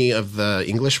watched any of the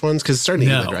English ones? Because it's starting in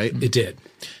No, England, right? it did.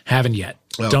 Haven't yet.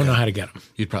 Oh, Don't okay. know how to get them.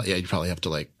 You'd probably have to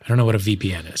like. I don't know what a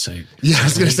VPN is. I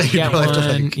was gonna say you'd Get probably have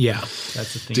to one. like Yeah.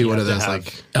 That's the thing. do you one of have to those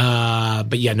have. like.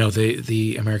 But yeah, no,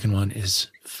 the American one is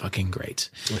fucking great.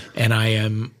 And I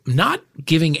am not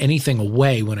giving anything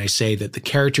away when I say that the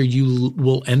character you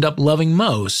will end up loving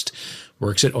most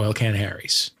works at Oil Can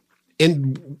Harry's.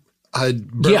 In or on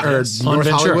North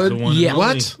Ventura. Hollywood. The one Yeah. and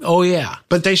What? Oh, yeah.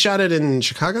 But they shot it in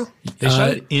Chicago. They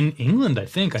shot it in England, I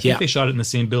think. I think yeah. they shot it in the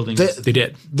same building. They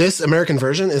did. This American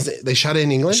version they shot it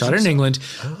in England. Shot it in England,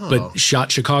 Oh. but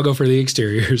shot Chicago for the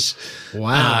exteriors.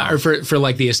 Wow. Or for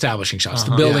like the establishing shots.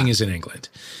 The building is in England.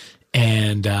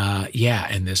 And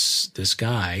and this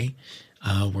guy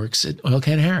works at Oil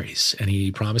Can Harry's, and he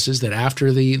promises that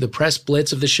after the press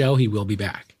blitz of the show, he will be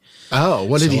back. Oh,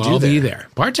 what did he do I'll there? be there.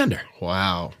 Bartender.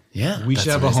 Wow. Yeah. We should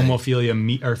have amazing. a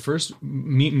homophilia our first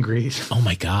meet and greet. Oh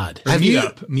my God. Have meet you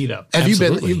up. Meet up. Have you been?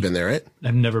 Absolutely. You've been there, right?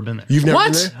 I've never been there. You've never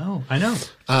What? been there. No, I know.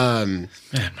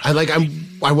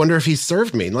 I wonder if he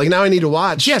served me. Like now I need to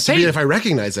watch. Yeah, to same. see if I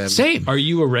recognize him. Same. Are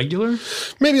you a regular?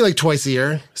 Maybe like twice a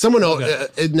year.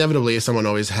 Inevitably, someone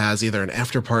always has either an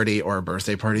after party or a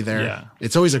birthday party there. Yeah.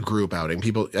 It's always a group outing.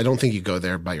 I don't think you go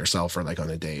there by yourself or like on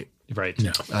a date. Right.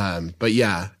 No. But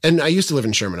yeah, and I used to live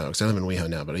in Sherman Oaks. I live in WeHo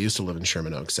now, but I used to live in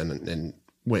Sherman Oaks and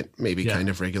went maybe kind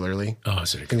of regularly. Oh,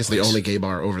 is it a I think it's the only gay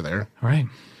bar over there. All right.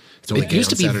 It's only It gay used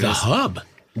to on be the Saturdays. hub.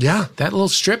 Yeah. That little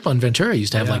strip on Ventura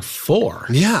used to have like 4.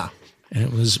 Yeah. And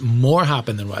it was more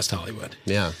hopping than West Hollywood.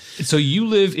 Yeah. So you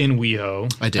live in WeHo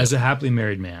I do. as a happily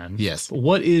married man. Yes.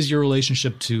 What is your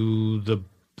relationship to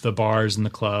the bars and the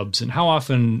clubs, and how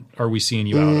often are we seeing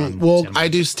you out on? Well, Santa I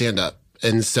do stand up,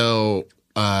 and so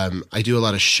I do a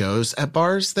lot of shows at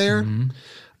bars there.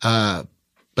 But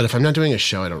if I'm not doing a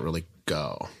show, I don't really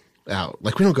go out.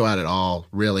 Like we don't go out at all,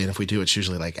 really. And if we do, it's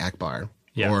usually like Akbar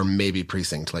or maybe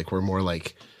Precinct. Like we're more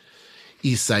like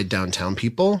East Side downtown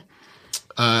people.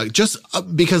 Just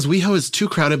because WeHo is too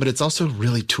crowded, but it's also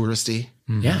really touristy.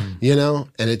 Yeah. You know,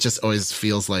 and it just always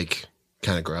feels like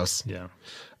kind of gross. Yeah.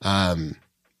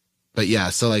 But yeah,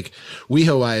 so like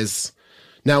WeHo wise,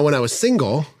 now when I was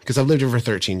single, because I've lived here for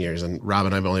 13 years and Rob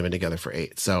and I have only been together for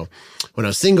 8. So when I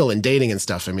was single and dating and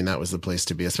stuff, I mean, that was the place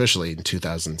to be, especially in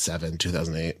 2007,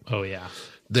 2008. Oh yeah.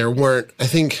 There weren't, I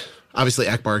think obviously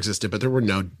Akbar existed, but there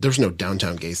was no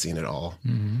downtown gay scene at all.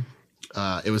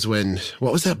 It was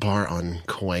what was that bar on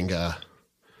Cahuenga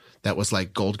that was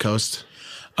like Gold Coast?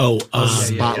 Oh,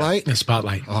 Spotlight? the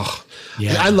Spotlight. Oh,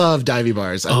 Yeah. I love divey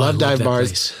bars. I love dive that bars.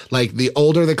 place. Like the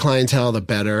older the clientele, the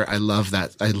better. I love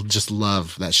that. I just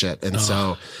love that shit. And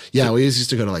so, yeah, we used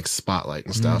to go to like Spotlight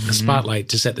and stuff. The Spotlight,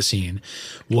 to set the scene,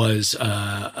 was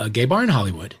a gay bar in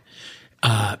Hollywood.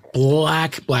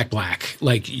 black,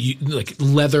 like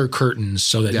leather curtains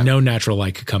so that no natural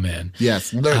light could come in.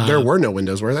 Yes. There were no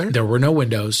windows, were there? There were no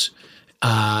windows.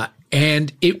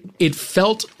 And it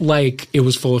felt like it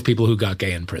was full of people who got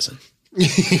gay in prison.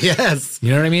 Yes.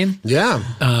 You know what I mean? Yeah.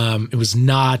 It was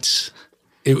not,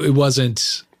 it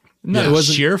wasn't, No, it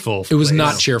wasn't cheerful. it was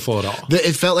not cheerful at all.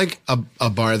 It felt like a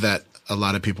bar that a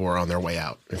lot of people were on their way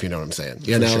out, if you know what I'm saying.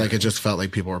 You know, like it just felt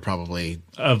like people were probably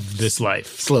of this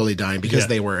life. slowly dying because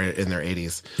they were in their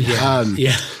 80s.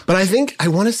 Yeah. But I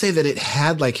want to say that it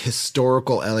had like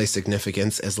historical LA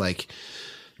significance as like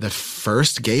the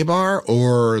first gay bar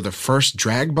or the first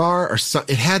drag bar or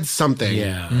it had something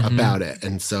about it.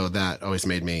 And so that always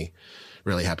made me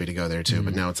really happy to go there too.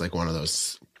 But now it's like one of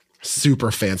those super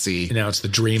fancy And now it's the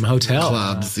Dream Hotel.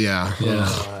 clubs. Yeah.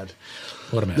 Ugh. God.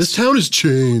 What a mess. This town has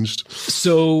changed.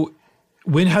 So,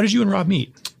 how did you and Rob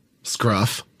meet?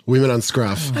 Scruff. We met on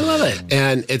Scruff. I love it.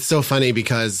 And it's so funny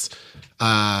because,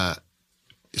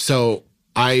 so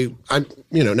I'm,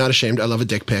 not ashamed. I love a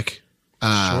dick pic.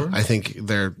 I think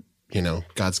they're,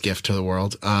 God's gift to the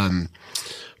world.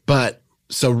 But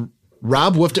so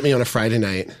Rob woofed at me on a Friday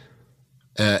night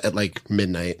at like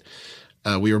midnight.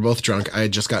 We were both drunk. I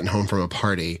had just gotten home from a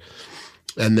party.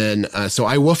 And then, so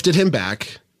I woofed at him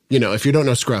back. If you don't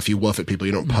know Scruff, you woof at people,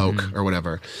 you don't poke or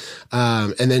whatever.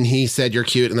 And then he said, "You're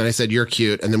cute." And then I said, "You're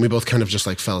cute." And then we both kind of just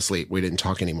like fell asleep. We didn't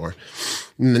talk anymore.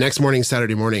 And the next morning,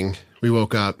 Saturday morning, we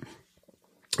woke up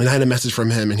and I had a message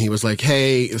from him and he was like,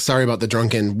 "Hey, sorry about the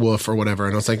drunken woof or whatever."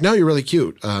 And I was like, "No, you're really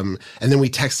cute." And then we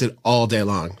texted all day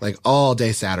long, like all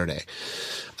day Saturday.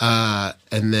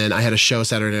 And then I had a show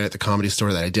Saturday night at the Comedy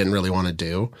Store that I didn't really want to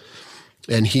do.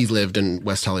 And he lived in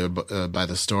West Hollywood by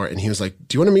the store. And he was like,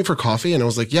 "Do you want to meet for coffee?" And I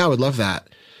was like, "Yeah, I would love that."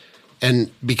 And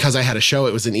because I had a show,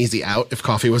 it was an easy out if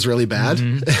coffee was really bad.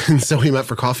 And so we met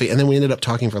for coffee. And then we ended up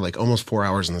talking for like almost 4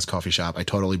 hours in this coffee shop. I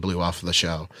totally blew off the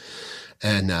show.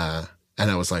 And I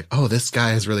was like, "Oh, this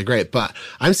guy is really great." But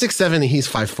I'm 6'7" and he's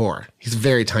 5'4". He's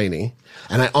very tiny.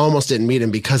 And I almost didn't meet him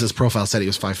because his profile said he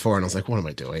was 5'4". And I was like, "What am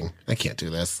I doing? I can't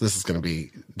do this. This is going to be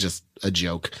just a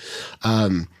joke."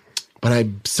 But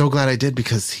I'm so glad I did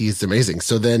because he's amazing.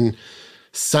 So then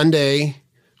Sunday,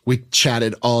 we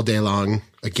chatted all day long,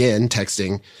 again,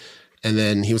 texting. And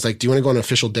then he was like, "Do you want to go on an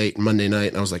official date Monday night?"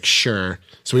 And I was like, "Sure."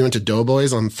 So we went to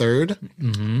Doughboys on 3rd,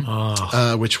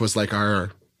 which was like our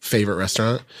favorite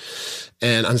restaurant.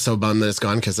 And I'm so bummed that it's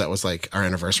gone because that was like our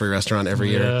anniversary restaurant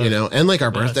every year, and like our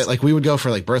birthday. Like we would go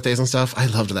for like birthdays and stuff. I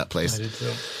loved that place. I did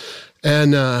too.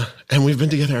 And we've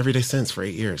been together every day since for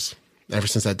 8 years, ever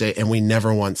since that day. And we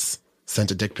never once sent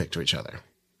a dick pic to each other.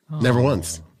 Never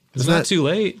once. It's not too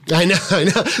late. I know.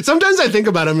 Sometimes I think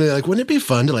about him and like, wouldn't it be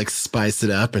fun to like spice it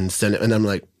up and send it? And I'm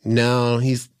like, no,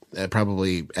 he's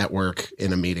probably at work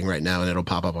in a meeting right now and it'll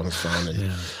pop up on his phone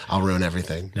and I'll ruin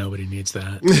everything. Nobody needs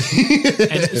that.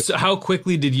 And so how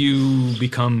quickly did you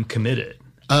become committed?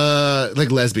 Like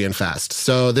lesbian fast.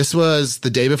 So this was the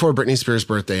day before Britney Spears'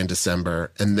 birthday in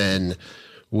December. And then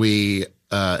we,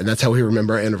 and that's how we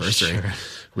remember our anniversary,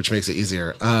 which makes it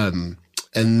easier.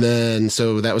 And then,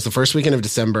 so that was the first weekend of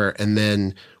December. And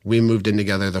then we moved in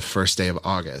together the first day of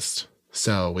August.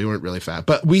 So we weren't really fat,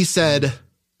 but we said,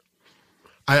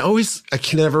 I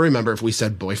can never remember if we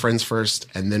said boyfriends first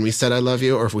and then we said, "I love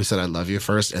you," or if we said, "I love you"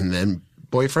 first and then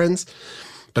boyfriends.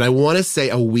 But I want to say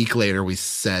a week later, we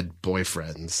said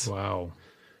boyfriends. Wow.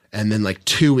 And then like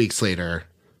 2 weeks later,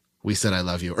 we said, "I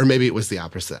love you." Or maybe it was the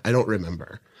opposite. I don't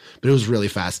remember. But it was really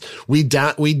fast. We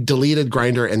deleted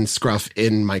Grindr and Scruff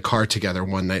in my car together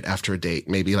one night after a date,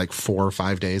 maybe like 4 or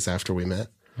 5 days after we met.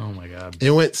 Oh my God.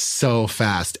 It went so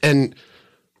fast. And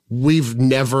we've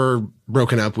never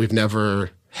broken up. We've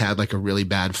never had like a really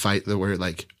bad fight that we're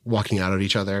like walking out at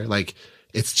each other. Like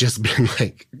it's just been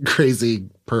like crazy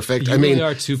perfect. You really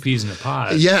are two peas in a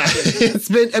pod. Yeah.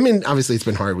 Obviously it's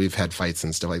been hard. We've had fights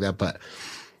and stuff like that, but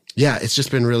yeah, it's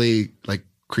just been really like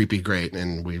creepy great.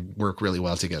 And we work really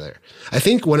well together. I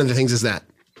think one of the things is that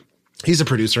he's a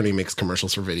producer and he makes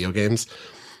commercials for video games.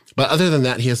 But other than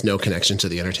that, he has no connection to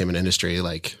the entertainment industry.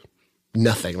 Like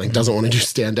nothing, like doesn't want to do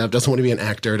stand up, doesn't want to be an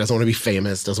actor, doesn't want to be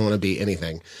famous, doesn't want to be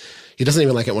anything. He doesn't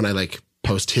even like it when I like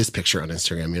post his picture on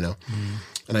Instagram,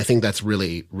 And I think that's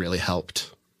really, really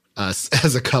helped us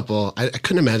as a couple. I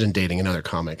couldn't imagine dating another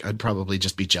comic. I'd probably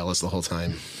just be jealous the whole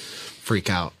time, freak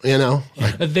out,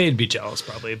 Like, they'd be jealous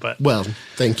probably, but. Well,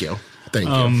 thank you. Thank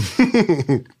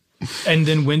you. And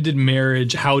then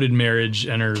how did marriage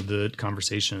enter the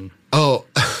conversation? Oh,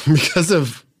 because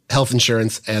of health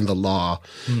insurance and the law.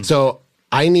 So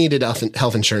I needed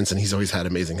health insurance and he's always had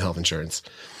amazing health insurance.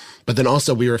 But then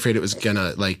also we were afraid it was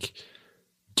gonna like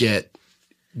get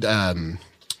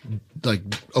like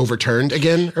overturned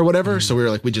again or whatever. So we were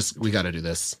like, we got to do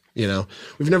this. You know,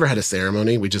 we've never had a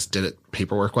ceremony. We just did it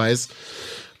paperwork wise.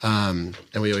 And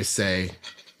we always say,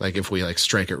 like, if we like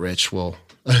strike it rich, we'll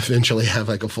eventually have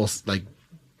like a full like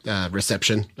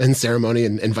reception and ceremony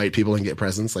and invite people and get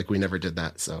presents. Like we never did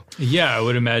that. So Yeah, I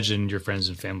would imagine your friends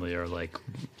and family are like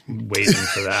waiting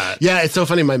for that. yeah, it's so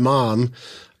funny. My mom,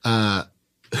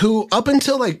 who up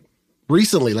until like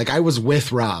recently, like I was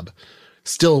with Rob,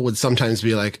 still would sometimes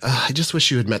be like, I just wish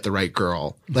you had met the right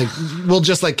girl. Like we'll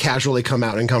just like casually come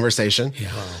out in conversation.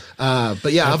 Yeah.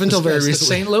 But yeah, up until very It's the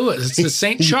recently. St. Louis. It's the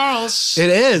St. Charles. It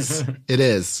is. It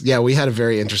is. Yeah, we had a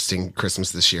very interesting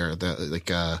Christmas this year.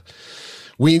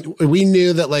 We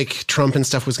knew that like Trump and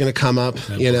stuff was going to come up,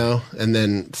 you know, and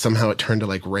then somehow it turned to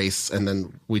like race, and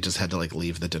then we just had to like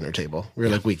leave the dinner table. We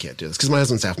were like, we can't do this because my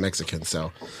husband's half Mexican,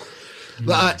 so.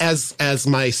 As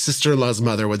my sister-in-law's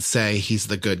mother would say, he's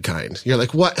the good kind. You're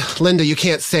like, what, Linda? You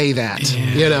can't say that,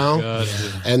 you know. God.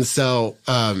 And so,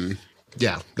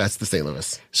 yeah, that's the St.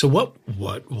 Louis. So what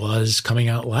was coming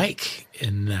out like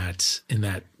in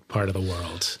that part of the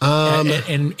world?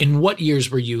 And in what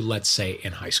years were you, let's say,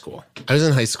 in high school? I was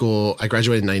in high school. I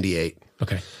graduated in '98.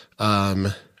 Okay.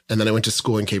 And then I went to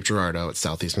school in Cape Girardeau at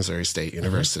Southeast Missouri State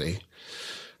University.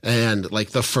 And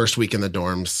like the first week in the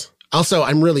dorms. Also,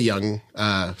 I'm really young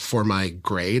for my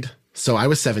grade. So I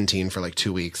was 17 for like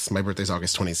 2 weeks. My birthday's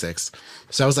August 26th.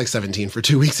 So I was like 17 for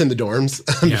 2 weeks in the dorms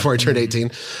before I turned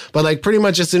 18. But like pretty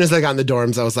much as soon as I got in the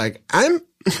dorms, I was like, I'm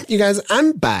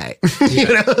bi. You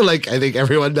know, like I think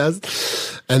everyone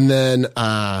does. And then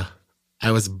I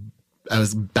was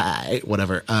bi,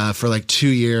 whatever, for like 2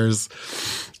 years.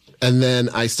 And then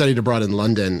I studied abroad in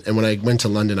London. And when I went to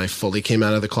London, I fully came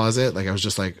out of the closet. Like I was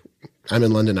just like, I'm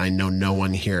in London. I know no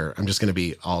one here. I'm just going to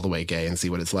be all the way gay and see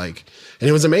what it's like. And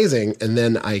it was amazing. And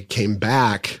then I came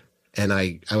back and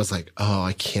I was like, oh,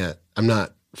 I can't, I'm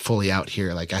not fully out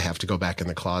here. Like I have to go back in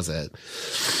the closet.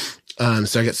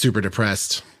 So I got super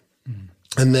depressed.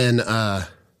 And then, and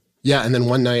then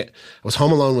one night I was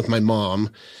home alone with my mom.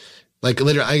 Like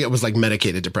literally I was like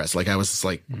medicated depressed. Like I was just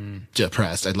like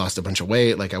depressed. I'd lost a bunch of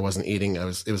weight. Like I wasn't eating. It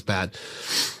was bad.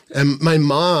 And my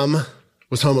mom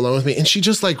was home alone with me, and she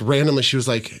just like randomly, she was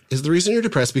like, is the reason you're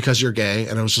depressed because you're gay?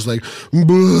 And I was just like,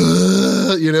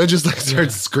 you know, just like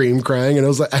started scream crying. And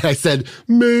I said,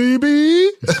 maybe.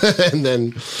 And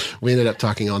then we ended up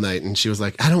talking all night, and she was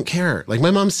like, I don't care. Like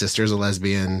my mom's sister's a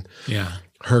lesbian. Yeah.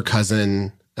 Her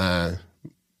cousin,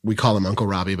 we call him Uncle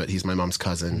Robbie, but he's my mom's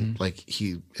cousin. Like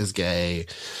he is gay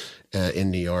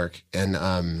in New York. And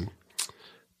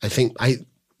I think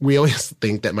we always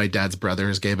think that my dad's brother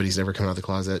is gay, but he's never come out of the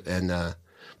closet. And,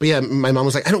 but yeah, my mom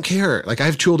was like, I don't care. Like I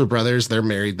have 2 older brothers. They're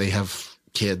married. They have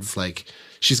kids. Like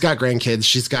she's got grandkids.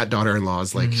 She's got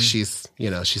daughter-in-laws. Like she's, you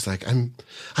know, she's like,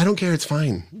 I don't care. It's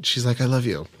fine. She's like, I love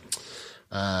you.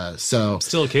 So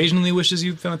Still occasionally wishes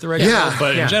you found the right Yeah. girl,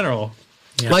 but in general.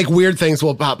 like weird things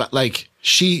will pop up. Like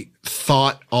she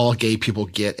thought all gay people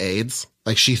get AIDS.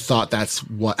 Like she thought that's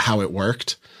how it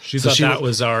worked. She thought that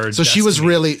was our So she was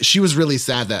destiny. really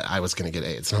sad that I was going to get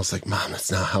AIDS. And I was like, Mom,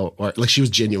 that's not how it works. Like she was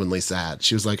genuinely sad.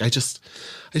 She was like, I just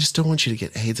don't want you to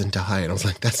get AIDS and die. And I was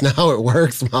like, that's not how it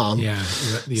works, Mom. Yeah.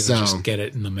 You So- just get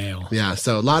it in the mail. Yeah.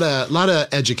 So a lot of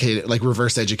educated, like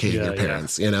reverse educating your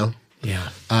parents, you know? Yeah.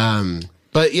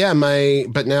 But yeah,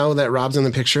 but now that Rob's in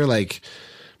the picture, like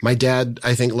my dad,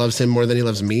 I think loves him more than he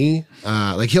loves me.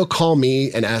 Like he'll call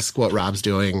me and ask what Rob's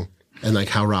doing and like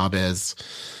how Rob is.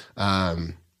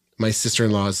 My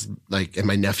sister-in-laws, like, and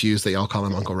my nephews, they all call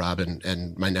him Uncle Rob,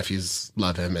 and my nephews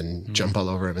love him and jump all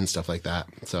over him and stuff like that.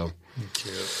 So,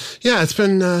 yeah, it's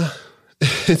been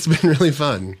really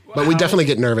fun. But we definitely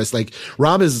get nervous. Like,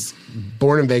 Rob is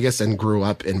born in Vegas and grew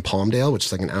up in Palmdale, which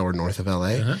is like an hour north of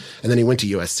LA. And then he went to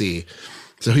USC.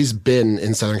 So he's been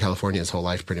in Southern California his whole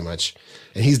life, pretty much.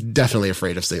 And he's definitely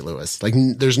afraid of St. Louis. Like,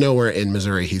 there's nowhere in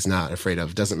Missouri he's not afraid of.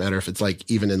 It doesn't matter if it's like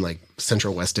even in like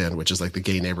Central West End, which is like the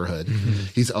gay neighborhood.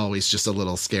 He's always just a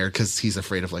little scared because he's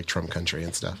afraid of like Trump country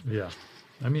and stuff. Yeah.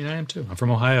 I mean, I am too. I'm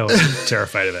from Ohio. I'm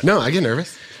terrified of it. No, I get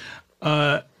nervous.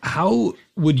 How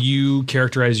would you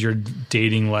characterize your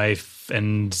dating life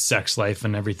and sex life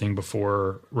and everything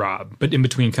before Rob, but in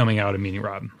between coming out and meeting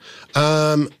Rob?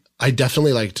 I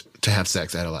definitely liked to have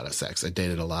sex. I had a lot of sex. I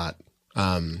dated a lot.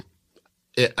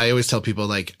 I always tell people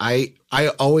like I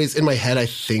always in my head I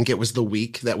think it was the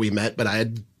week that we met, but I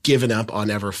had given up on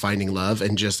ever finding love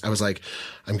and I was like,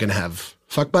 I'm gonna have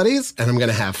fuck buddies and I'm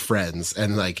gonna have friends,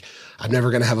 and like I'm never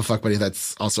gonna have a fuck buddy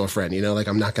that's also a friend. You know, like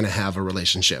I'm not gonna have a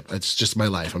relationship. It's just my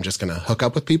life. I'm just gonna hook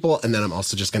up with people, and then I'm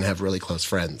also just gonna have really close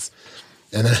friends.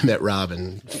 And then I met Rob,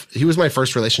 and he was my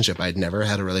first relationship. I'd never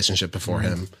had a relationship before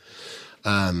him.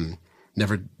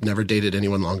 never dated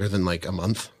anyone longer than like a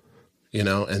month, you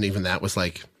know, and even that was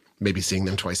like maybe seeing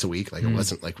them twice a week. Like it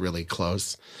wasn't like really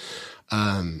close.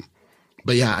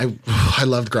 But yeah, I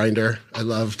loved Grindr. I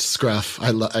loved Scruff.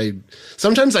 I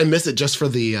sometimes I miss it just for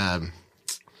the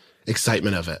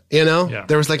excitement of it. You know,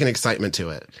 there was like an excitement to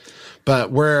it.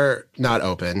 But we're not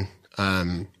open,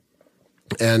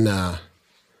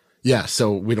 yeah.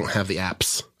 So we don't have the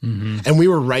apps, and we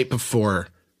were right before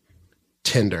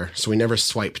Tinder, so we never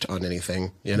swiped on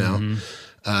anything. You know.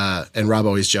 And Rob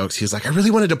always jokes. He's like, I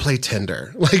really wanted to play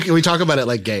Tinder. Like we talk about it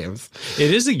like games.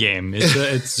 It is a game.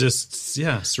 It's just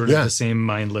sort of the same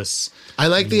mindless. I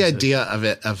like the idea of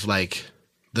it, of like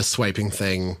the swiping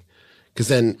thing, because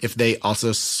then if they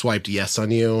also swiped yes on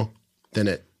you, then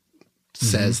it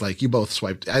says like you both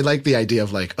swiped. I like the idea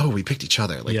of like, oh, we picked each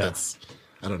other. Like that's,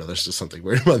 I don't know. There's just something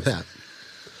weird about that.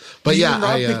 But You and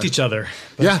Rob picked each other.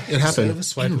 Yeah, it happened. Instead of a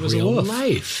swipe, In it was a real wolf.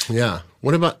 life. Yeah.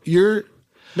 What about you're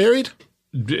married?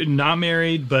 Not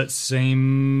married, but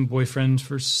same boyfriend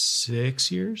for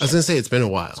 6 years. I was gonna say it's been a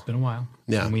while. It's been a while.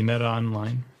 Yeah. And we met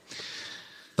online.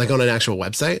 Like on an actual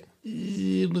website?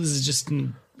 It was just Or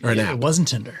an it app. wasn't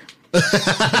Tinder. And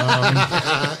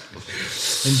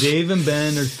Dave and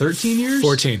Ben are 13 years?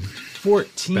 14.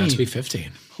 14. About to be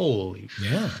 15. Holy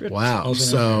Yeah. Wow.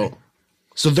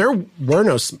 So there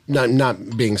were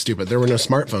not being stupid. There were no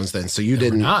smartphones then. So you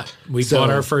didn't. Not. We bought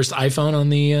our first iPhone on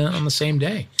the same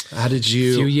day. How did A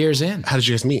few you? years in. How did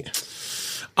you guys meet?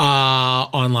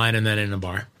 Online and then in a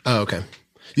bar. Oh, okay.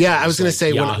 Yeah, I was gonna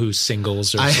say when Yahoo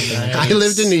Singles or something. I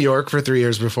lived in New York for 3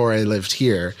 years before I lived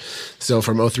here. So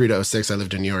from 03 to 06, I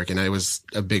lived in New York, and I was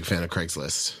a big fan of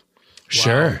Craigslist.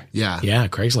 Sure. Yeah. Yeah,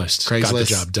 Craigslist. Got the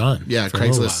job done. Yeah, for a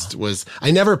little Craigslist was.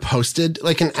 I never posted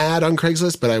like an ad on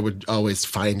Craigslist, but I would always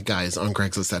find guys on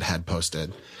Craigslist that had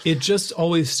posted. It just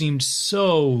always seemed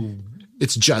so.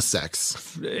 It's just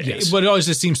sex. But it always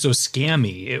just seems so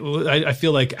scammy. I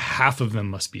feel like half of them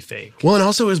must be fake. Well, and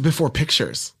also it was before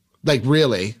pictures. Like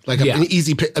really, like an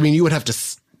easy. I mean, you would have to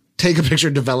take a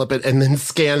picture, develop it, and then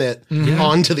scan it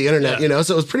onto the internet. You know,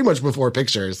 so it was pretty much before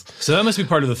pixers. So that must be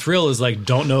part of the thrill. Is like,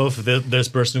 don't know if this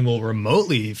person will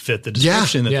remotely fit the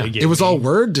description that they gave. It was me. all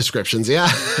word descriptions.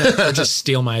 Yeah. Or just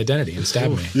steal my identity and stab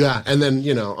me. Yeah, and then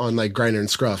on like Grindr and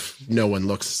Scruff, no one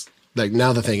looks like.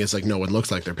 Now the thing is like no one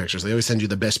looks like their pictures. They always send you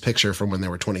the best picture from when they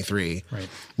were 23. Right. And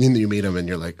then you meet them and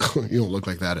you're like, oh, you don't look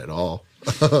like that at all.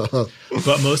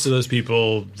 But most of those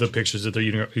people, the pictures that they're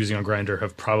using on Grindr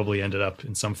have probably ended up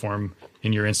in some form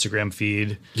in your Instagram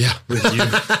feed. Yeah. With you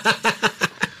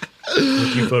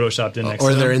photoshopped in next.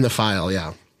 Or to they're them. in the file.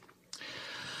 Yeah.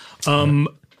 Do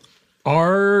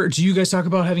you guys talk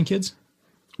about having kids?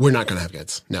 We're not going to have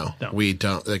kids. No, No. we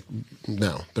don't. Like,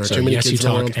 no, there are So too many yes, you kids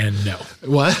in the talk world. and no.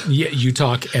 What? Yeah, you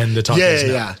talk and the talk is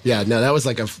no. Yeah. No, that was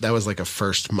like a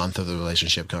first month of the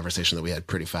relationship conversation that we had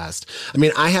pretty fast. I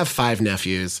mean, I have 5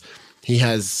 nephews. He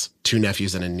has 2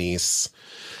 nephews and a niece.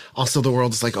 Also, the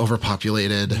world is like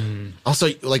overpopulated. Also,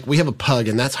 like we have a pug,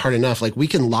 and that's hard enough. Like we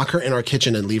can lock her in our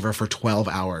kitchen and leave her for 12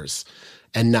 hours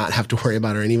and not have to worry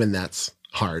about her. And even that's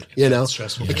hard, you know?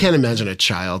 stressful. I can't imagine a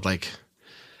child like,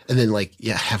 and then like,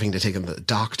 having to take him to the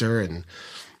doctor and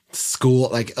school.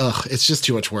 Like, it's just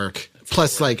too much work.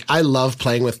 Plus, like, I love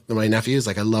playing with my nephews.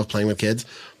 Like, I love playing with kids.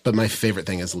 But my favorite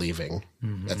thing is leaving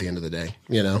at the end of the day,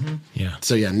 you know? Yeah.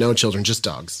 So, yeah, no children, just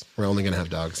dogs. We're only going to have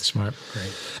dogs. Smart.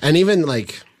 Great. And even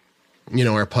like,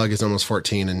 our pug is almost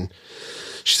 14 and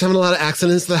she's having a lot of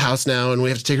accidents at the house now and we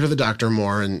have to take her to the doctor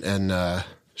more and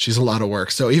she's a lot of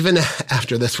work. So even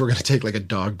after this, we're going to take like a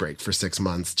dog break for 6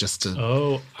 months just to.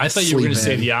 Oh, I thought you were going to sleep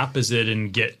say in. the opposite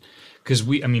and get, because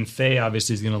Faye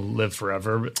obviously is going to live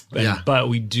forever, but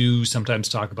we do sometimes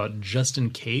talk about just in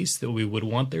case that we would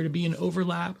want there to be an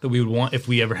overlap, that we would want, if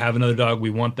we ever have another dog, we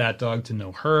want that dog to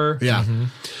know her. Yeah.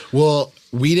 Well,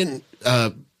 we didn't,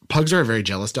 pugs are a very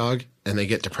jealous dog and they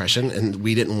get depression and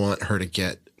we didn't want her to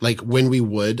get, like when we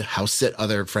would house sit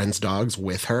other friends' dogs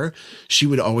with her, she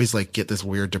would always like get this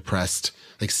weird depressed,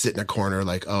 like sit in a corner,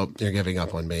 like, oh, you're giving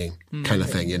up on me kind of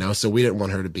thing, So we didn't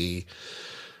want her to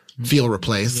feel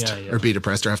replaced or be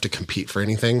depressed or have to compete for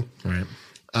anything.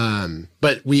 Right.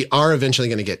 But we are eventually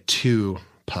going to get 2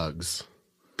 pugs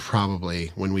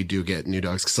probably when we do get new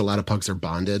dogs. Cause a lot of pugs are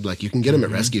bonded. Like you can get them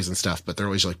at rescues and stuff, but they're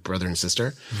always like brother and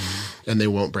sister and they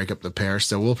won't break up the pair.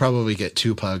 So we'll probably get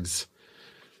 2 pugs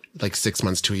like 6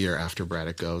 months to a year after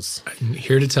Braddock goes. I'm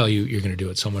here to tell you, you're going to do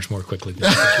it so much more quickly than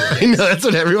I know that's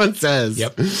what everyone says.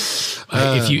 Yep.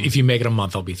 If you make it a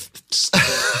month, I'll be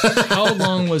How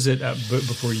long was it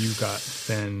before you got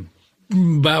Finn?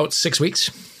 about 6 weeks.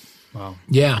 Wow.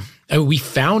 Yeah. We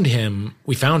found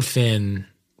Finn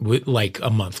like a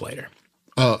month later.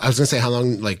 Oh, I was gonna say, how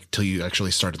long, like, till you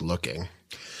actually started looking?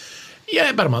 Yeah,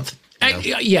 about a month.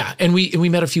 Yeah, and we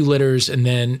met a few litters, and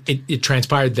then it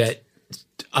transpired that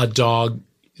a dog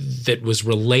that was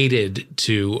related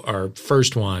to our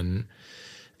first one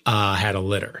had a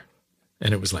litter,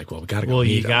 and it was like, well, we got to go. Well,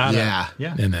 meet you him. got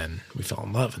Yeah. And then we fell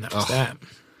in love, and that was that.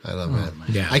 I love that.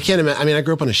 Yeah. I can't imagine. I mean, I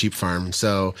grew up on a sheep farm,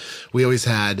 so we always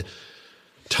had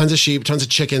tons of sheep, tons of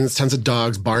chickens, tons of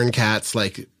dogs, barn cats,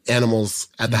 like animals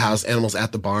at the house, animals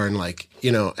at the barn, like,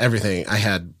 you know, everything. I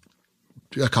had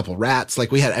a couple rats,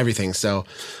 like we had everything. So,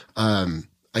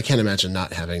 I can't imagine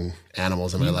not having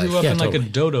animals in my You life. grew up Yeah, in like totally. a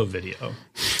dodo video.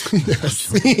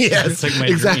 Yes, like my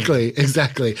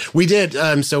exactly. We did.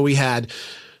 So we had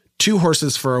 2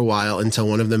 horses for a while until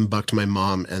one of them bucked my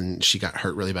mom and she got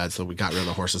hurt really bad. So we got rid of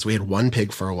the horses. We had 1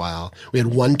 pig for a while. We had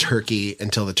 1 turkey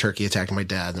until the turkey attacked my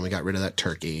dad. Then we got rid of that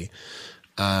turkey.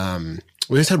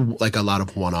 We just had like a lot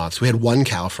of one-offs. We had 1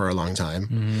 cow for a long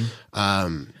time.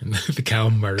 The cow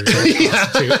murdered.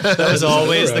 That was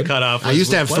always the cutoff. I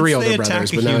used to have Once 3 they older attack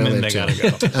brothers, a but now I human, only they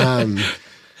have 2. gotta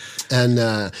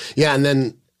go. And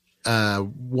then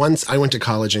once I went to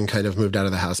college and kind of moved out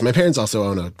of the house, my parents also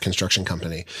own a construction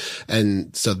company.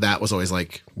 And so that was always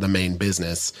like the main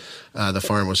business. The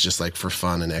farm was just like for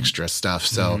fun and extra stuff.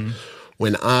 So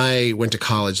when I went to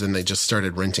college, then they just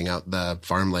started renting out the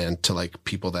farmland to like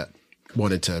people that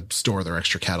wanted to store their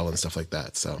extra cattle and stuff like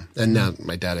that. So, and now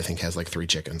my dad, I think, has like 3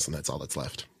 chickens and that's all that's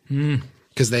left.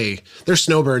 Because they're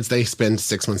snowbirds. They spend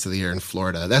 6 months of the year in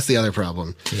Florida. That's the other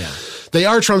problem. Yeah. They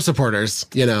are Trump supporters,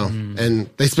 you know, and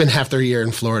they spend half their year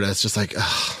in Florida. It's just like,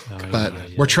 but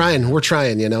we're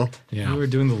trying, you know, Yeah. We were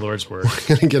doing the Lord's work.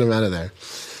 gonna get them out of there.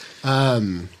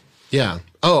 Yeah.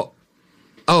 Oh,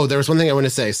 there was one thing I want to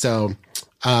say. So,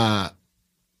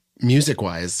 music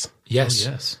wise, Yes.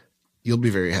 Yes. you'll be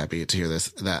very happy to hear this,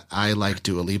 that I like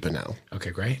Dua Lipa now Okay,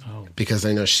 great. because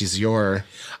I know she's I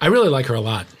really like her a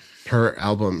lot.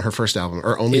 her first album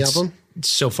or only It's- album.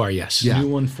 So far, yes. Yeah. New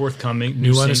one forthcoming.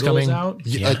 New one is singles coming. out.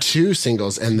 Yeah. 2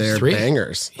 singles and they're 3.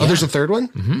 bangers. Oh, there's a 3rd one?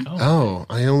 Mm-hmm. Oh,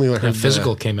 I only heard The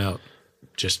Physical came out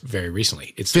just very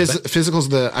recently. It's the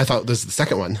Physical's I thought this is the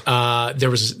second one.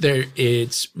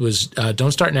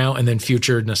 Don't Start Now and then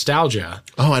Future Nostalgia.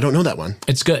 Oh, I don't know that one.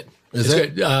 It's good. Is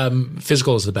it? Good.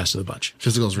 Physical is the best of the bunch.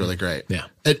 Physical's really great. Yeah.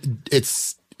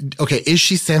 It's okay. Is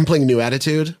she sampling New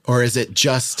Attitude or is it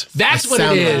just That's a what it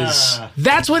sound- is.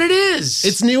 That's what it is.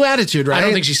 It's New Attitude, right? I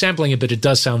don't think she's sampling it, but it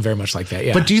does sound very much like that.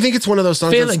 Yeah. But do you think it's one of those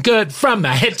songs? Feeling good from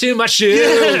my head to my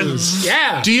shoes.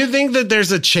 Yeah. Do you think that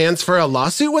there's a chance for a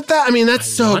lawsuit with that? I mean,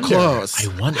 that's so wonder. close.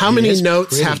 I wonder. How It many is notes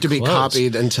pretty have to be close.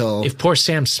 copied until? If poor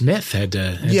Sam Smith had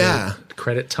to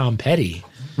credit Tom Petty,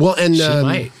 well, and she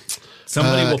might.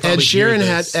 Somebody will Ed probably hear Sheeran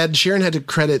this. had to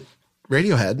credit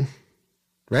Radiohead,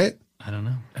 right? I don't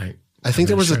know. I think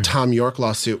there was sure. a Tom York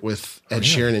lawsuit with Ed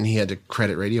Sheeran, and he had to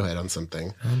credit Radiohead on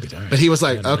something. I'll be darned. But he was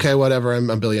like, "Okay, whatever. I'm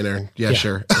a billionaire. Yeah,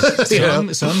 sure."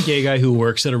 Some gay guy who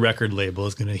works at a record label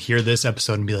is going to hear this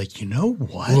episode and be like, you know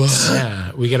what?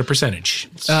 Yeah, we get a percentage.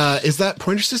 Is that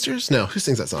Pointer Sisters? No, who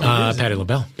sings that song? Patti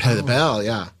LaBelle. Patti LaBelle.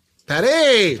 Yeah,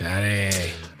 Patty.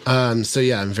 Patty. So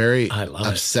yeah, I'm very I love it.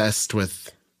 obsessed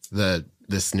with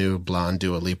this new blonde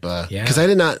Dua Lipa. Yeah. Because I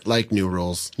did not like New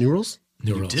Rules. New Rules?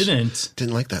 New You rules. didn't.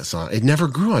 Didn't like that song. It never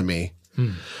grew on me.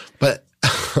 But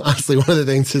honestly, one of the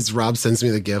things is Rob sends me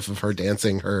the gif of her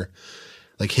dancing her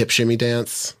like hip shimmy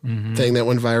dance thing that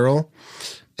went viral,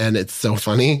 and it's so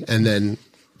funny. And then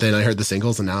I heard the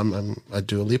singles, and now I'm a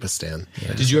Dua Lipa stan.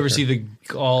 Yeah. Did you ever see the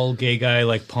all gay guy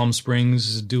like Palm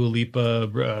Springs Dua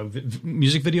Lipa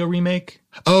music video remake?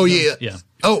 Oh yeah, Yeah.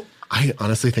 Oh, I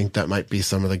honestly think that might be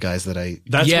some of the guys that I.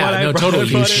 That's Yeah, what I no, brought- totally.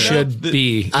 brought You it up. should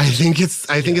be. I think it's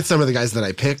some of the guys that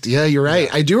I picked. Yeah, you're right.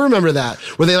 I do remember that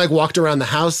where they like walked around the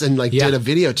house and like Yeah. did a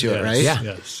video to it, right? Yeah.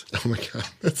 Yes. Oh my god,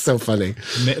 that's so funny.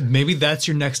 Maybe that's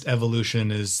your next evolution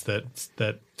is that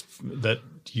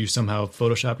you somehow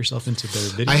Photoshop yourself into their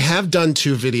video. I have done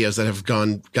 2 videos that have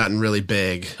gotten really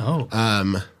big. Oh.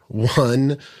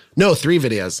 3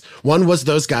 videos. One was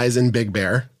those guys in Big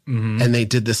Bear, and they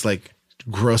did this like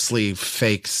grossly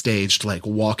fake staged, like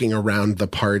walking around the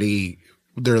party.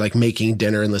 They're like making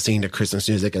dinner and listening to Christmas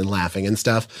music and laughing and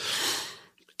stuff.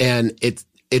 And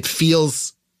it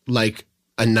feels like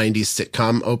a 90s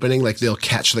sitcom opening. Like they'll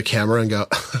catch the camera and go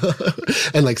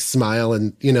and like smile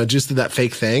and, you know, just do that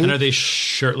fake thing. And are they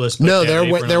shirtless? but No, have they're an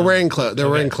apron they're on? wearing clothes. They're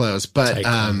wearing clothes, but Tight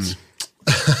clothes.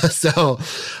 so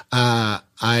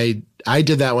I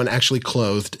did that one actually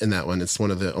clothed in that one. It's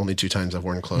one of the only 2 times I've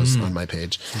worn clothes on my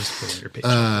page. Just put it on your page.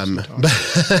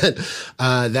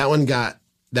 But that one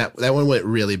that one went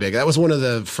really big. That was one of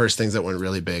the first things that went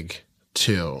really big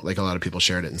too. Like a lot of people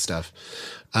shared it and stuff.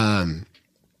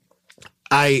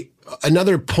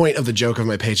 Another point of the joke of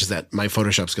my page is that my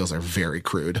Photoshop skills are very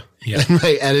crude. Yeah. And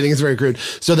my editing is very crude.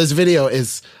 So this video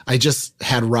is, I just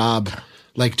had Rob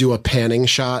like do a panning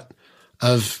shot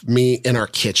of me in our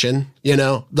kitchen, you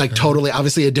know, like totally,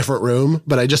 obviously a different room,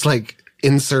 but I just like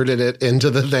inserted it into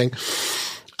the thing.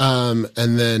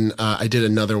 And then I did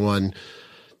another one.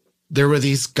 There were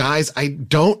these guys, I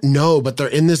don't know, but they're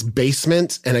in this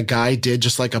basement and a guy did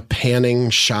just like a panning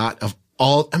shot of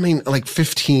like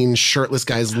 15 shirtless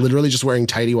guys literally just wearing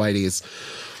tighty whities.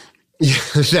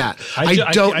 Yeah,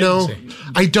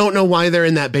 I don't know why they're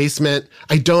in that basement.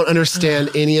 I don't understand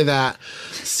any of that.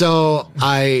 So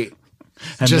then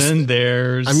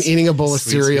I'm eating a bowl of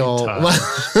cereal.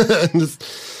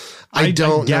 I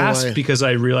gasped because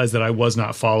I realized that I was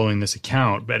not following this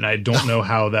account, but I don't know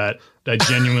how that. I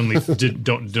genuinely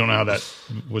don't know how that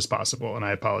was possible, and I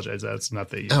apologize. That's not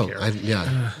that you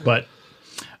care. But.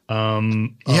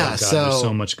 God, so there's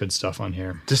so much good stuff on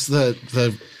here. Just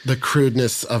the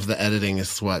crudeness of the editing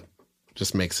is what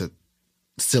just makes it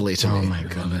silly to me. Oh my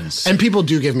goodness. And people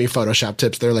do give me Photoshop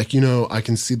tips. They're like, I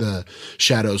can see the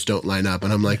shadows don't line up.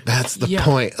 And I'm like, that's the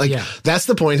point. Like that's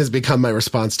the point has become my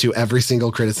response to every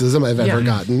single criticism I've ever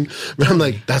gotten. I'm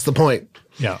like, that's the point.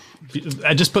 Yeah.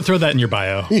 I just throw that in your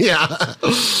bio. Yeah.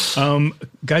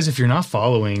 Guys, if you're not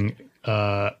following,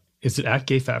 is it at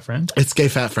Gay Fat Friend? It's Gay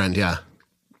Fat Friend. Yeah.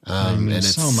 And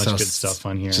it's so much good stuff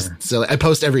on here. Just silly. I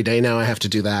post every day now. I have to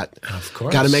do that. Of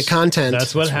course. Got to make content.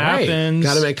 That's what happens.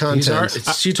 Got to make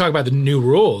content. You talk about the new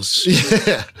rules.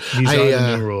 Yeah. These are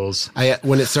the new rules.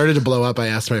 When it started to blow up, I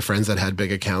asked my friends that had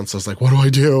big accounts. I was like, what do I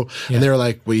do? Yeah. And they were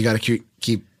like, well, you got to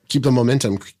keep the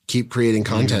momentum, keep creating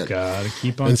content. You got to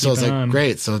keep on. And so I was like,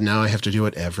 great. So now I have to do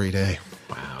it every day.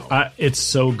 It's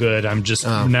so good. I'm just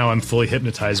now I'm fully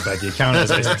hypnotized by the account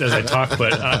as I talk.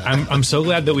 But I'm so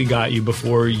glad that we got you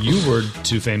before you were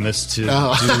too famous to do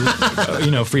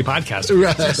free podcasting.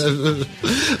 Right.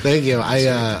 Thank you.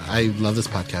 I love this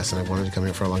podcast and I've wanted to come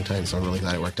here for a long time, so I'm really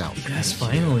glad it worked out. Yes,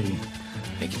 finally.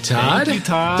 Thank you, Todd.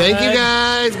 Thank you,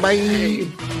 guys.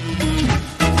 Bye.